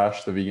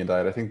trash the vegan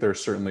diet. I think there are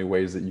certainly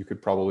ways that you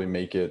could probably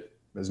make it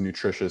as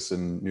nutritious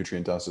and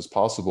nutrient dense as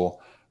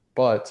possible.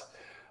 But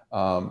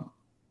um,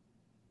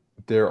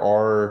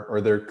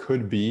 there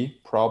could be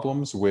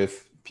problems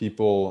with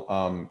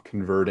people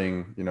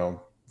converting,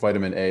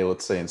 vitamin A,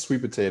 let's say in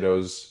sweet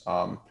potatoes,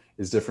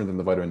 is different than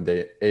the vitamin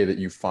A that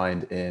you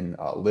find in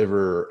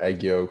liver or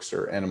egg yolks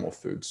or animal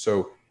foods.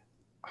 So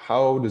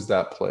how does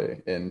that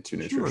play into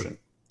Sure, nutrition?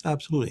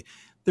 absolutely.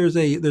 There's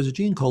a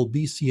gene called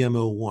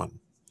BCMO1,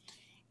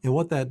 and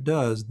what that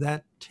does,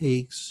 that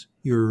takes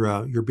your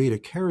beta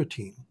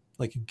carotene,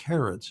 like in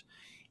carrots,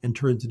 and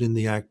turns it in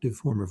the active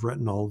form of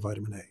retinol,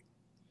 vitamin A.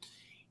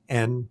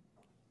 And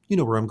you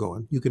know where I'm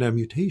going. You can have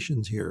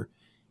mutations here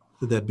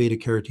that beta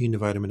carotene to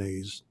vitamin A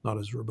is not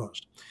as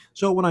robust.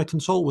 So when I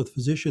consult with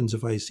physicians,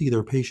 if I see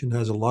their patient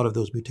has a lot of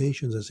those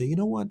mutations, I say, you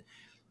know what?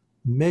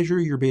 Measure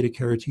your beta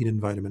carotene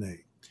and vitamin A.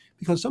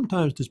 Because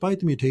sometimes, despite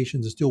the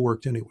mutations, it still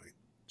worked anyway.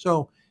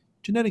 So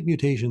genetic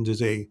mutations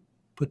is a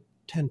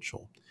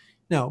potential.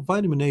 Now,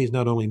 vitamin A is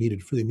not only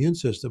needed for the immune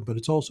system, but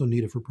it's also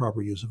needed for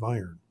proper use of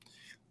iron.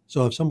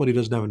 So if somebody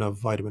doesn't have enough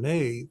vitamin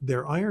A,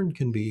 their iron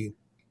can be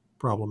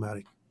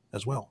problematic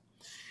as well.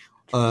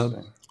 Uh,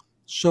 Interesting.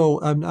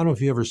 so I don't know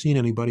if you've ever seen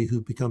anybody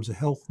who becomes a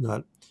health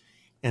nut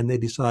and they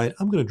decide,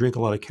 I'm going to drink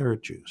a lot of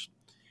carrot juice.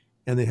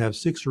 And they have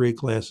 6 or 8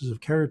 glasses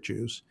of carrot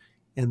juice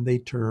and they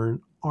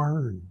turn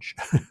orange.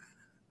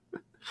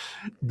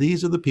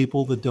 These are the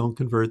people that don't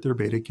convert their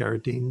beta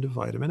carotene to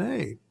vitamin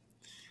A.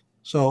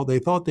 So they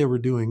thought they were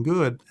doing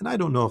good. And I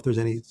don't know if there's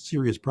any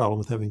serious problem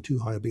with having too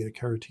high a beta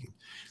carotene,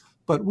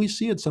 but we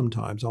see it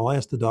sometimes. I'll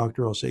ask the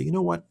doctor, I'll say, you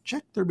know what,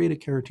 check their beta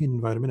carotene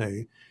and vitamin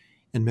A.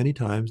 And many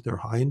times they're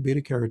high in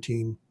beta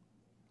carotene,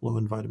 low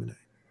in vitamin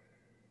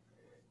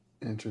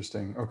A.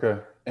 Interesting. Okay.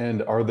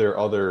 And are there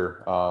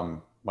other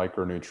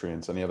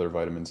micronutrients, any other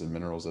vitamins and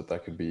minerals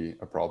that could be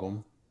a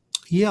problem?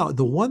 Yeah,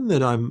 the one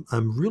that I'm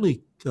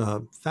really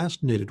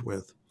fascinated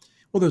with,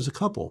 well, there's a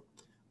couple.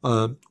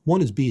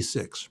 One is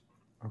B6,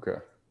 Okay.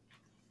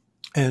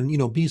 and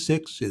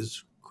B6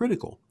 is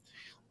critical.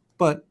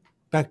 But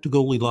back to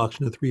Goldilocks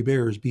and the Three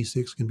Bears,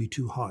 B6 can be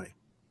too high,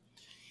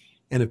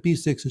 and if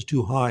B6 is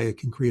too high, it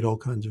can create all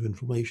kinds of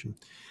inflammation.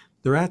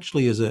 There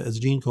actually is a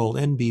gene called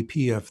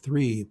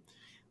NBPF3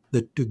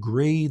 that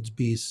degrades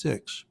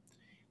B6,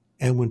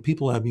 and when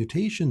people have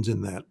mutations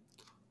in that,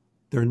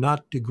 they're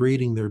not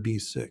degrading their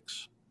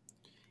B6,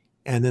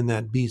 and then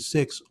that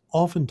B6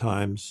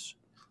 oftentimes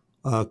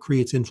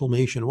creates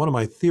inflammation. One of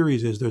my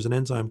theories is there's an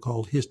enzyme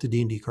called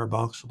histidine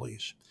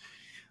decarboxylase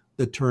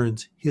that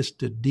turns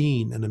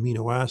histidine, an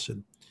amino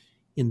acid,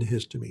 into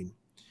histamine.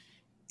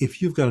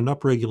 If you've got an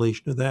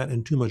upregulation of that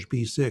and too much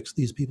B6,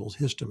 these people's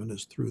histamine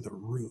is through the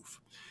roof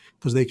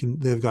because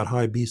they've got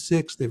high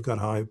B6, they've got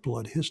high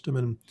blood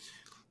histamine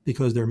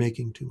because they're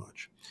making too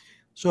much.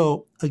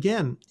 So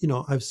again,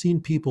 I've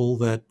seen people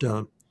that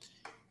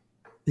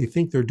they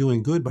think they're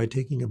doing good by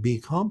taking a B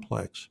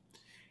complex,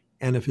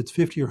 and if it's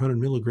 50 or 100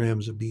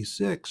 milligrams of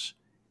B6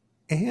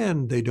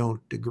 and they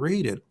don't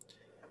degrade it,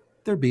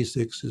 their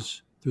B6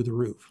 is through the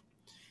roof.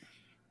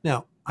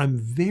 Now, I'm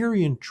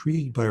very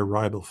intrigued by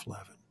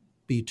riboflavin,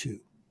 B2.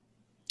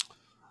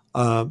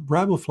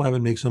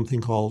 Riboflavin makes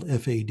something called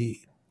FAD.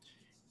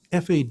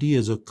 FAD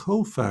is a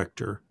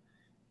cofactor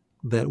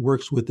that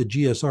works with the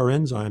GSR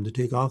enzyme to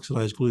take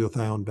oxidized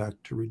glutathione back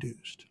to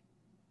reduced.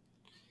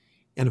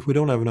 And if we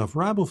don't have enough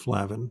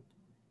riboflavin,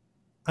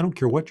 I don't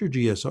care what your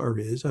GSR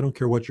is, I don't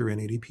care what your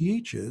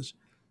NADPH is,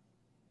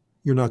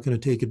 you're not going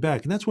to take it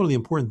back. And that's one of the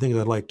important things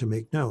I'd like to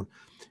make known.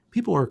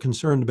 People are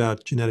concerned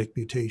about genetic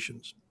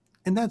mutations,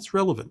 and that's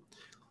relevant.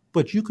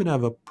 But you can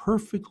have a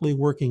perfectly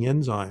working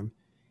enzyme,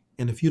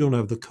 and if you don't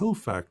have the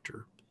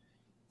cofactor,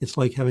 it's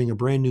like having a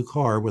brand new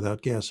car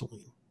without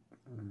gasoline.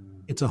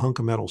 It's a hunk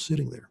of metal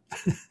sitting there.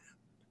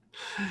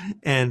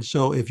 And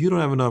so if you don't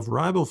have enough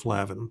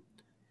riboflavin,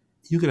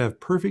 you could have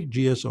perfect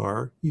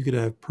GSR, you could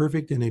have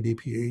perfect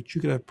NADPH,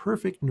 you could have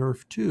perfect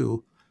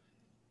NRF2.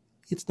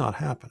 It's not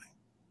happening.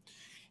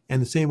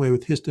 And the same way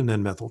with histone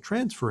and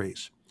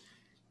methyltransferase.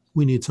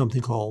 We need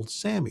something called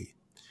SAMe.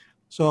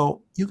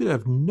 So you could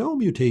have no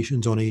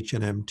mutations on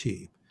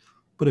HNMT,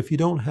 but if you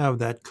don't have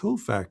that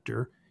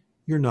cofactor,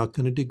 you're not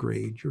going to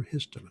degrade your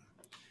histamine.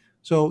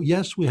 So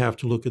yes, we have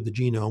to look at the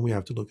genome, we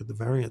have to look at the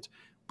variants,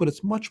 but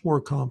it's much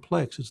more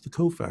complex. It's the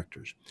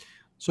cofactors.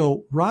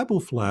 So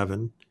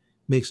riboflavin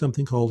makes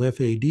something called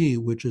FAD,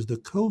 which is the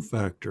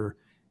cofactor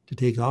to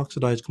take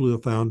oxidized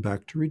glutathione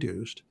back to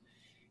reduced,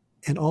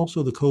 and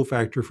also the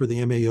cofactor for the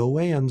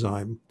MAOA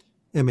enzyme,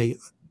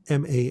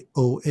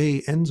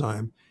 MAOA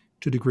enzyme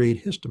to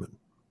degrade histamine.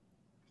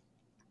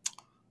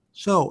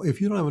 So if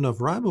you don't have enough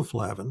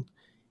riboflavin,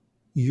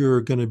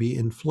 you're going to be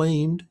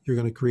inflamed, you're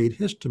going to create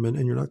histamine,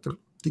 and you're not going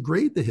to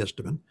degrade the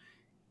histamine,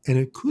 and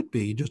it could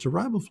be just a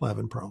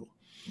riboflavin problem.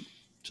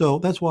 So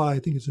that's why I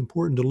think it's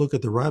important to look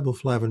at the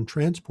riboflavin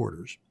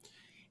transporters.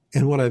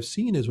 And what I've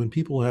seen is when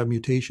people have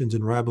mutations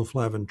in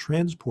riboflavin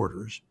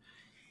transporters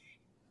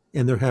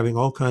and they're having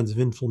all kinds of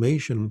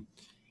inflammation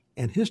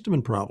and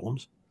histamine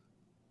problems,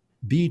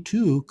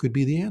 B2 could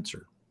be the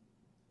answer.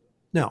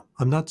 Now,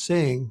 I'm not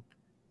saying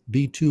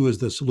B2 is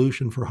the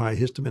solution for high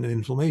histamine and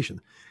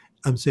inflammation.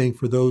 I'm saying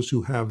for those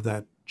who have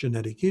that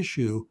genetic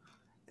issue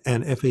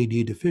and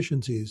FAD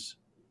deficiencies,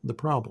 the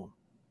problem.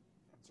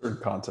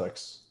 Certain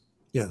contexts.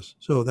 Yes.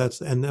 So that's,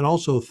 and then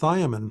also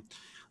thiamine,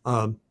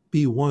 B1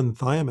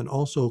 thiamine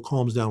also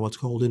calms down what's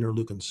called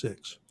interleukin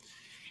 6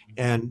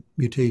 and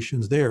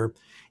mutations there.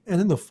 And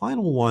then the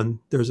final one,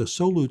 there's a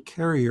solute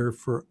carrier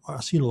for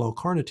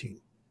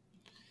acetyl-L-carnitine.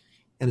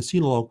 And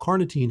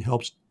acetyl-L-carnitine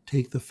helps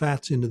take the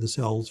fats into the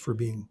cells for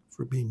being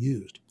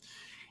used.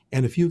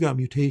 And if you've got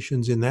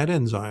mutations in that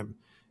enzyme,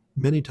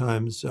 many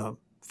times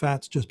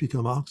fats just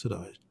become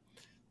oxidized.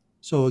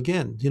 So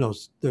again,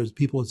 there's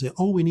people that say,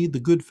 oh, we need the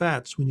good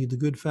fats. We need the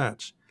good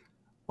fats.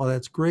 Well,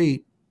 that's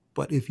great.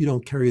 But if you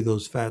don't carry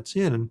those fats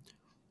in,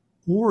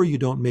 or you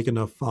don't make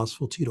enough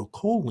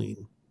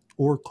phosphatidylcholine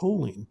or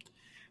choline,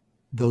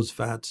 those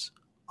fats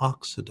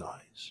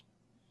oxidize.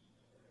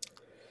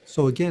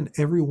 So again,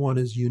 everyone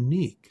is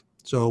unique.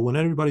 So when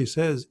everybody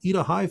says, eat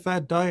a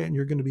high-fat diet and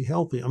you're going to be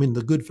healthy, I mean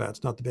the good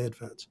fats, not the bad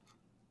fats.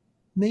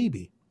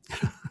 Maybe.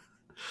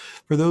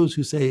 For those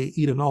who say,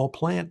 eat an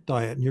all-plant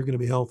diet and you're going to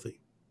be healthy.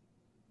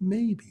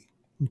 Maybe.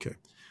 Okay.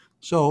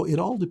 So it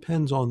all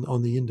depends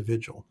on the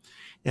individual.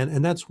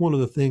 And that's one of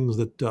the things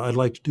that I'd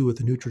like to do with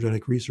the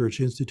Nutrigenic Research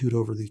Institute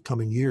over the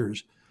coming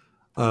years.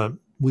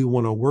 We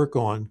want to work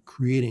on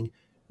creating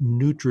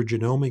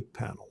nutrigenomic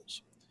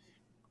panels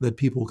that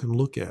people can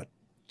look at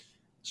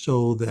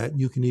so that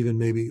you can even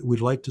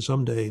we'd like to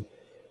someday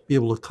be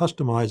able to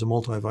customize a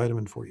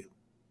multivitamin for you.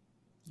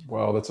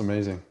 Wow, that's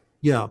amazing.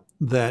 Yeah,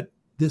 that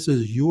this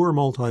is your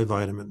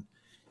multivitamin.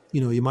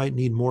 You might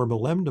need more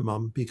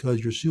molybdenum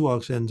because your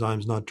SUOX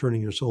enzyme's not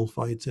turning your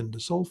sulfites into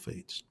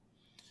sulfates.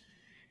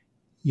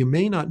 You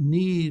may not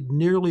need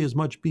nearly as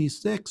much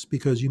B6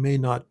 because you may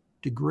not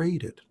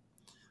degrade it.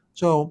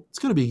 So it's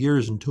going to be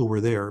years until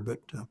we're there, but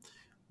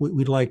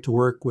we'd like to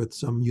work with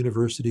some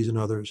universities and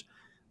others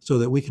so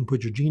that we can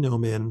put your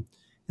genome in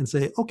and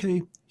say,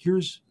 okay,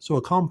 so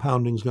a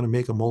compounding is going to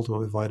make a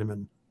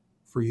multivitamin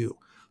for you.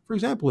 For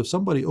example, if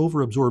somebody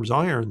overabsorbs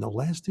iron, the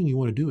last thing you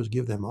want to do is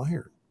give them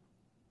iron.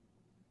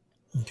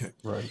 Okay.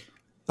 Right.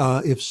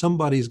 If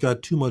somebody's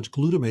got too much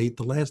glutamate,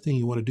 the last thing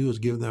you want to do is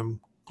give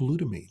them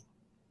glutamine.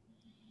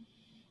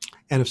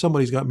 And if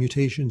somebody's got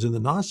mutations in the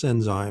NOS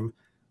enzyme,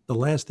 the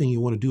last thing you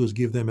want to do is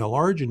give them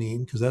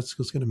L-arginine because that's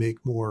just going to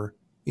make more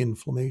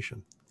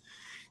inflammation.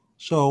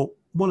 So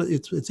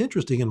it's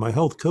interesting in my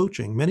health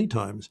coaching, many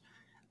times,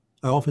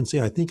 I often say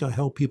I think I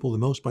help people the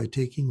most by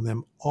taking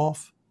them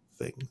off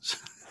things.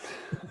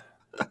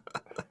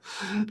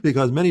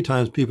 Because many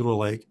times people are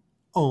like,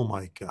 oh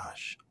my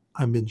gosh,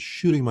 I've been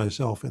shooting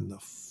myself in the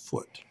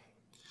foot.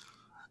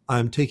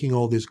 I'm taking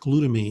all this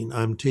glutamine,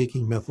 I'm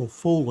taking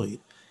methylfolate,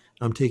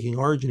 I'm taking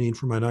arginine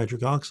for my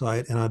nitric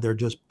oxide, and they're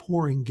just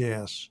pouring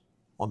gas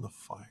on the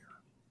fire.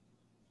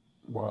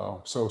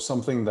 Wow. So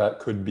something that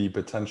could be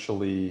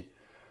potentially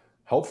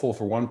helpful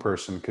for one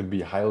person could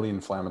be highly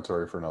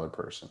inflammatory for another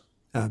person.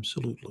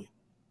 Absolutely.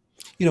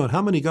 And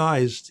how many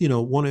guys,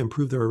 want to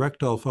improve their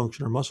erectile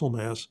function or muscle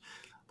mass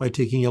by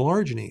taking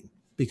L-arginine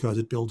because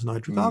it builds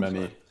nitric oxide?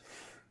 Many.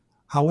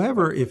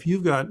 However, if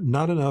you've got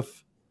not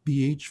enough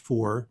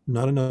BH4,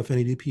 not enough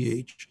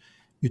NADPH,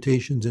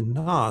 mutations in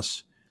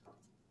NOS,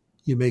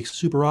 you make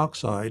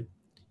superoxide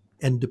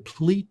and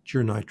deplete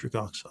your nitric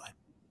oxide.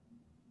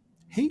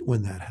 Hate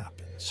when that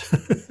happens.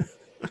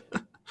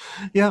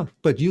 Yeah,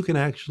 but you can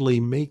actually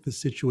make the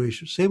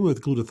situation, same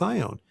with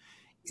glutathione.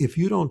 If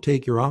you don't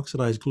take your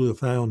oxidized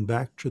glutathione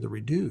back to the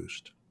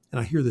reduced, and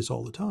I hear this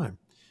all the time,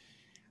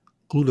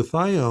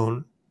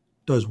 glutathione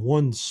does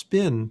one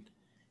spin,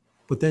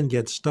 but then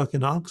gets stuck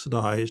and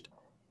oxidized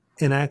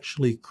and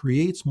actually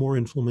creates more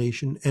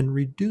inflammation and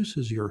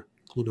reduces your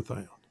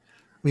glutathione.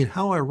 I mean,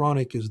 how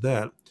ironic is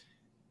that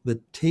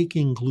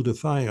taking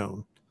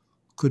glutathione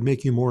could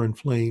make you more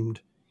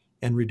inflamed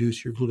and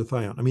reduce your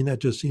glutathione? I mean, that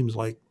just seems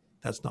like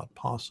that's not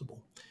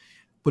possible.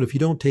 But if you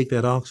don't take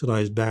that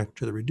oxidized back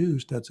to the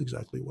reduced, that's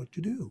exactly what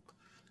you do.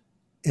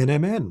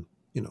 NMN,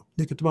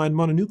 nicotinamide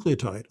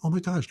mononucleotide. Oh my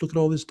gosh, look at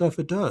all this stuff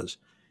it does.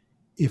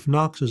 If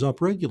NOx is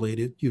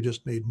upregulated, you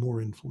just made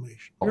more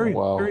inflammation. Very,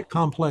 very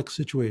complex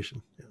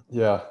situation.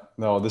 Yeah,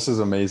 no, this is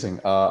amazing.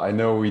 I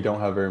know we don't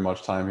have very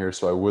much time here,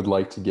 so I would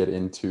like to get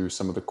into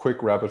some of the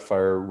quick rapid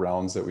fire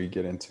rounds that we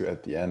get into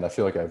at the end. I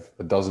feel like I have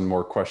a dozen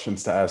more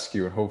questions to ask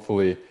you, and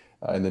hopefully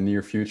in the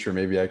near future,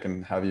 maybe I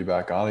can have you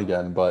back on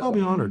again. But I'll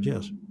be honored,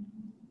 yes.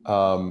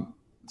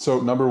 So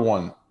number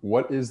one,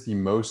 what is the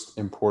most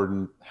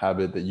important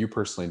habit that you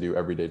personally do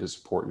every day to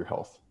support your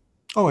health?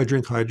 Oh, I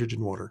drink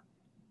hydrogen water.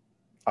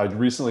 I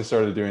recently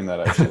started doing that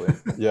actually.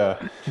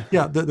 Yeah.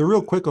 Yeah, the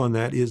real quick on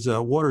that is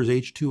water is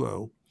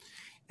H2O,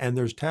 and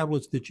there's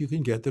tablets that you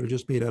can get that are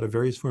just made out of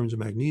various forms of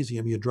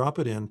magnesium. You drop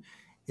it in,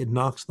 it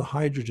knocks the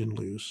hydrogen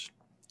loose,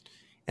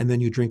 and then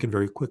you drink it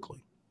very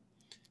quickly.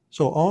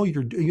 So all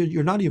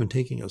you're not even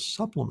taking a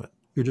supplement.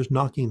 You're just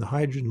knocking the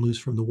hydrogen loose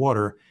from the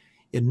water.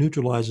 It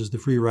neutralizes the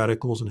free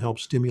radicals and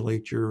helps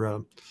stimulate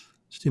your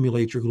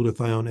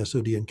glutathione,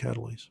 SOD, and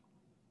catalase.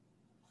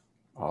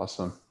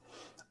 Awesome.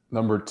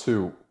 Number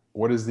 2,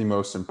 what is the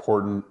most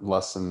important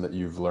lesson that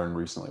you've learned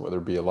recently, whether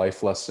it be a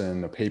life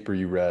lesson, a paper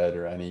you read,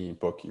 or any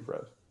book you've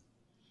read?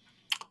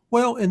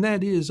 Well, and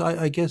that is,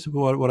 I guess,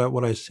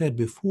 what I said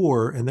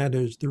before, and that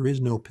is there is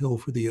no pill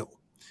for the ill,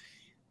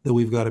 that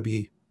we've got to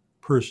be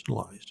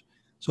personalized.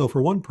 So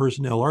for one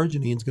person,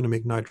 L-arginine is going to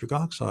make nitric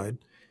oxide.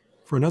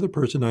 For another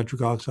person,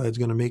 nitric oxide is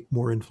going to make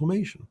more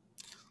inflammation.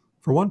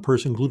 For one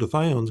person,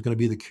 glutathione is going to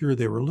be the cure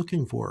they were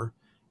looking for.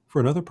 For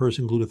another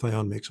person,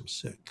 glutathione makes them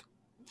sick.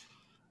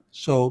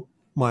 So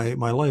my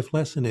life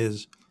lesson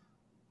is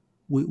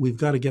we've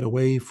got to get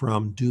away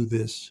from do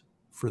this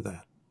for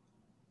that.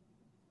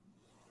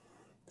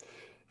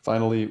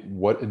 Finally,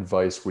 what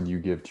advice would you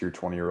give to your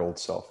 20-year-old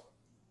self?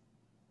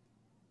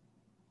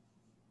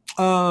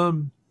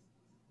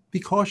 Be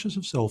cautious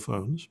of cell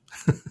phones.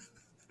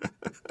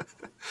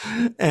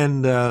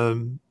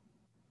 And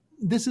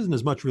this isn't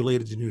as much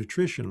related to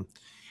nutrition,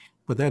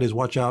 but that is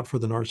watch out for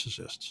the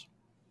narcissists.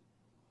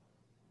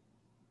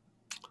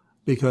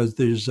 Because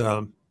there's,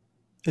 as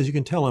you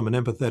can tell, I'm an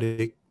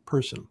empathetic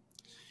person.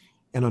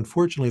 And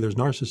unfortunately, there's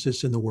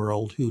narcissists in the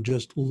world who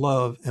just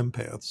love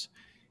empaths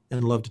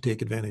and love to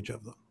take advantage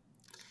of them.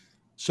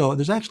 So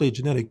there's actually a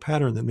genetic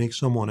pattern that makes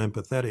someone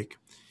empathetic.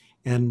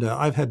 And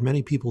I've had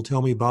many people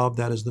tell me, Bob,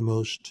 that is the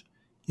most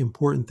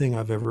important thing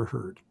I've ever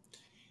heard.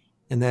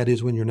 And that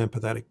is when you're an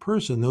empathetic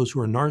person, those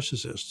who are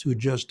narcissists, who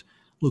just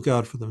look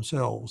out for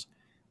themselves,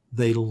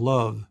 they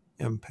love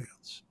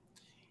empaths.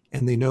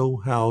 And they know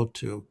how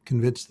to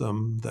convince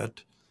them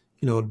that,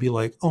 it'd be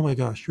like, oh my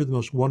gosh, you're the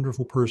most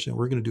wonderful person.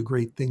 We're going to do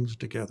great things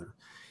together.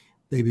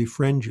 They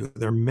befriend you.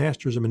 They're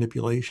masters of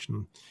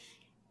manipulation.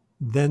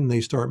 Then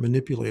they start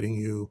manipulating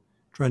you,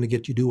 trying to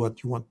get you to do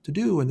what you want to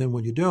do. And then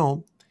when you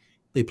don't,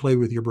 they play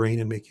with your brain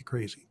and make you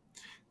crazy.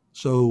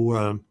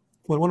 So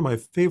one of my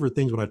favorite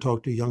things when I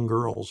talk to young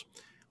girls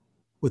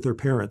with their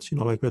parents,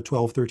 like a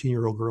 12,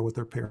 13-year-old girl with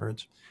their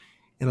parents,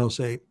 and I'll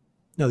say,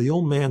 now the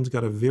old man's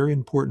got a very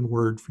important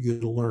word for you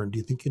to learn. Do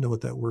you think you know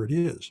what that word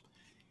is?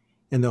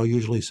 And they'll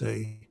usually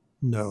say,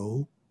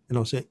 no. And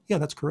I'll say, yeah,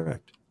 that's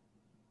correct.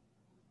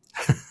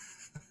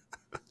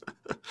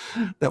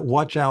 That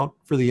watch out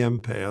for the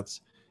empaths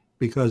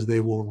because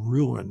they will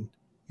ruin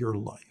your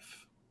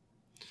life.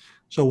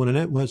 So when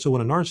a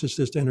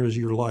narcissist enters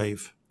your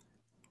life,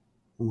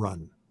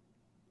 run.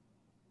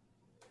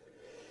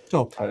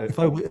 So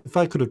if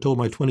I could have told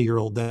my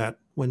 20-year-old that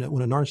when a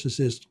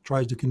narcissist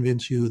tries to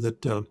convince you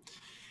that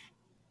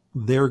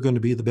they're going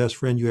to be the best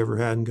friend you ever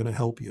had and going to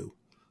help you,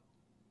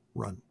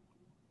 run.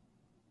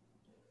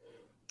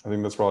 I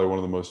think that's probably one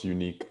of the most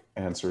unique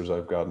answers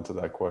I've gotten to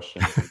that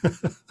question.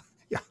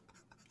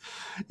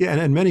 Yeah,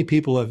 and many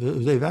people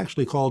they've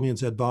actually called me and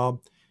said, Bob,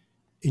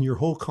 in your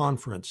whole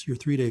conference, your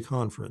 3-day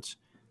conference,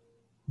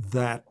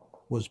 that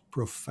was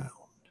profound.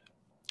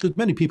 Because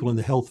many people in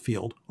the health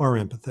field are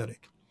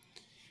empathetic,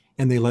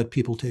 and they let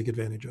people take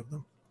advantage of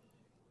them.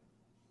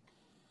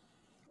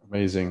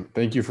 Amazing.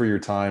 Thank you for your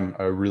time.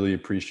 I really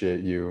appreciate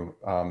you,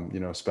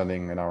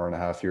 spending an hour and a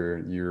half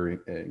here. You're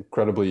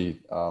incredibly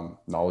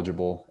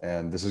knowledgeable,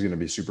 and this is going to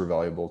be super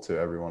valuable to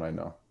everyone I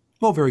know.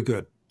 Well, very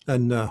good.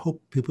 And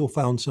hope people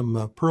found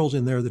some pearls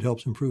in there that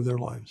helps improve their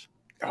lives.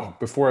 Oh,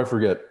 before I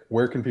forget,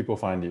 where can people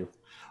find you?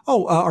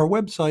 Oh, our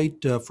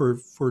website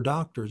for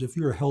doctors, if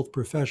you're a health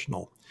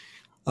professional,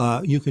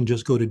 you can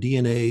just go to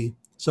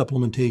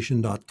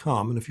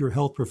dnasupplementation.com. And if you're a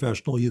health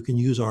professional, you can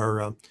use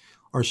our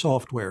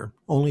software,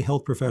 only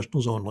health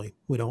professionals only.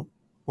 We don't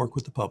work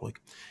with the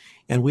public.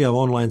 And we have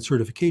online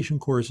certification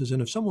courses.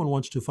 And if someone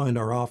wants to find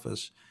our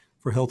office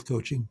for health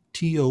coaching,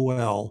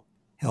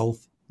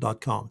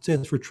 TOLhealth.com. It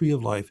stands for Tree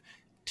of Life,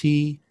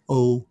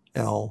 TOL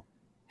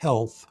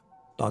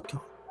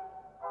health.com.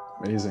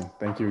 Amazing.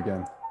 Thank you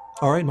again.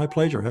 All right, my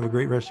pleasure. Have a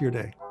great rest of your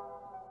day.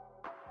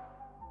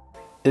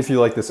 If you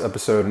like this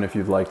episode and if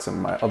you've liked some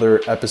of my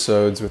other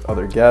episodes with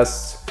other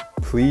guests,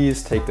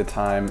 please take the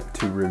time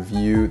to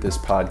review this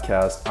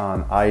podcast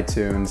on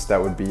iTunes.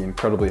 That would be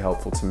incredibly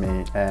helpful to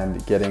me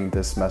and getting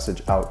this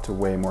message out to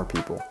way more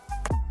people.